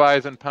looking for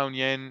buys on pound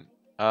yen,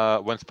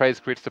 once price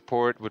creates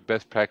support with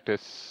best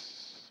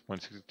practice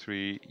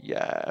 163.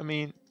 Yeah, I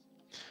mean,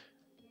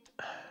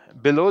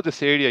 below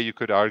this area, you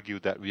could argue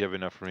that we have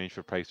enough range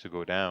for price to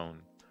go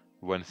down.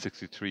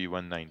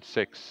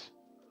 163.196.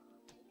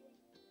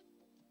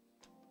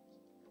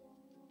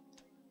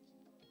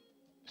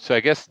 So I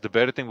guess the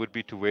better thing would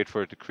be to wait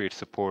for it to create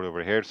support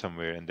over here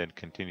somewhere and then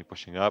continue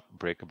pushing up,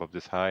 break above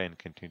this high, and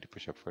continue to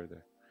push up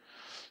further.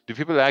 Do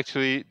people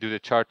actually do the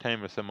chart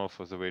time, or some of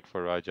us wait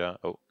for Raja?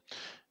 Oh,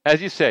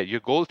 as you said,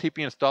 your goal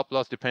TP and stop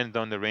loss depends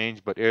on the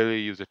range, but earlier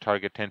you used a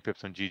target 10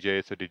 pips on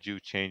GJ. So did you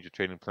change your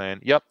trading plan?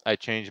 Yep, I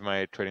changed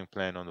my trading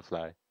plan on the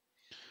fly.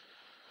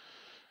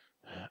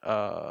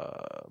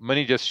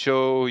 Money just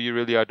show you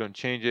really are. Don't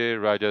change it.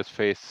 Raja's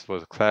face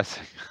was a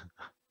classic.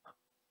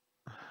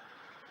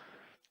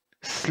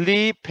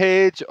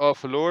 Sleepage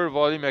of lower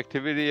volume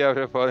activity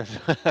after falling.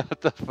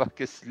 What the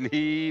fuck is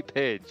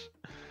sleepage?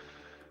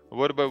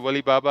 What about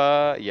Wali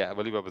Baba? Yeah,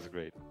 Wali Baba's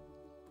great.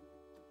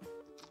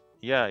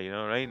 Yeah, you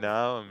know, right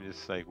now I'm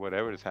just like,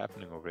 whatever is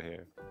happening over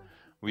here.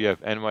 We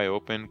have NY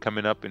Open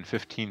coming up in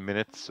 15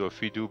 minutes. So if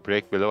we do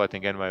break below, I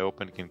think NY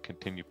Open can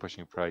continue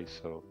pushing price.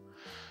 So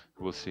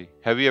we'll see.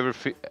 Have you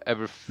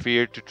ever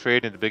feared to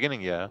trade in the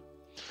beginning? Yeah,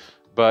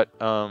 but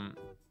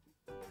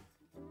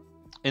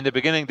in the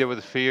beginning there was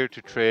a fear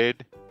to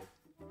trade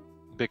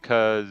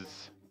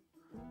because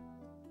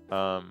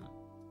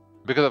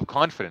of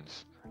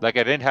confidence. Like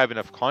I didn't have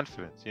enough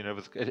confidence. You know,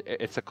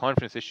 it's a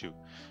confidence issue.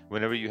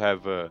 Whenever you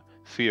have a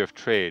fear of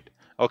trade.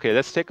 Okay,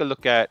 let's take a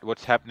look at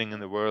what's happening in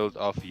the world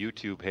of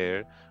YouTube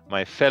here.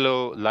 My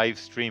fellow live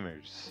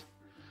streamers.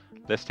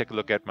 Let's take a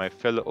look at my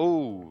fellow.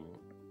 Oh,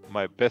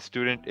 my best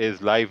student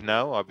is live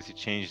now. Obviously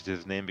changed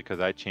his name because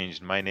I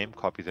changed my name.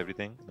 Copies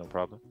everything, no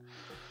problem.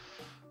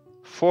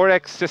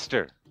 Forex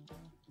sister.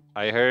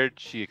 I heard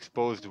she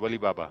exposed Wali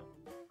Baba.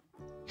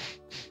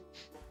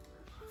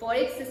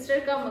 Forex sister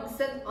का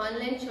मकसद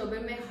online शोबे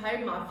में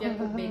हर mafia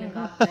को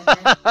बेनकाब करना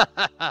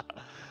है.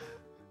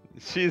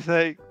 She's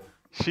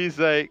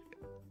like,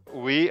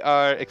 we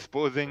are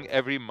exposing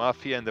every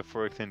mafia in the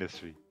forex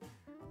industry.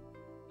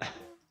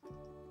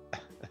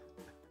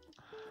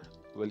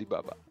 Wali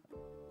Baba.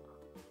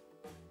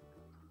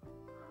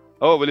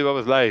 Oh, Wali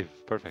Baba's live.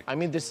 Perfect. I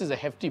mean, this is a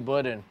hefty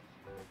burden.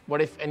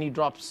 What if any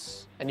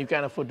drops and you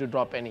can't afford to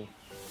drop any?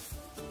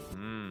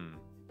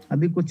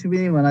 अभी कुछ भी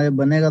नहीं बना, जब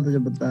बनेगा तो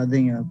जब बता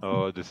देंगे आपको.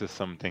 Oh, this is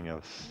something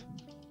else.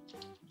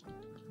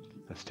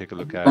 Let's take a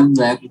look at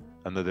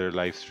another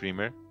live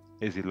streamer.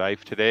 Is he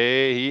live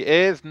today? He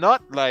is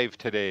not live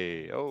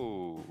today.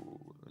 Oh,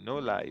 no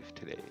live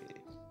today.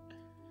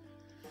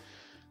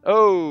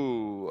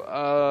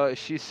 Oh,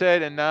 she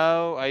said, and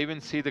now I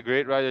even see the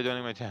great Raja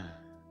joining my channel.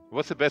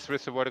 What's the best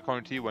risk reward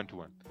according to you?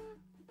 1-to-1.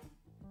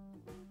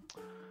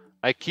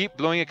 I keep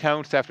blowing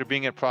accounts after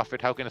being at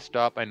profit. How can I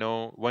stop? I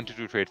know 1 to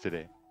 2 trades a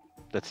day.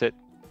 That's it.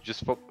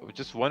 Just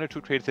 1 or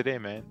 2 trades a day,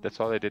 man. That's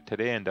all I did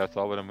today, and that's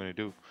all what I'm going to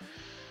do.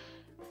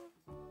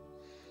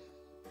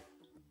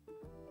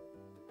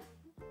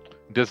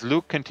 Does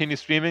Luke continue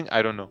streaming?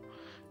 I don't know.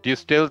 Do you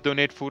still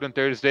donate food on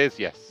Thursdays?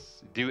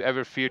 Yes. Do you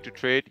ever fear to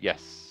trade?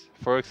 Yes.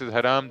 Forex is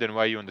haram, then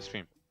why are you on the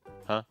stream?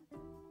 Huh?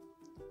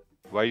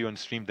 Why are you on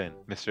stream then,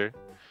 mister?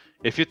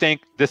 If you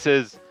think this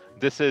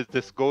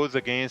goes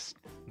against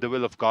the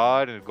will of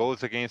God and it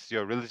goes against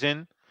your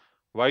religion,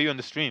 why are you on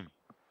the stream?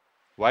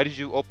 Why did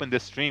you open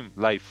this stream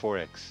live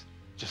Forex?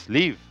 Just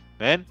leave,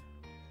 man.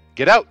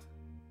 Get out.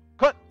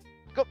 Come on,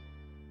 go.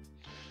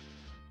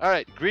 All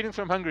right, greetings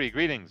from Hungary.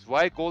 Greetings.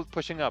 Why gold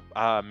pushing up?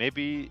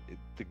 Maybe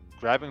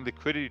grabbing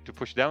liquidity to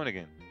push down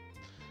again.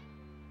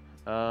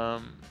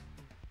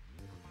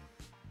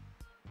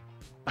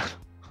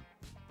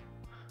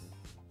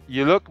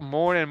 You look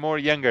more and more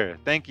younger.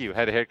 Thank you.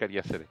 Had a haircut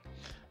yesterday.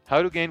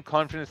 How to gain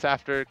confidence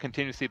after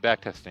continuously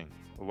backtesting?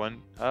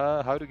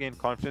 How to gain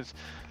confidence?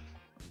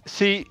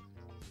 See,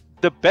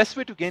 the best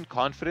way to gain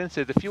confidence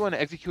is if you want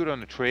to execute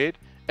on a trade,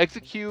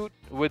 execute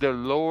with a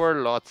lower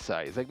lot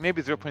size, like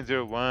maybe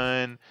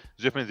 0.01,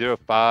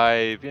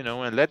 0.05, you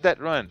know, and let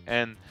that run.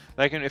 And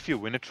like, if you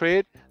win a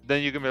trade,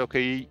 then you can be,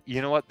 okay,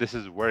 you know what, this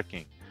is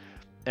working.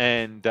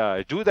 And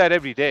do that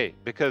every day,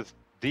 because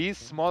these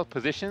small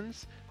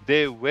positions,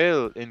 they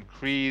will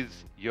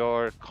increase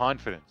your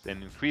confidence,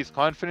 and increase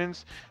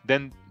confidence,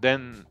 then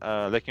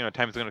like, you know,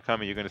 time is going to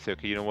come and you're going to say,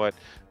 okay, you know what,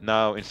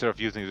 now instead of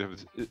using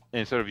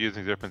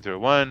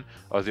 0.01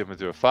 or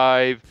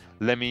 0.05,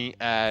 let me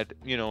add,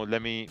 you know,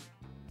 let me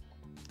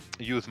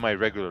use my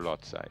regular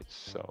lot size.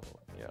 So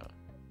yeah,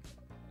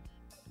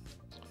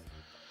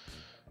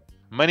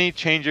 money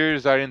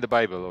changers are in the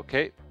Bible.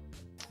 Okay,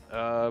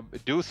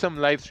 do some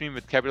live stream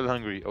with Capital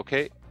Hungry.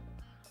 Okay,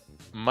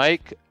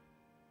 Mike.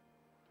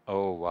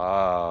 Oh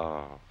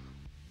wow.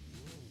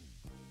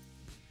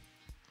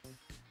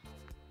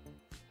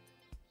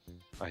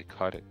 I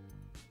caught it.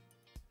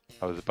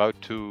 I was about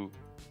to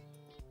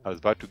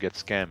get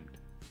scammed,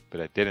 but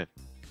I didn't.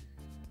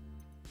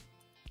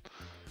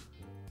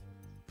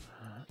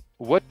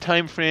 What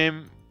time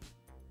frame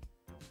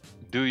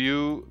do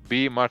you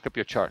mark up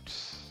your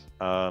charts?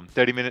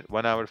 30 minute,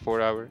 1 hour,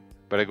 4 hour,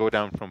 but I go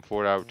down from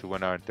 4 hour to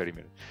 1 hour and 30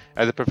 minutes.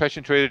 As a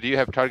professional trader, do you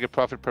have target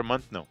profit per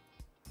month? No.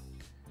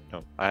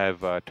 No, I have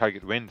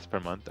target wins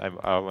per month.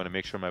 I want to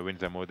make sure my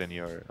wins are more than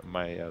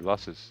my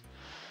losses.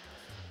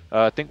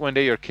 Think one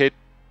day your kid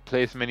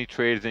placed many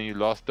trades and you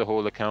lost the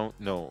whole account.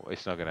 No,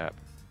 it's not gonna happen.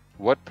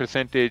 What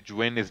percentage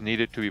win is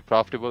needed to be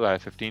profitable? I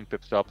have 15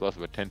 pip stop loss,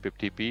 but 10 pip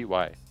TP.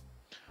 Why?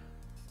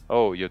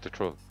 Oh, you're the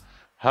troll.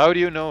 How do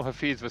you know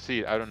Hafiz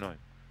Vasid? I don't know him.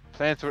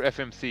 Plans for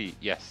FMC?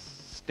 Yes.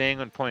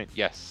 Staying on point?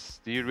 Yes.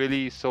 Do you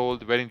really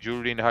sold wedding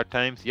jewelry in hard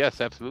times?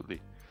 Yes,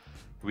 absolutely.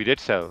 We did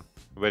sell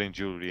wedding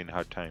jewelry in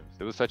hard times.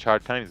 There was such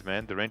hard times,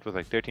 man. The rent was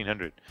like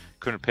 1,300.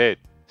 Couldn't pay it.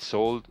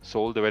 Sold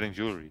the wedding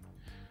jewelry.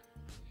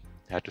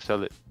 Had to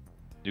sell it.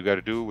 You got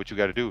to do what you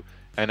got to do.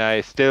 And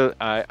I still,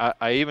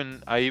 I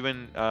even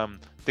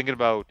thinking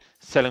about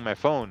selling my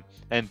phone.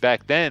 And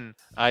back then,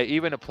 I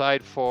even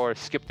applied for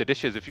Skip the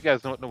Dishes. If you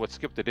guys don't know what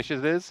Skip the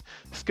Dishes is,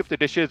 Skip the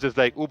Dishes is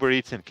like Uber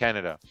Eats in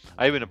Canada.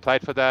 I even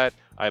applied for that.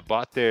 I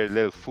bought their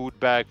little food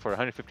bag for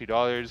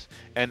 $150.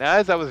 And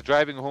as I was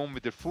driving home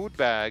with the food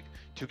bag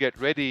to get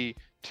ready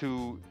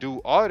to do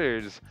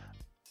orders,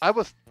 I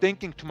was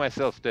thinking to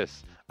myself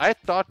this. I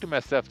thought to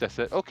myself that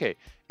said, okay,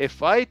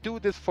 if I do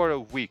this for a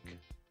week,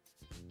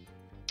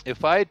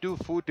 if I do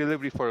food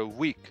delivery for a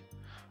week,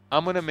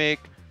 I'm gonna make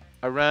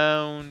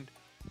around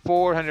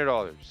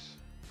 $400,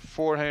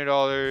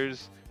 $350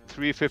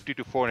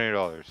 to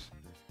 $400.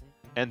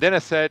 And then I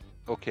said,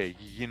 okay,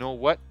 you know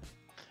what?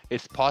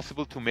 It's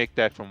possible to make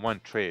that from one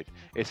trade.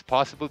 It's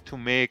possible to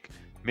make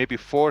maybe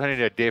 400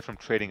 a day from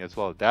trading as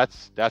well.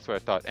 That's what I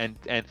thought. And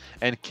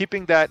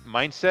keeping that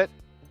mindset,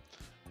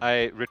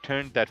 I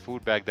returned that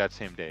food bag that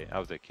same day. I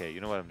was like, hey,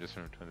 you know what? I'm just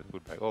gonna return the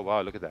food bag. Oh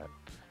wow, look at that.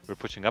 We're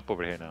pushing up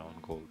over here now on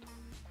gold.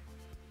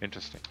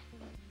 Interesting.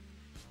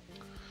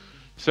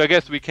 So I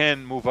guess we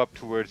can move up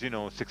towards,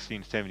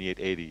 16, 78,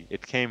 80.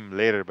 It came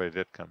later, but it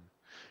did come.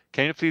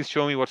 Can you please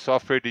show me what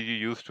software did you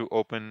use to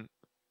open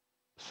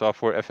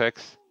Software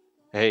FX?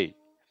 Hey,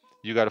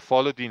 you got to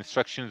follow the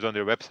instructions on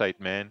their website,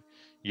 man.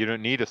 You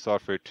don't need a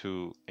software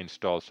to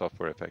install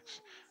Software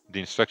FX. The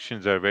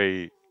instructions are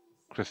very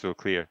crystal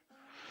clear.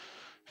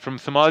 From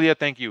Somalia,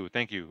 thank you,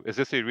 thank you. Is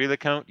this a real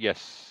account?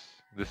 Yes,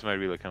 this is my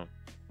real account.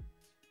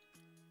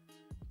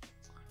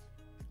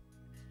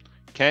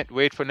 Can't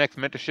wait for next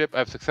mentorship.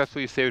 I've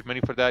successfully saved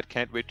money for that.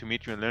 Can't wait to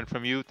meet you and learn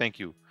from you. Thank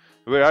you.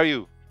 Where are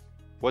you?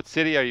 What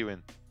city are you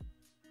in?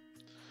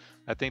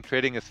 I think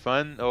trading is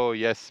fun. Oh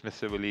yes,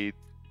 Mr. Waleed.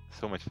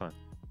 So much fun.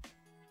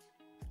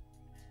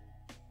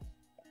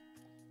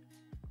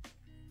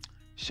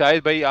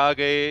 शायद भाई आ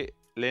गए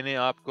लेने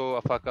आपको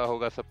अफाका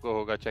होगा सबको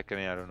होगा check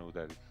करें. I don't know who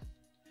that is.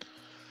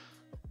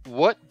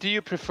 What do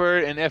you prefer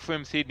in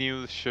FOMC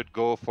news? Should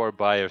go for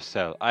buy or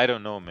sell? I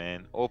don't know,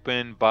 man.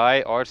 Open,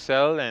 buy or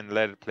sell and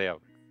let it play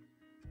out.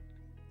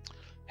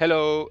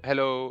 Hello,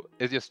 hello.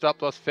 Is your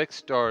stop loss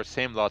fixed or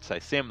same lot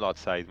size? Same lot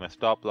size. My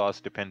stop loss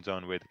depends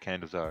on where the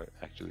candles are,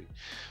 actually.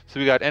 So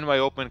we got NY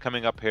Open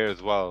coming up here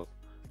as well.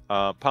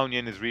 Pound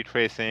Yen is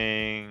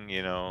retracing.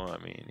 I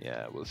mean,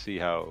 yeah, we'll see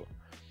how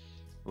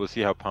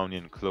Pound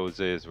Yen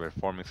closes. We're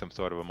forming some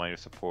sort of a minor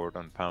support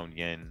on Pound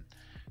Yen.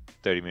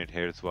 30-minute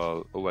here as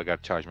well. Oh, I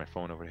gotta charge my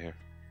phone over here.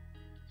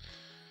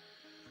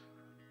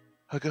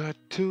 I got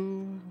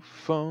two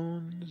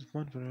phones,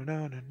 one for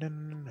na.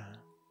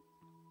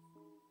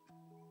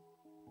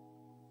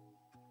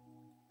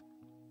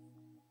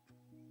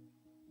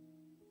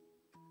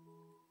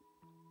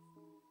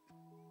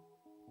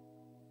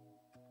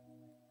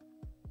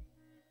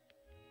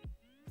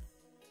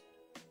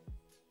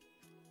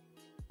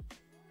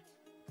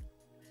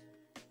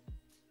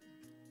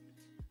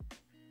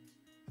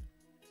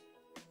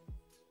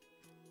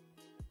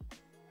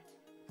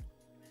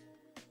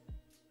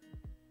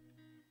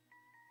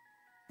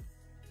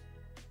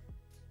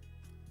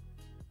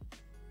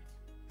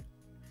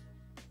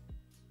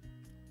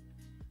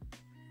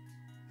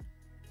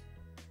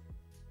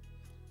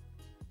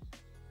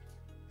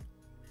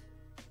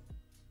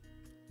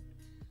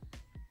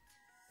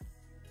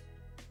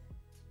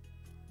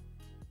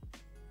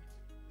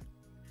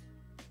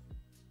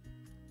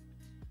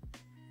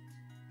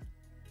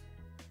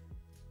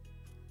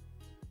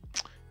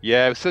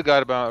 Yeah, I've still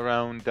got about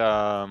around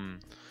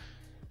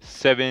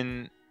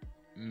 7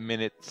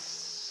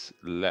 minutes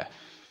left.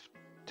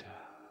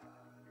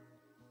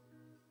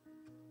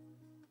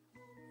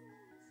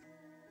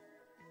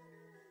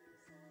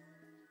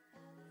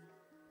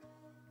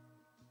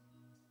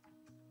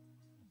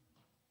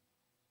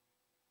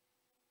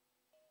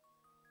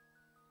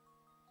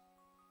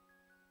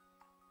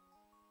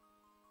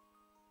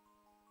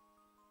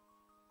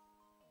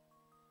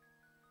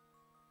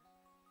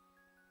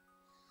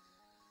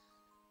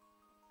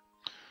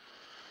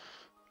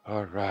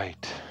 All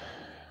right,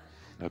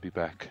 I'll be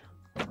back.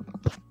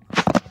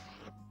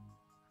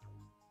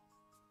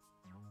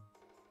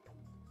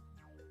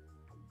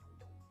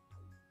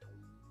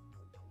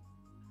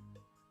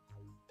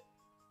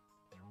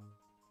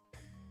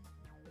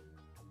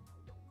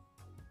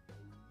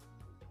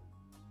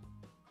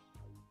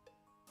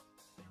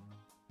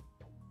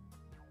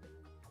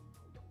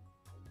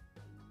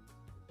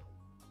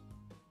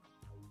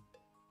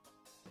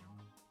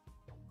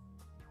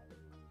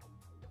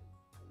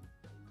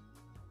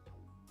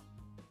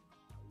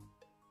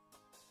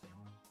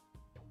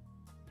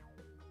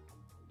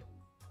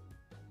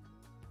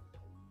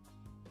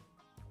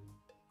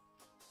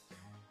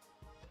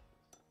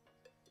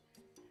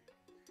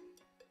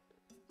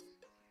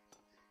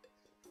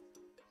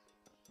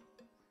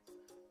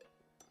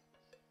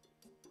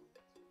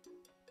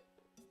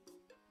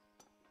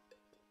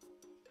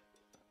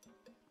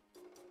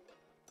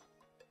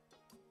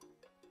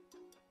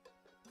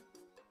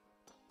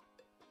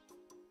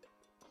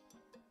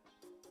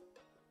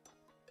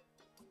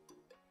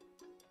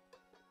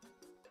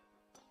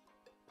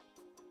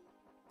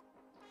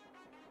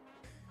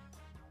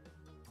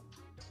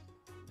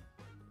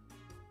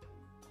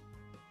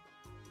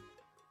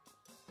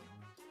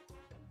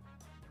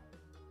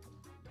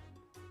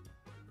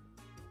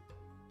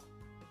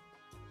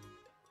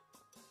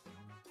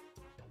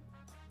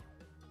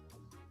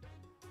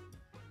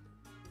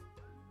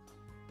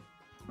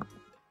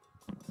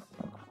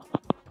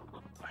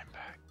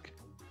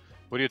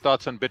 What are your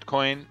thoughts on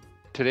Bitcoin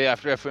today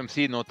after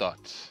FOMC? No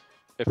thoughts.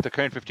 If the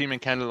current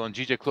 15-minute candle on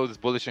GJ closes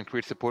bullish and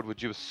creates support,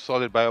 would you have a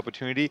solid buy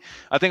opportunity?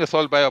 I think a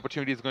solid buy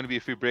opportunity is going to be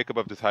if we break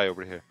above this high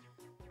over here.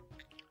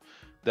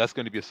 That's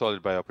going to be a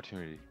solid buy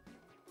opportunity.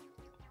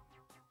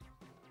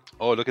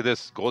 Oh, look at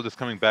this. Gold is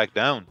coming back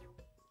down.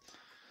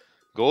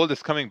 Gold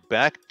is coming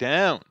back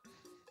down.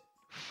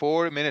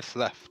 4 minutes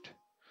left.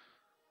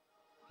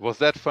 Was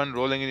that fun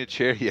rolling in your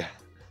chair? Yeah.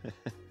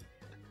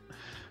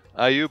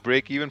 Are you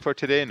break even for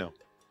today? No.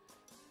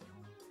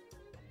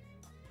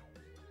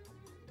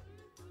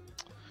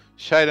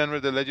 Shahid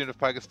Anwar, the legend of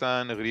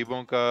Pakistan,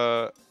 Gharibon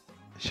ka.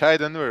 Shahid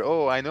Anwar,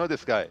 oh, I know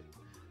this guy.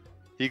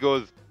 He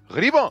goes,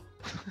 Gharibon!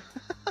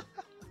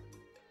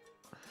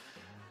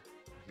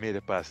 मेरे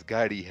पास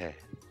गाड़ी है,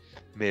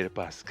 मेरे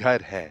पास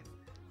घर है,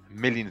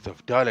 millions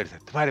of dollars है,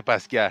 तुम्हारे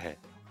पास क्या है?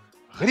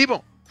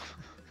 गरीबों!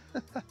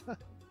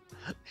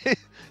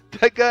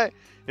 That guy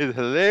is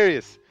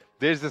hilarious.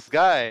 There's this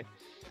guy,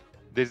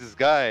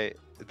 I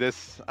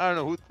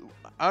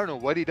don't know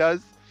what he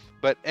does,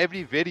 but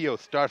every video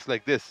starts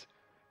like this.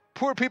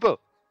 Poor people,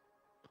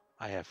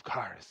 I have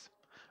cars,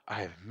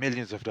 I have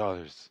millions of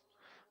dollars.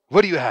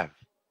 What do you have?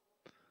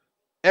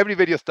 Every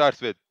video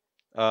starts with,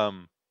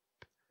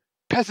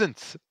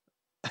 peasants.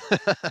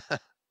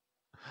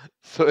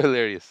 So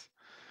hilarious.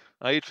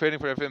 Are you trading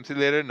for FOMC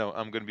later? No,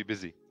 I'm going to be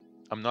busy.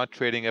 I'm not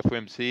trading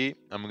FOMC.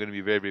 I'm going to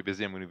be very, very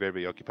busy. I'm going to be very,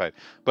 very occupied.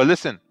 But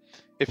listen,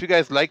 if you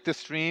guys like this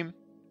stream,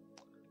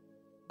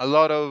 a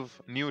lot of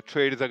new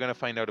traders are going to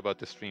find out about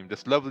this stream,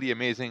 this lovely,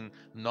 amazing,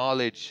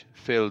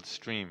 knowledge-filled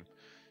stream.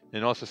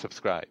 And also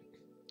subscribe.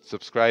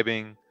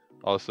 Subscribing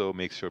also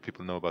makes sure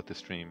people know about the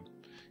stream.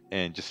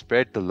 And just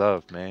spread the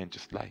love, man.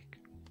 Just like.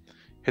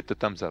 Hit the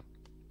thumbs up.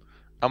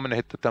 I'm going to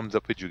hit the thumbs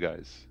up with you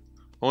guys.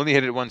 Only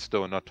hit it once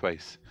though, not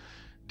twice.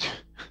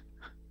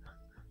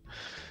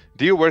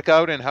 Do you work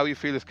out and how you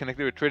feel is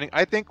connected with trading?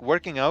 I think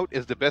working out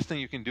is the best thing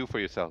you can do for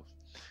yourself.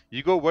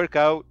 You go work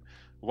out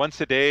once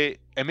a day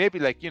and maybe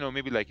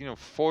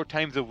 4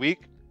 times a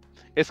week.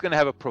 It's going to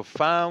have a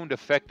profound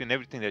effect in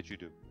everything that you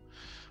do.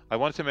 I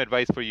want some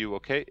advice for you,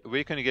 okay?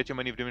 Where can you get your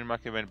money if Dominion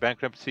Market went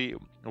bankruptcy?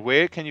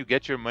 Where can you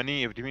get your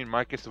money if Dominion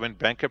Markets went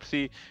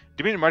bankruptcy?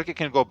 Dominion Market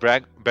can go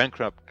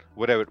bankrupt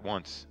whatever it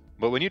wants.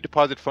 But when you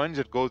deposit funds,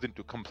 it goes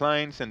into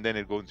compliance and then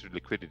it goes into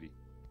liquidity.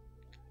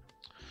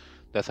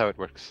 That's how it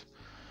works.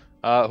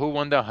 Who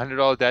won the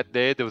 $100 that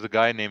day? There was a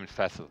guy named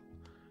Faisal.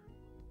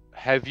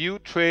 Have you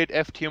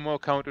traded FTMO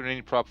account on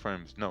any prop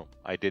firms? No,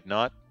 I did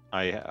not.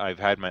 I've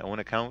had my own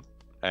account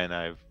and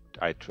I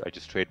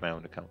just trade my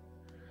own account.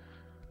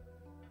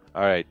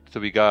 All right, so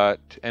we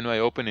got NY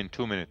Open in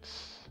 2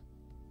 minutes.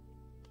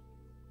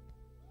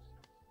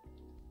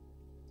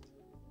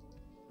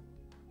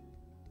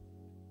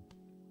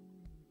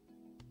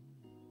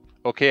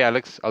 Okay,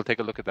 Alex, I'll take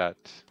a look at that.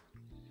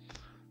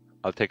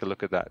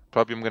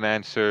 Probably I'm gonna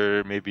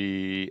answer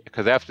maybe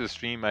because after the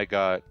stream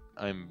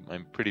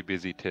I'm pretty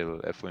busy till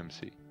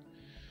FOMC.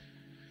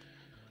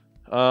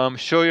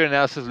 Show your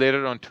analysis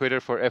later on Twitter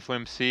for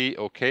FOMC.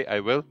 Okay, I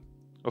will.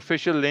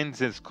 Official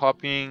lens is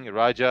copying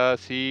Raja.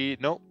 See,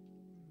 no,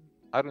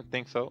 I don't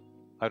think so.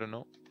 I don't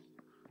know.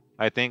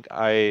 I think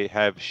I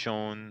have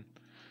shown.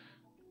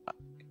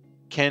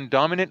 Can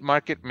dominant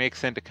market make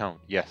cent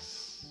account?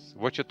 Yes.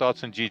 What's your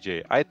thoughts on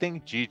GJ? I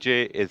think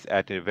GJ is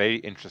at a very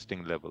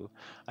interesting level.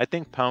 I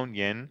think pound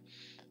yen,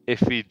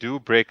 if we do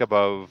break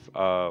above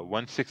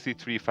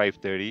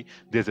 163.530,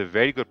 there's a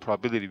very good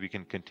probability we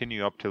can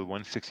continue up till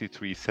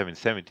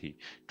 163.770.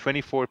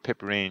 24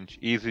 pip range,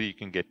 easily you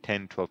can get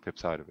 10, 12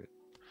 pips out of it.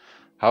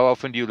 How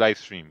often do you live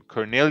stream?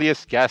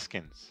 Cornelius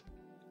Gaskins.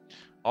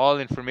 All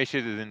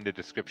information is in the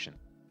description.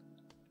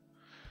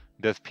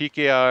 Does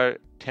PKR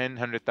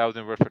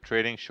 100,000 worth for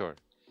trading? Sure.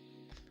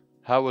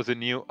 How was the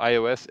new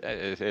iOS?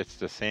 It's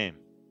the same.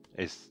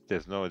 It's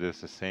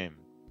the same.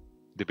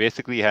 They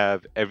basically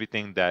have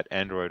everything that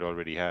Android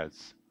already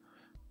has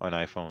on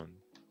iPhone.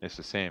 It's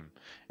the same.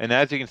 And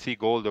as you can see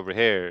gold over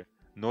here,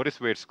 notice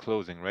where it's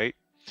closing, right?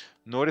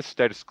 Notice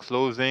that it's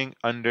closing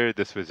under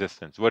this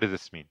resistance. What does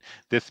this mean?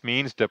 This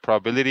means the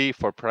probability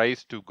for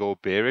price to go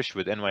bearish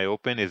with NY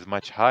Open is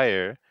much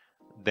higher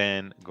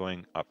than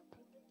going up.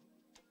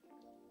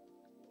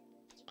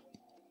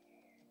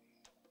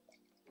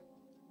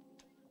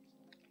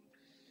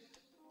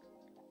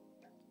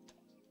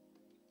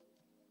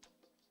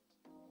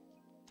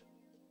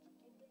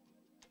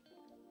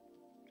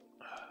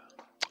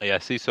 Yeah,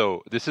 see,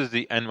 so this is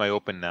the NY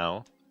Open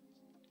now.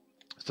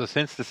 So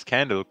since this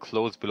candle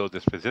closed below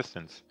this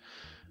resistance,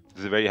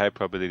 there's a very high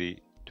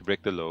probability to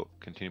break the low,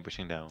 continue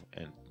pushing down,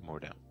 and more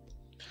down.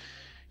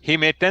 He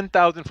made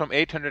 10,000 from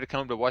 800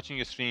 account by watching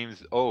your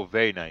streams. Oh,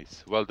 very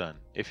nice. Well done.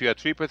 If you are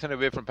 3%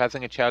 away from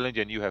passing a challenge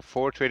and you have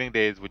 4 trading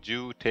days, would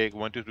you take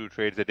 1 to 2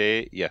 trades a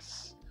day?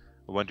 Yes,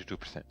 1 to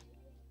 2%.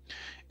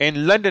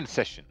 In London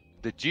session,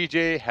 the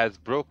GJ has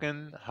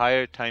broken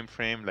higher time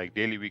frame like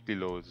daily, weekly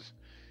lows.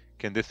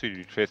 Can this be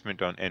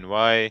retracement on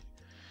NY?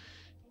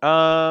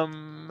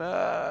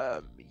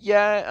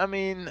 Yeah, I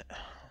mean,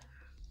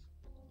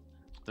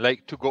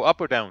 like to go up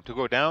or down. To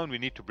go down, we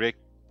need to break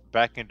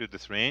back into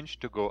this range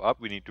to go up.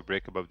 We need to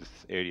break above this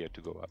area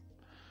to go up.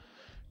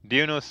 Do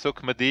you know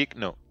Sukh Madik?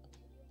 No.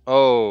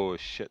 Oh,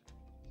 shit.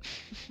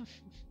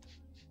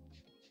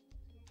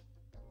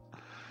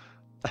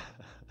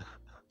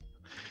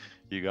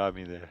 You got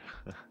me there.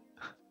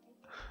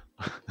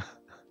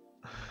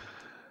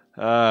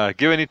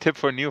 Give any tip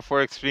for new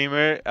Forex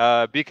streamer?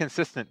 Be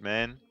consistent,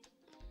 man.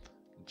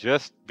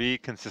 Just be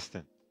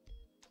consistent.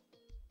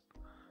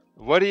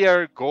 What is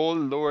your gold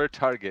lower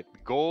target?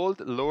 Gold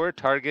lower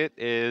target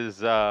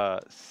is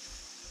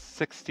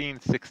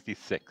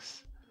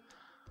 1666.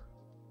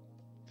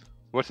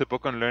 What's the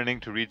book on learning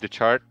to read the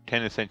chart?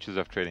 10 Essentials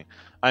of Trading.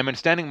 I'm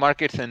understanding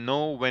markets and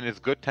know when it's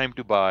good time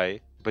to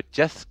buy, but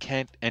just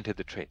can't enter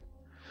the trade.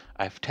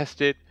 I've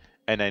tested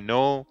and I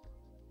know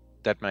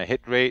that my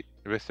hit rate,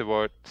 risk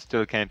reward,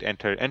 still can't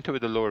enter. Enter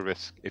with a lower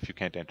risk if you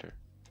can't enter.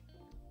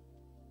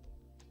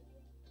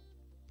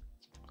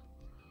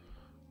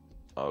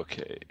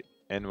 Okay.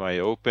 NY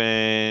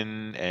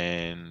open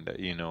and,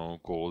 you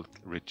know, gold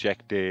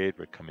rejected.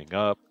 We're coming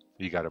up.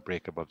 We got to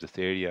break above this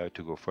area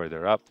to go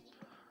further up.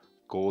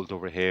 Gold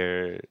over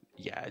here.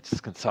 Yeah,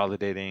 it's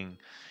consolidating.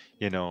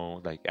 You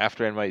know, like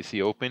after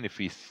NYC open, if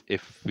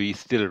we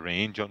still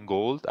range on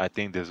gold, I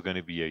think there's going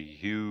to be a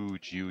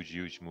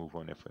huge move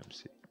on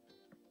FOMC.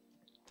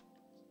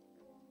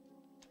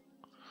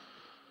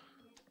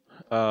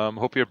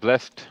 Hope you're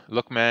blessed.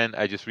 Look, man,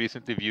 I just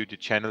recently viewed your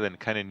channel and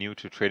kind of new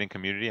to trading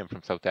community. I'm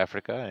from South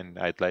Africa and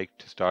I'd like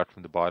to start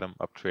from the bottom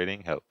up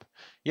trading. Help.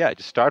 Yeah,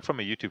 just start from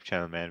a YouTube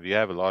channel, man. We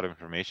have a lot of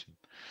information.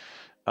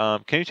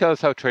 Can you tell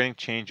us how trading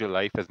changed your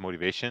life as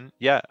motivation?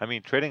 Yeah, I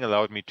mean, trading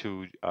allowed me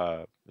to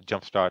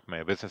jumpstart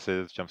my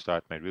businesses,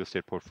 jumpstart my real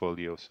estate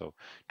portfolio. So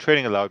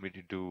trading allowed me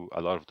to do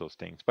a lot of those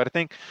things. But I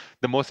think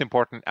the most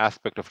important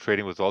aspect of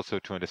trading was also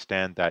to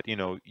understand that, you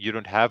know, you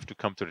don't have to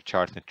come to the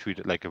charts and treat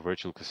it like a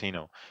virtual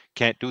casino.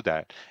 Can't do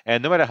that.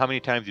 And no matter how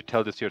many times you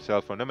tell this to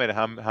yourself, or no matter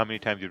how many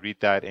times you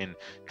read that in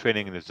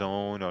Trading in the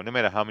Zone, or no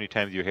matter how many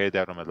times you hear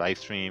that on a live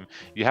stream,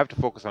 you have to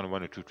focus on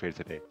 1 or 2 trades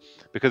a day.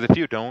 Because if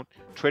you don't,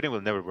 trading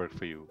will never work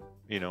for you.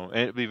 You know, and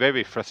it'll be very,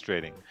 very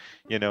frustrating,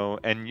 you know,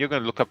 and you're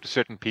going to look up to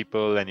certain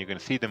people and you're going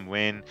to see them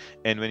win.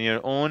 And when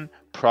your own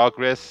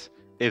progress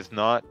is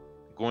not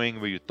going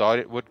where you thought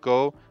it would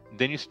go,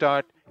 then you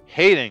start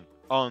hating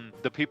on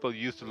the people you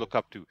used to look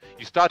up to.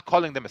 You start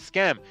calling them a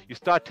scam. You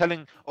start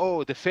telling,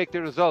 oh, they fake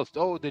their results.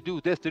 Oh, they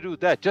do this, they do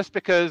that, just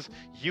because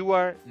you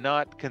are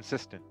not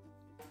consistent.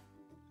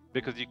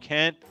 Because you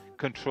can't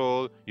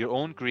control your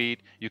own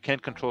greed. You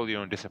can't control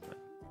your own discipline.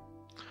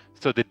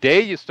 So the day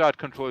you start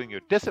controlling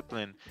your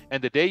discipline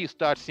and the day you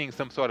start seeing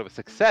some sort of a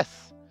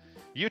success,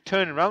 you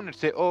turn around and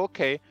say, oh,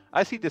 okay,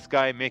 I see this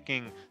guy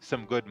making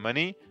some good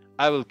money.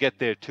 I will get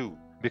there too,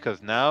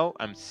 because now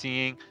I'm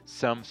seeing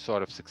some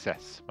sort of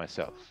success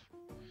myself.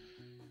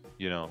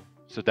 You know,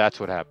 so that's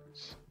what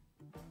happens.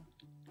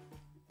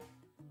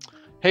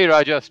 Hey,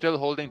 Raja, still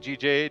holding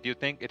GJ. Do you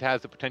think it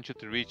has the potential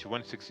to reach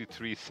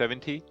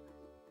 163.70?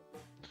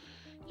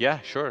 Yeah,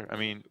 sure. I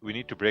mean, we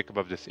need to break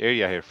above this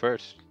area here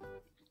first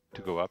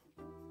to go up.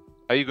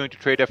 Are you going to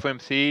trade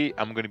FOMC?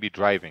 I'm going to be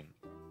driving.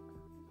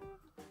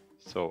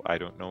 So I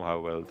don't know how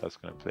well that's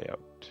going to play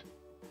out.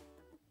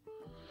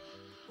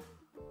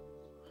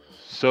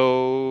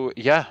 So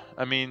yeah,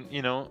 I mean,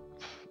 you know,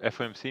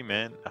 FOMC,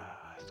 man,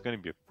 it's going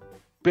to be a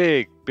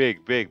big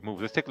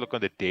move. Let's take a look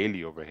on the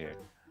daily over here,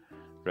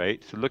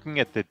 right? So looking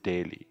at the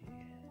daily,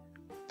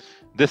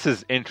 this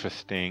is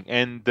interesting.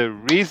 And the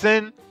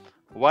reason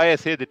why I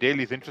say the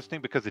daily is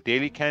interesting, because the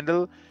daily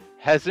candle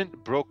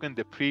hasn't broken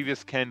the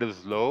previous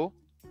candle's low,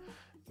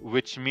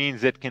 which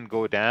means it can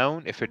go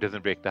down if it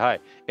doesn't break the high.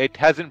 It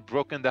hasn't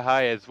broken the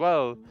high as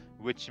well,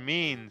 which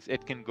means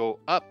it can go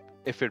up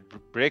if it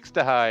breaks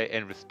the high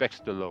and respects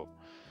the low.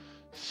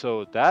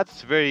 So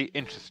that's very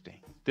interesting.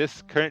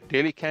 This current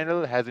daily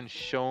candle hasn't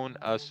shown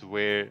us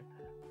where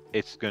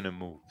it's going to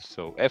move.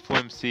 So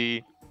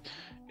FOMC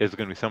is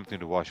going to be something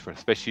to watch for,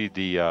 especially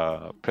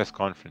the press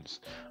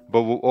conference. But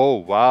oh,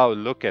 wow,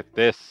 look at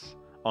this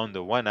on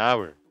the 1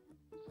 hour.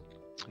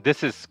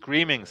 This is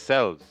screaming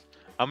sells.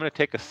 I'm going to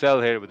take a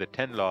sell here with a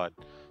 10 lot,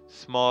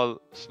 small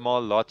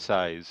lot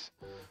size,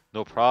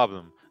 no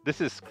problem. This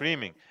is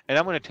screaming. And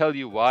I'm going to tell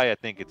you why I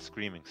think it's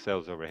screaming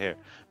sells over here.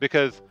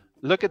 Because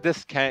look at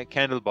this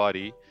candle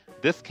body.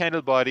 This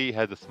candle body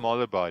has a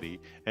smaller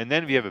body, and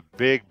then we have a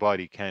big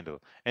body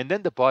candle. And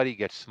then the body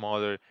gets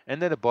smaller,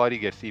 and then the body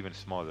gets even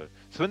smaller.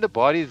 So when the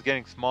body is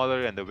getting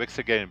smaller and the wicks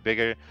are getting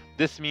bigger,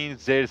 this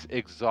means there's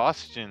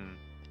exhaustion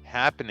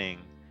happening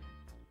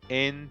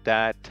in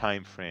that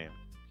time frame.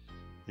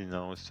 You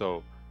know,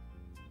 so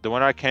the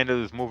 1 hour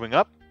candle is moving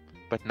up,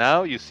 but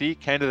now you see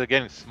candles are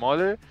getting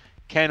smaller,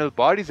 candle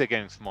bodies are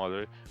getting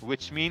smaller,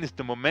 which means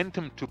the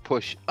momentum to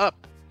push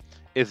up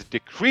is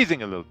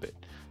decreasing a little bit.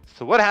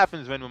 So what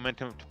happens when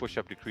momentum to push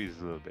up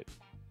decreases a little bit?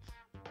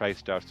 Price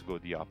starts to go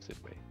the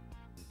opposite way.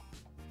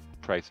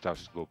 Price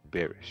starts to go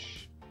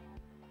bearish.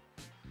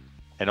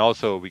 And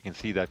also we can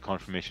see that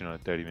confirmation on a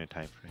 30-minute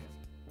time frame.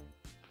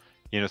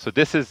 You know, so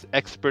this is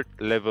expert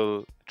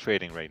level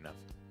trading right now.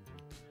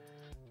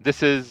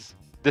 This is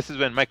This is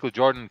when Michael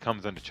Jordan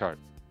comes on the chart.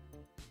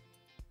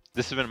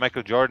 This is when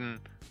Michael Jordan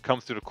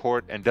comes to the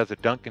court and does a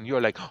dunk, and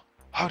you're like, oh,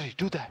 how did he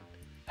do that?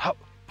 How,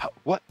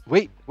 what,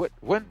 wait, what,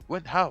 when,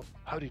 how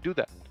did he do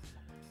that?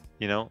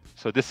 You know,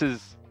 so this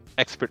is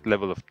expert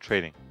level of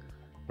trading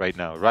right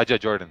now. Raja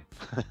Jordan.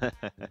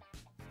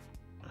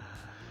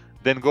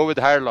 Then go with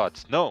higher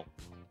lots. No,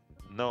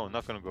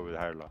 not going to go with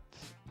higher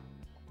lots.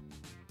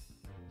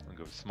 I'm going to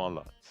go with small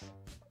lots.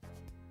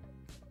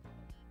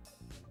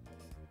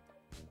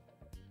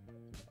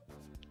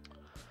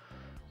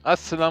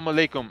 Assalamu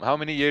alaikum. How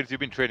many years you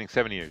been trading?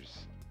 7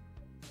 years.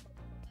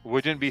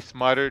 Wouldn't it be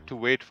smarter to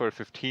wait for a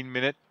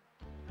 15-minute?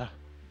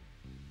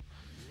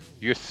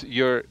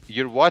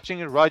 You're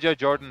watching Raja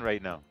Jordan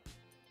right now.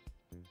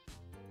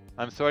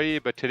 I'm sorry,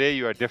 but today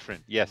you are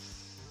different.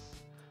 Yes,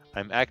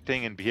 I'm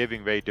acting and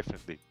behaving very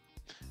differently,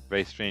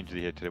 very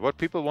strangely here today. What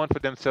people want for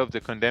themselves, they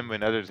condemn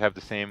when others have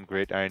the same.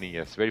 Great irony.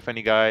 Yes, very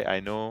funny guy. I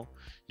know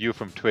you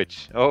from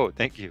Twitch. Oh,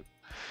 thank you.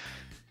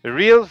 A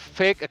real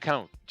fake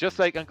account, just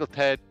like Uncle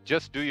Ted.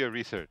 Just do your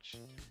research.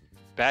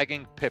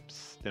 Bagging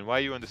pips. Then why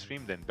are you on the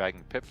stream then,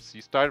 bagging pips?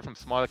 You started from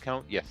small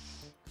account? Yes.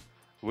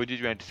 Would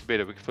you anticipate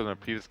a wick fill on a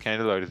previous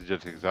candle, or is it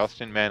just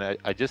exhaustion? Man,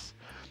 I just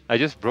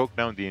broke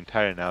down the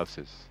entire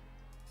analysis.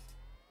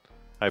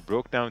 I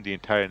broke down the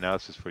entire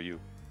analysis for you.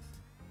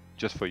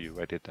 Just for you,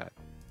 I did that.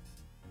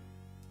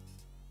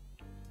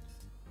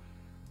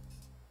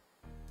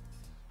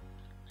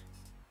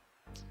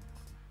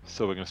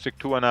 So we're going to stick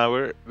to 1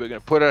 hour. We're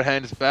going to put our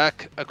hands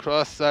back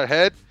across our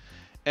head,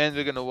 and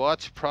we're going to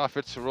watch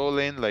profits roll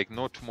in like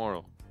no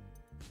tomorrow.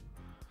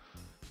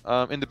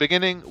 In the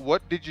beginning,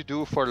 what did you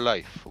do for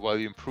life while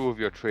you improve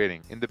your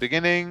trading? In the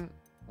beginning,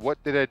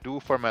 what did I do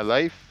for my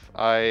life?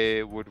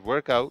 I would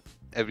work out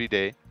every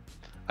day.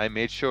 I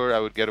made sure I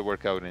would get a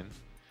workout in.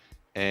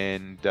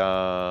 And,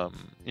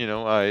 you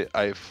know,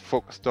 I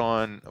focused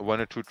on 1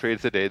 or 2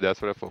 trades a day.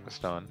 That's what I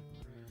focused on.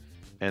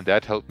 And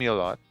that helped me a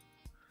lot.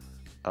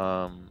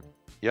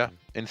 Yeah,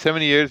 in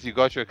 7 years, you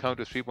got your account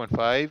to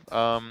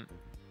 3.5.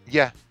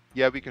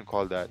 Yeah, we can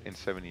call that in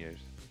 7 years.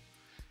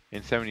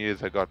 In 7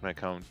 years, I got my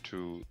account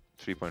to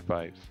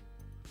 3.5.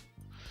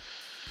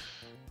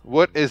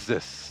 What is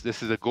this?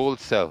 This is a gold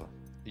sell.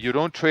 You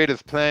don't trade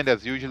as planned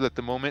as usual at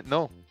the moment?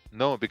 No,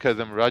 because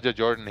I'm Raja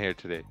Jordan here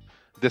today.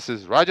 This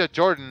is Raja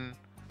Jordan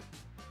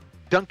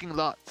dunking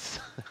lots.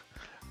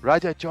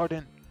 Raja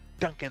Jordan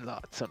dunking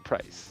lots on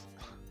price.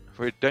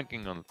 We're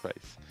dunking on the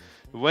price.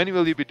 When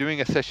will you be doing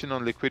a session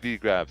on liquidity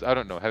grabs? I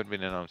don't know. Haven't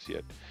been announced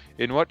yet.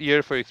 In what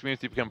year, for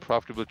experience, you become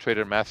profitable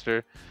trader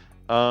master?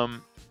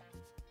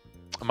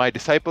 My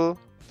disciple,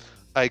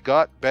 I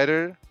got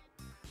better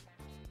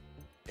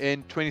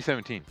in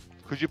 2017.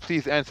 Could you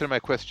please answer my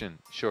question?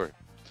 Sure.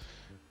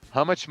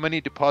 How much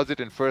money deposit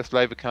in first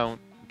live account?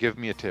 Give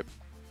me a tip.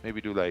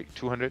 Maybe do like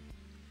 200.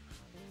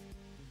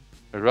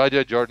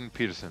 Raja Jordan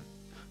Peterson.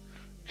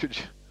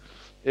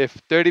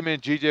 If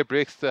 30-minute GJ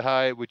breaks the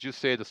high, would you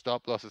say the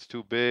stop loss is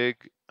too big?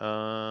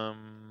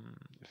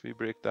 If we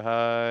break the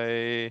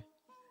high,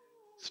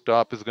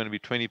 stop is going to be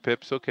 20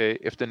 pips. Okay.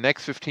 If the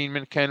next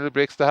 15-minute candle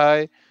breaks the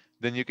high,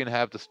 then you can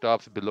have the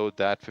stops below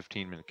that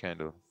 15-minute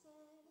candle.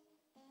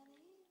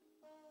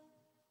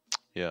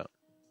 Yeah.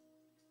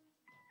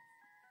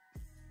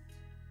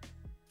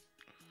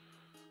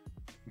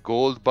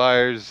 Gold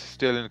buyers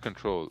still in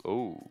control.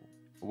 Oh.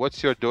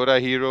 What's your Dora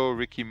hero,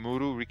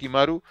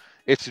 Rikimaru?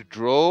 It's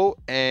Dro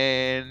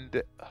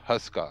and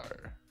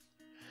Huskar.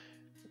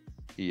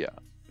 Yeah,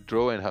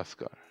 Dro and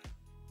Huskar.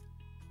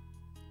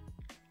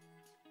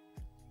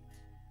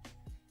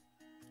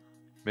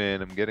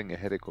 Man, I'm getting a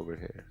headache over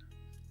here.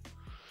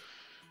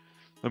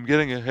 I'm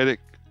getting a headache.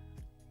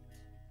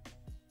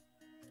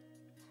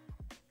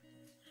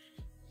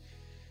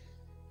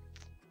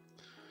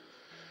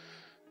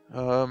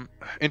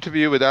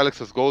 Interview with Alex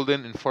was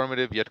golden,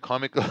 informative, yet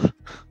comical.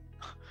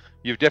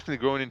 You've definitely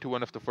grown into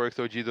one of the Forex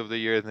OGs of the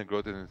years, and the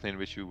growth is insane.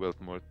 Wish you wealth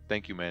more.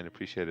 Thank you, man.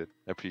 Appreciate it.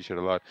 I appreciate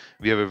it a lot.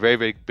 We have a very,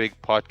 very big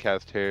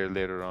podcast here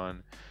later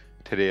on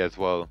today as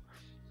well.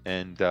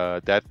 And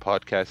that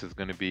podcast is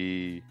going to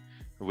be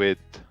with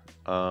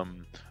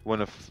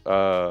one of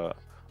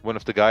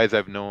the guys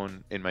I've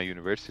known in my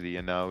university,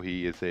 and now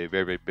he is a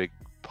very, very big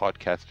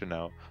podcaster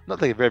now.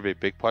 Not like a very, very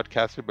big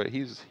podcaster, but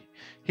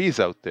he's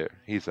out there.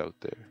 He's out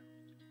there.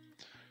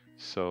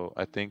 So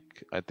I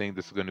think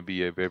this is going to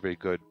be a very, very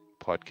good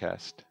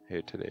podcast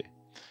here today.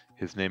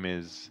 His name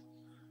is,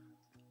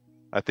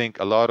 I think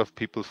a lot of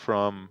people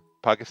from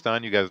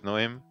Pakistan, you guys know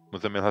him,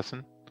 Muzammil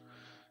Hassan.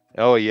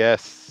 Oh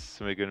yes,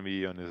 we're going to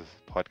be on his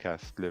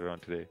podcast later on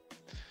today.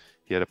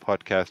 He had a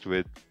podcast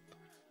with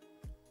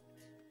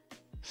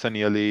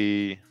Sunny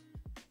Ali,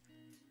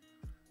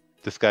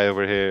 this guy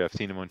over here, I've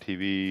seen him on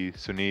TV,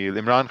 Sunil,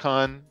 Imran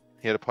Khan.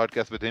 He had a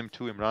podcast with him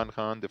too, Imran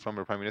Khan, the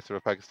former Prime Minister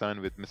of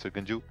Pakistan, with Mr.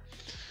 Ganju.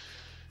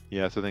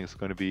 Yeah, so I think it's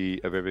going to be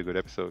a very, very good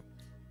episode.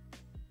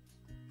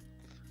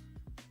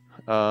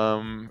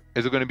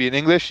 Is it going to be in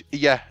English?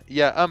 Yeah.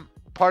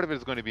 Part of it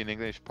is going to be in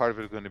English, part of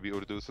it is going to be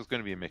Urdu, so it's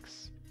going to be a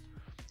mix.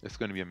 It's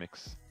going to be a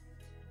mix.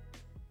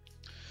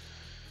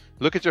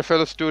 Look at your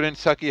fellow student,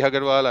 Saki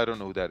Agarwal. I don't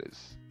know who that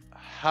is.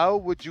 How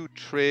would you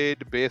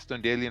trade based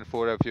on daily and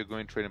 4 if you're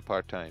going trading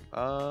part-time?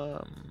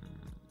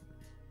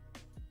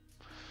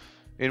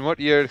 In what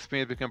year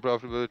experience became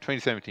profitable?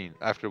 2017,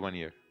 after 1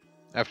 year.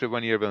 After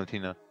 1 year,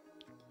 Valentina.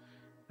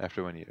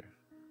 After 1 year.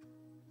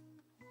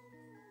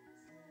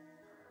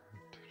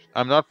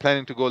 I'm not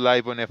planning to go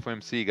live on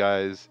FOMC,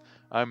 guys.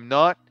 I'm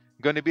not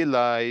going to be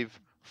live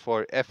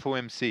for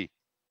FOMC.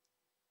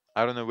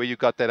 I don't know where you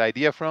got that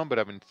idea from, but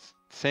I've been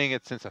saying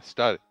it since I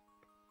started.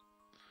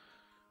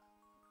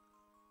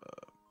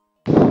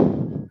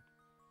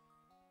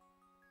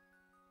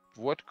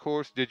 What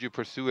course did you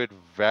pursue at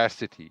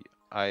Varsity?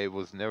 I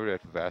was never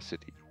at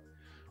Varsity.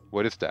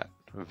 What is that?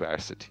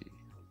 Varsity.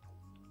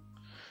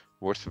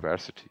 What's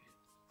Varsity?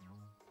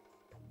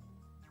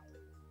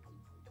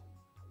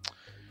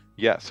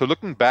 Yeah, so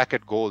looking back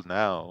at gold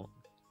now,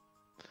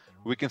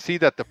 we can see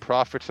that the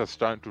profits are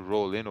starting to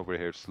roll in over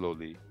here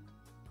slowly.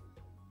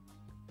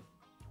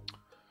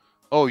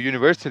 Oh,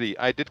 university.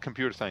 I did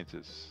computer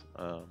sciences.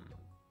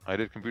 I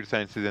did computer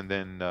sciences and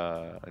then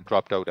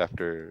dropped out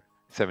after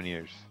 7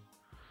 years.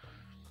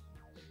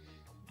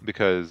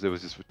 Because it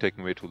was just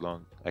taking way too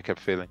long. I kept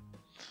failing.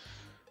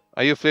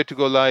 Are you afraid to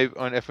go live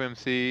on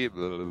FOMC?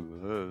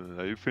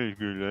 Are you afraid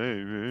to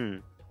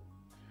go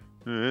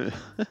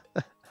live?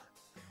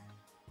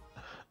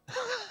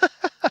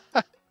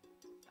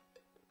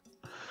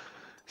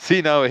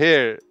 See now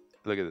here,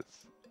 look at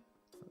this.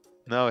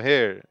 Now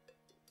here,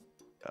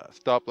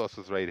 stop loss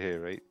was right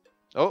here, right?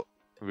 Oh,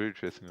 we're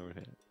tracing over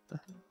here.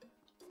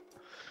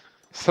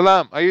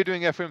 Salam, are you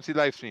doing FOMC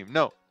live stream?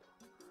 No,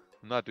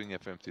 I'm not doing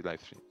FOMC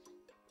live stream.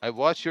 I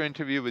watched your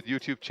interview with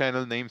YouTube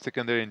channel Naeem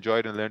Sikandar,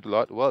 enjoyed and learned a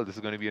lot. Well, this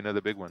is going to be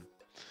another big one.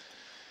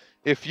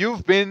 If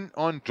you've been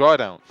on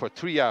drawdown for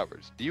 3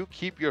 hours, do you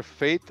keep your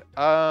faith?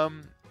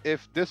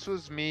 If this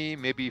was me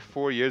maybe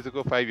 4 years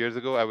ago, 5 years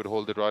ago, I would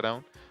hold the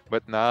drawdown.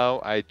 But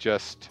now I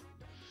just,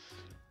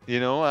 you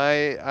know,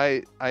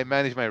 I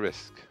manage my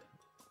risk.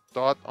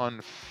 Thought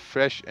on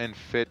Fresh and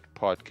Fit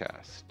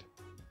podcast.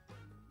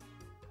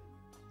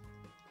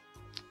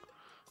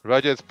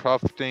 Raja is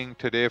profiting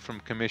today from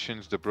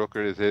commissions. The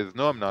broker is his.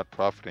 No, I'm not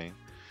profiting.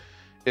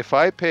 If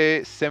I pay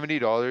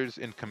 $70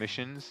 in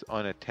commissions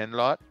on a 10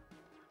 lot,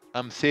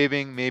 I'm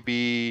saving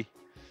maybe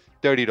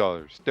 $30,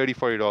 $30,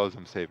 $40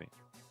 I'm saving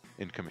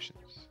in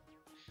commissions.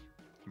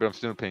 But I'm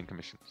still paying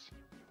commissions.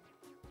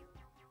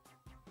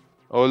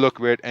 Oh, look,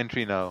 we're at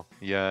entry now.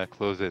 Yeah,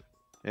 close it.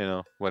 You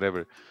know,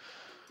 whatever.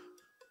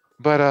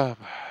 But,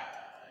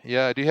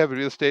 yeah, do you have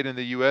real estate in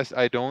the US?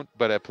 I don't,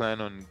 but I plan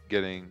on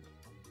getting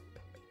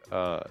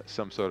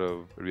some sort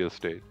of real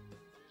estate.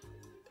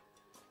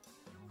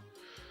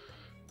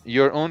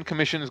 Your own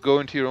commissions go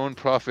into your own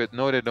profit.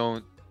 No, they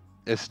don't.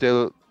 It's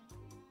still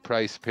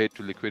price paid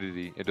to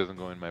liquidity. It doesn't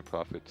go in my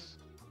profits.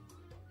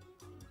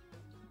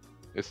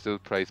 It's still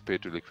price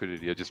paid to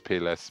liquidity. I just pay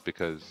less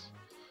because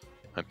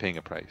I'm paying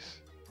a price.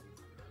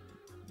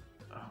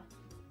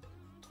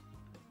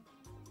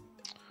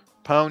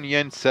 Pound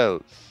yen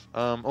sells.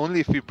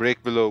 Only if we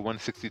break below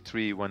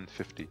 163,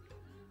 150.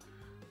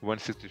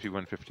 163,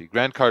 150.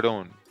 Grant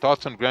Cardone.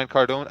 Thoughts on Grant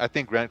Cardone? I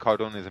think Grant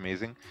Cardone is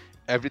amazing.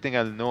 Everything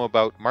I know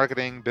about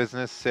marketing,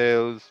 business,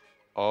 sales,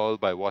 all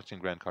by watching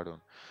Grant Cardone.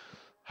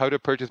 How to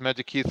purchase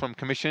magic keys from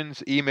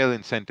commissions? Email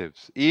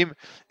incentives.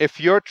 If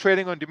you're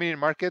trading on Dominion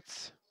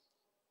markets,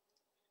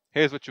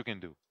 here's what you can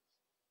do.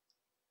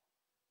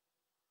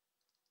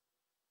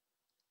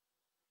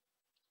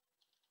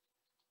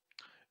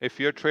 If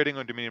you're trading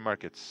on Dominion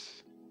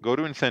markets, go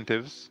to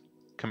incentives,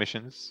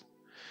 commissions.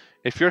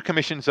 If your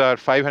commissions are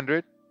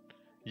 500,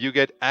 you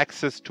get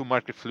access to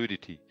market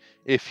fluidity.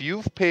 If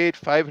you've paid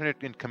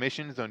 500 in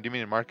commissions on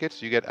Dominion markets,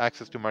 you get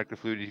access to market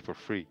fluidity for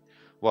free.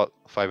 Well,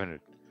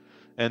 500.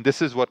 And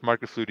this is what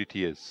market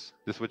fluidity is.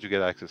 This is what you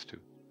get access to.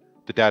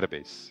 The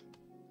database.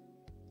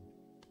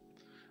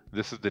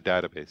 This is the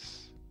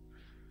database.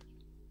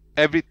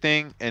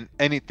 Everything and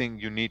anything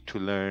you need to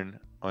learn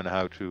on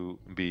how to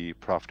be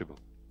profitable.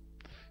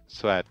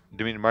 So at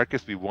Dominion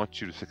Markets, we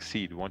want you to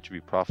succeed. We want you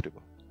to be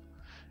profitable.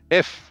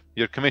 If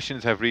your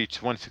commissions have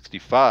reached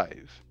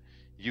 165,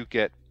 you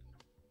get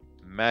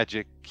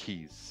magic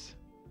keys.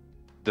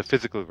 The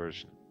physical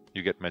version.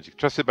 You get magic.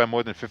 Trusted by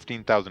more than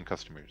 15,000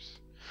 customers.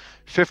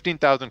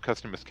 15,000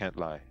 customers can't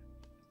lie.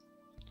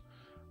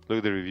 Look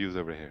at the reviews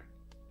over here.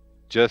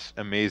 Just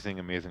amazing,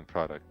 amazing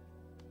product.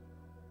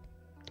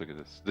 Look at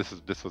this.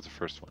 This was the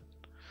first one.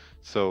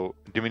 So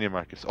Dominion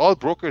Markets. All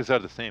brokers are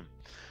the same.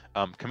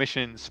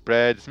 Commission,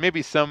 spreads,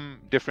 maybe some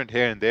different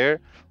here and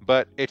there,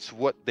 but it's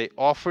what they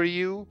offer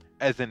you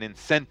as an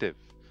incentive.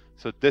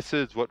 So this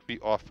is what we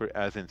offer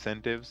as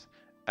incentives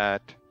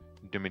at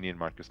Dominion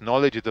Markets.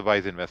 Knowledge is a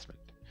wise investment.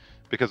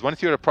 Because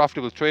once you're a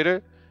profitable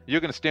trader,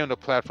 you're going to stay on the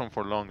platform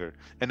for longer.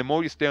 And the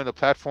more you stay on the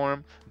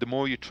platform, the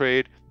more you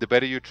trade, the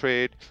better you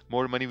trade,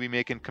 more money we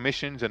make in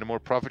commissions, and the more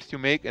profits you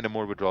make, and the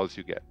more withdrawals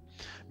you get.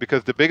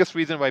 Because the biggest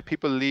reason why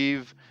people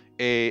leave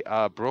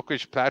a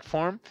brokerage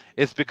platform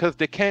is because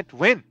they can't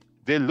win.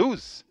 They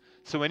lose.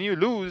 So when you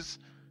lose,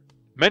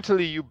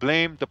 mentally you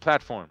blame the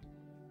platform.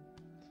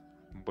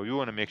 but you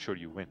want to make sure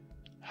you win.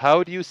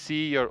 How do you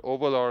see your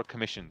overall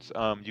commissions?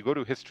 You go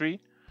to history,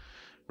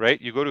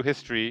 right? You go to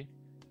history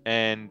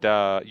and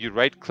you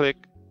right click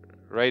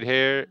right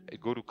here,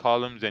 go to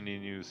columns, and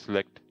then you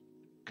select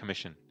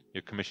commission.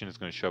 Your commission is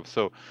going to show up.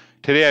 So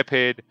today I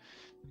paid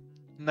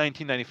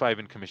 $19.95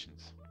 in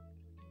commissions.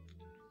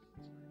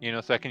 You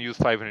know, so I can use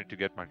 500 to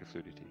get market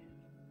fluidity.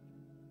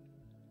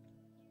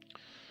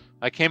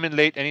 I came in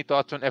late. Any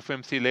thoughts on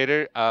FOMC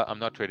later? I'm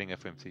not trading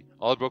FOMC.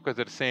 All brokers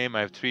are the same. I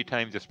have 3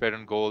 times the spread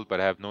on gold,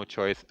 but I have no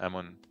choice. I'm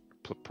on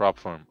prop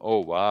firm. Oh,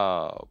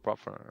 wow. Prop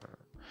firm.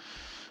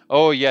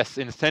 Oh, yes.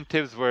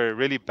 Incentives were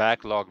really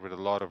backlogged with a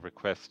lot of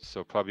requests.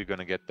 So probably going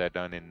to get that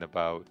done in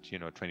about,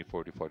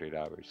 24 to 48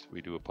 hours.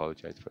 We do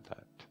apologize for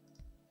that.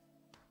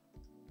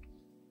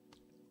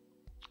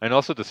 And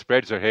also the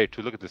spreads are here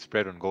too. Look at the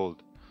spread on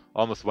gold.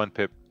 Almost 1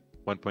 pip,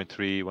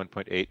 1.3,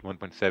 1.8,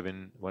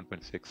 1.7,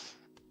 1.6.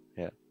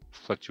 Yeah.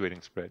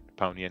 Fluctuating spread.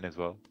 Pound yen as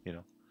well,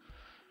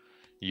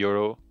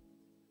 Euro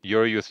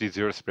USD,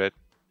 zero spread.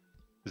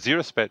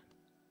 Zero spread.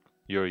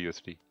 Euro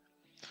USD.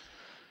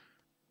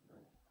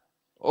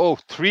 Oh,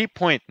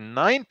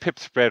 3.9 pip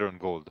spread on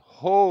gold.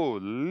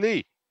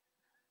 Holy.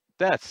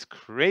 That's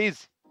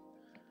crazy.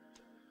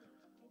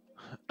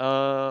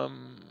 Wow.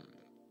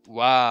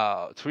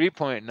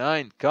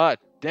 3.9. God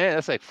damn,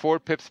 that's like 4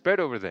 pip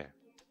spread over there.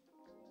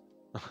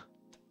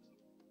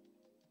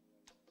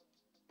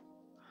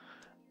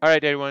 All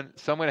right, everyone.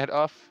 So I'm gonna head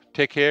off.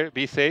 Take care.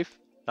 Be safe.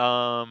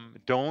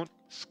 Don't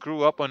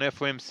screw up on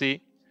FOMC.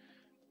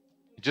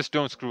 Just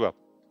don't screw up.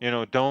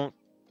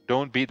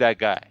 Don't be that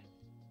guy.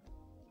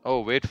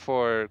 Oh, wait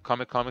for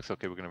Comics.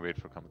 Okay, we're gonna wait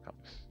for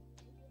Comics.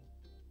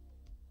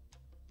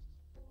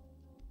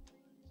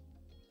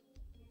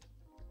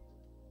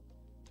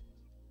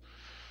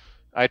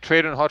 I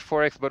trade on Hot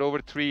Forex, but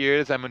over 3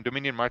 years, I'm on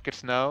Dominion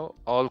Markets now.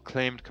 All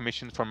claimed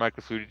commissions for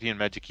Market Fluidity and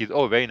Magic Keys.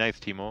 Oh, very nice,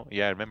 Timo.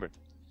 Yeah, I remember.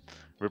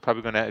 We're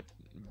probably going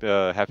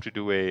to have to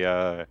do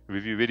a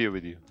review video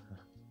with you.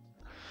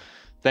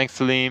 Thanks,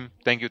 Salim.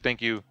 Thank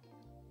you.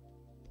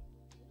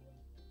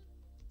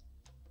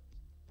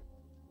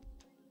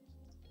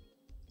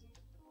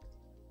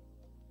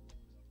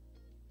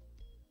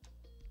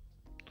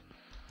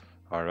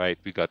 All right,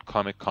 we got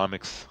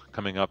Comics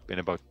coming up in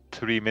about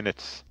 3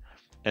 minutes.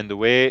 And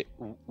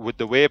with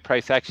the way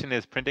price action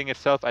is printing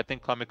itself, I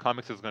think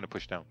Comics is going to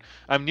push down.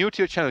 I'm new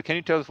to your channel. Can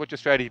you tell us what your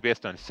strategy is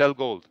based on? Sell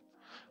gold.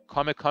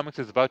 Comics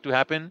is about to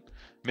happen.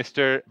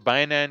 Mr.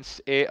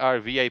 Binance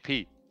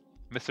ARVIP.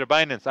 Mr.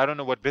 Binance, I don't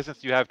know what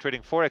business you have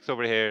trading Forex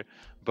over here,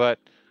 but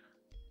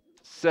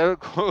sell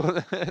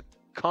gold.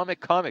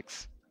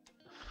 Comics.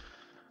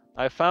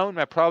 I found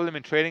my problem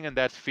in trading, and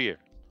that's fear.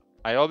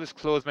 I always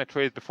close my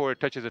trades before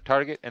it touches a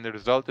target, and the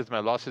result is my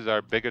losses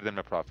are bigger than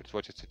my profits.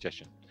 What's your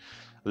suggestion?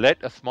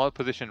 Let a small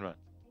position run.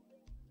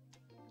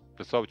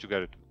 That's all what you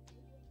got to do.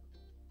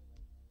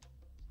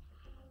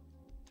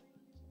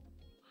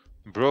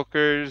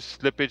 Brokers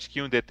slippage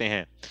क्यों देते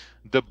हैं?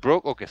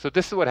 Okay, so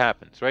this is what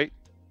happens, right?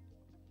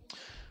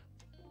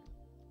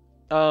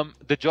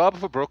 The job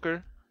of a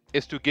broker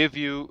is to give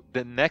you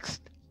the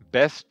next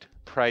best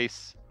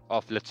price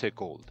of, let's say,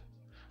 gold.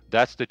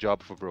 That's the job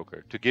of a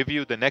broker, to give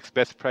you the next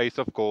best price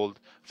of gold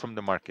from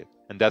the market,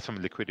 and that's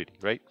from liquidity,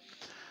 right?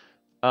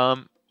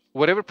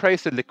 Whatever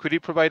price the liquidity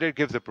provider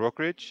gives a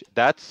brokerage,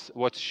 that's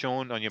what's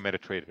shown on your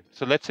MetaTrader.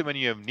 So let's say when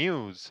you have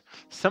news,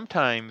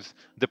 sometimes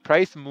the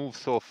price moves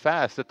so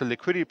fast that the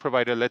liquidity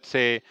provider, let's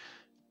say,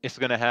 is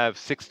going to have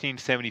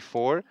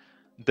 1674.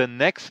 The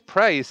next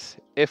price,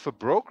 if a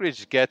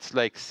brokerage gets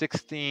like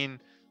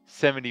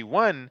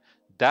 1671,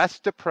 that's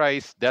the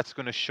price that's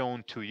going to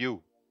shown to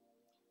you.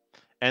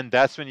 And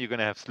that's when you're going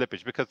to have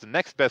slippage, because the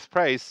next best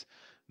price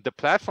the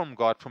platform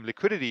got from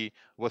liquidity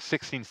was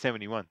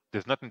 1671.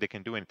 There's nothing they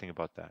can do anything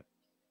about that.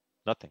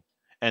 Nothing.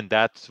 And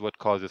that's what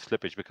causes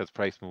slippage, because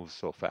price moves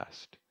so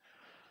fast.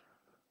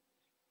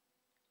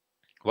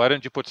 Why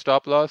don't you put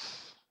stop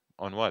loss?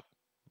 On what?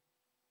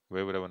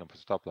 Where would I want to put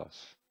stop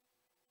loss?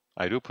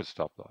 I do put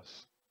stop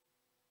loss.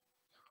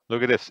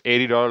 Look at this,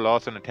 $80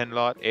 loss on a 10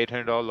 lot,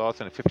 $800 loss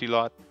on a 50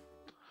 lot.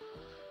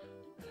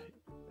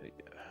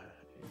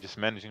 Just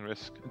managing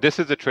risk. This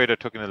is the trade I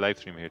took in the live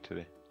stream here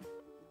today.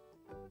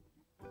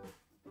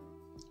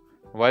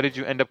 Why did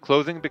you end up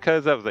closing?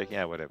 Because I was like,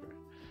 yeah, whatever.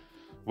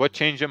 What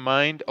changed your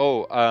mind?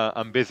 Oh,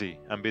 I'm busy.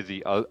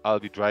 I'll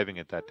be driving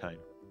at that time.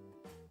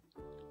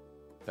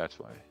 That's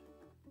why.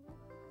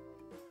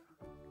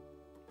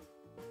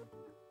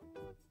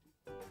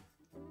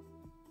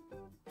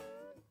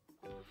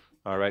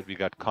 All right, we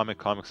got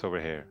Comics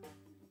over here.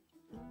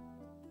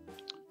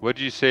 What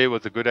did you say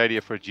was a good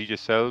idea for GJ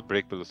sell?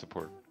 Break below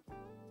support.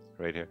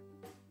 Right here.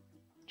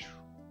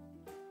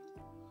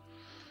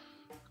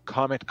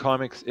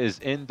 Comics is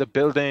in the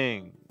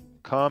building.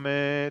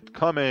 Comics.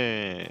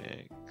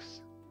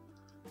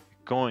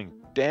 Going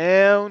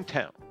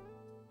downtown.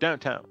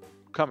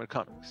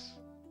 Comics.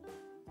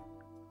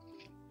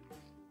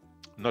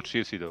 Not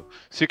seriously though.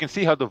 So you can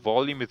see how the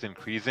volume is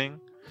increasing.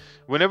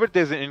 Whenever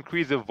there's an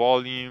increase of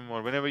volume,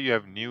 or whenever you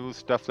have news,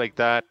 stuff like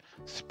that,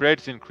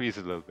 spreads increase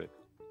a little bit.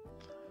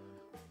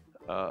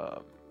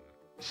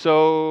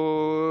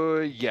 So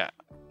yeah,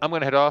 I'm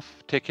gonna head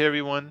off. Take care,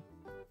 everyone.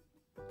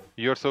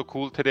 You're so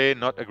cool today.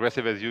 Not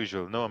aggressive as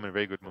usual. No, I'm in a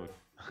very good mood.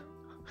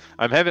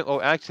 I'm having. Oh,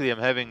 actually, I'm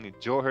having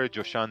Johar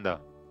Joshanda.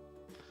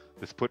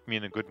 This put me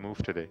in a good mood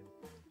today.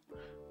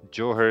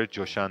 Johar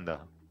Joshanda.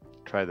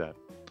 Try that.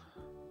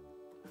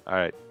 All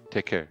right.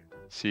 Take care.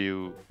 See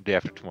you day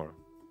after tomorrow.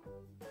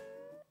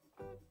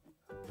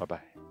 Bye bye.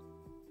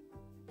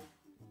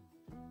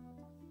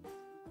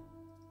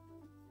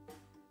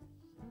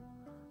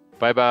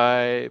 Bye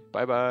bye.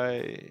 Bye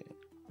bye.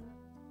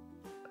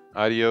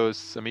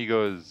 Adios,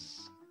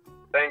 amigos.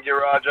 Thank you,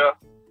 Raja.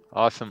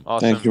 Awesome.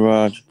 Awesome. Thank you,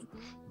 Raj.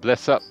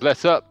 Bless up.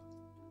 Bless up.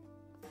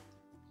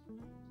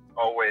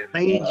 Always.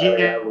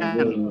 Roger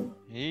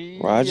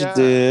Yeah.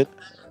 did.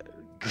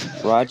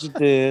 Roger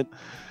did.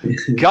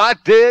 God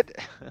did.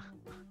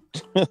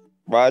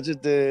 Roger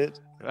did.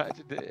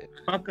 Roger did.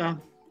 Paka.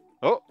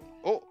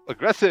 Oh,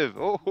 aggressive.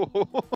 Oh.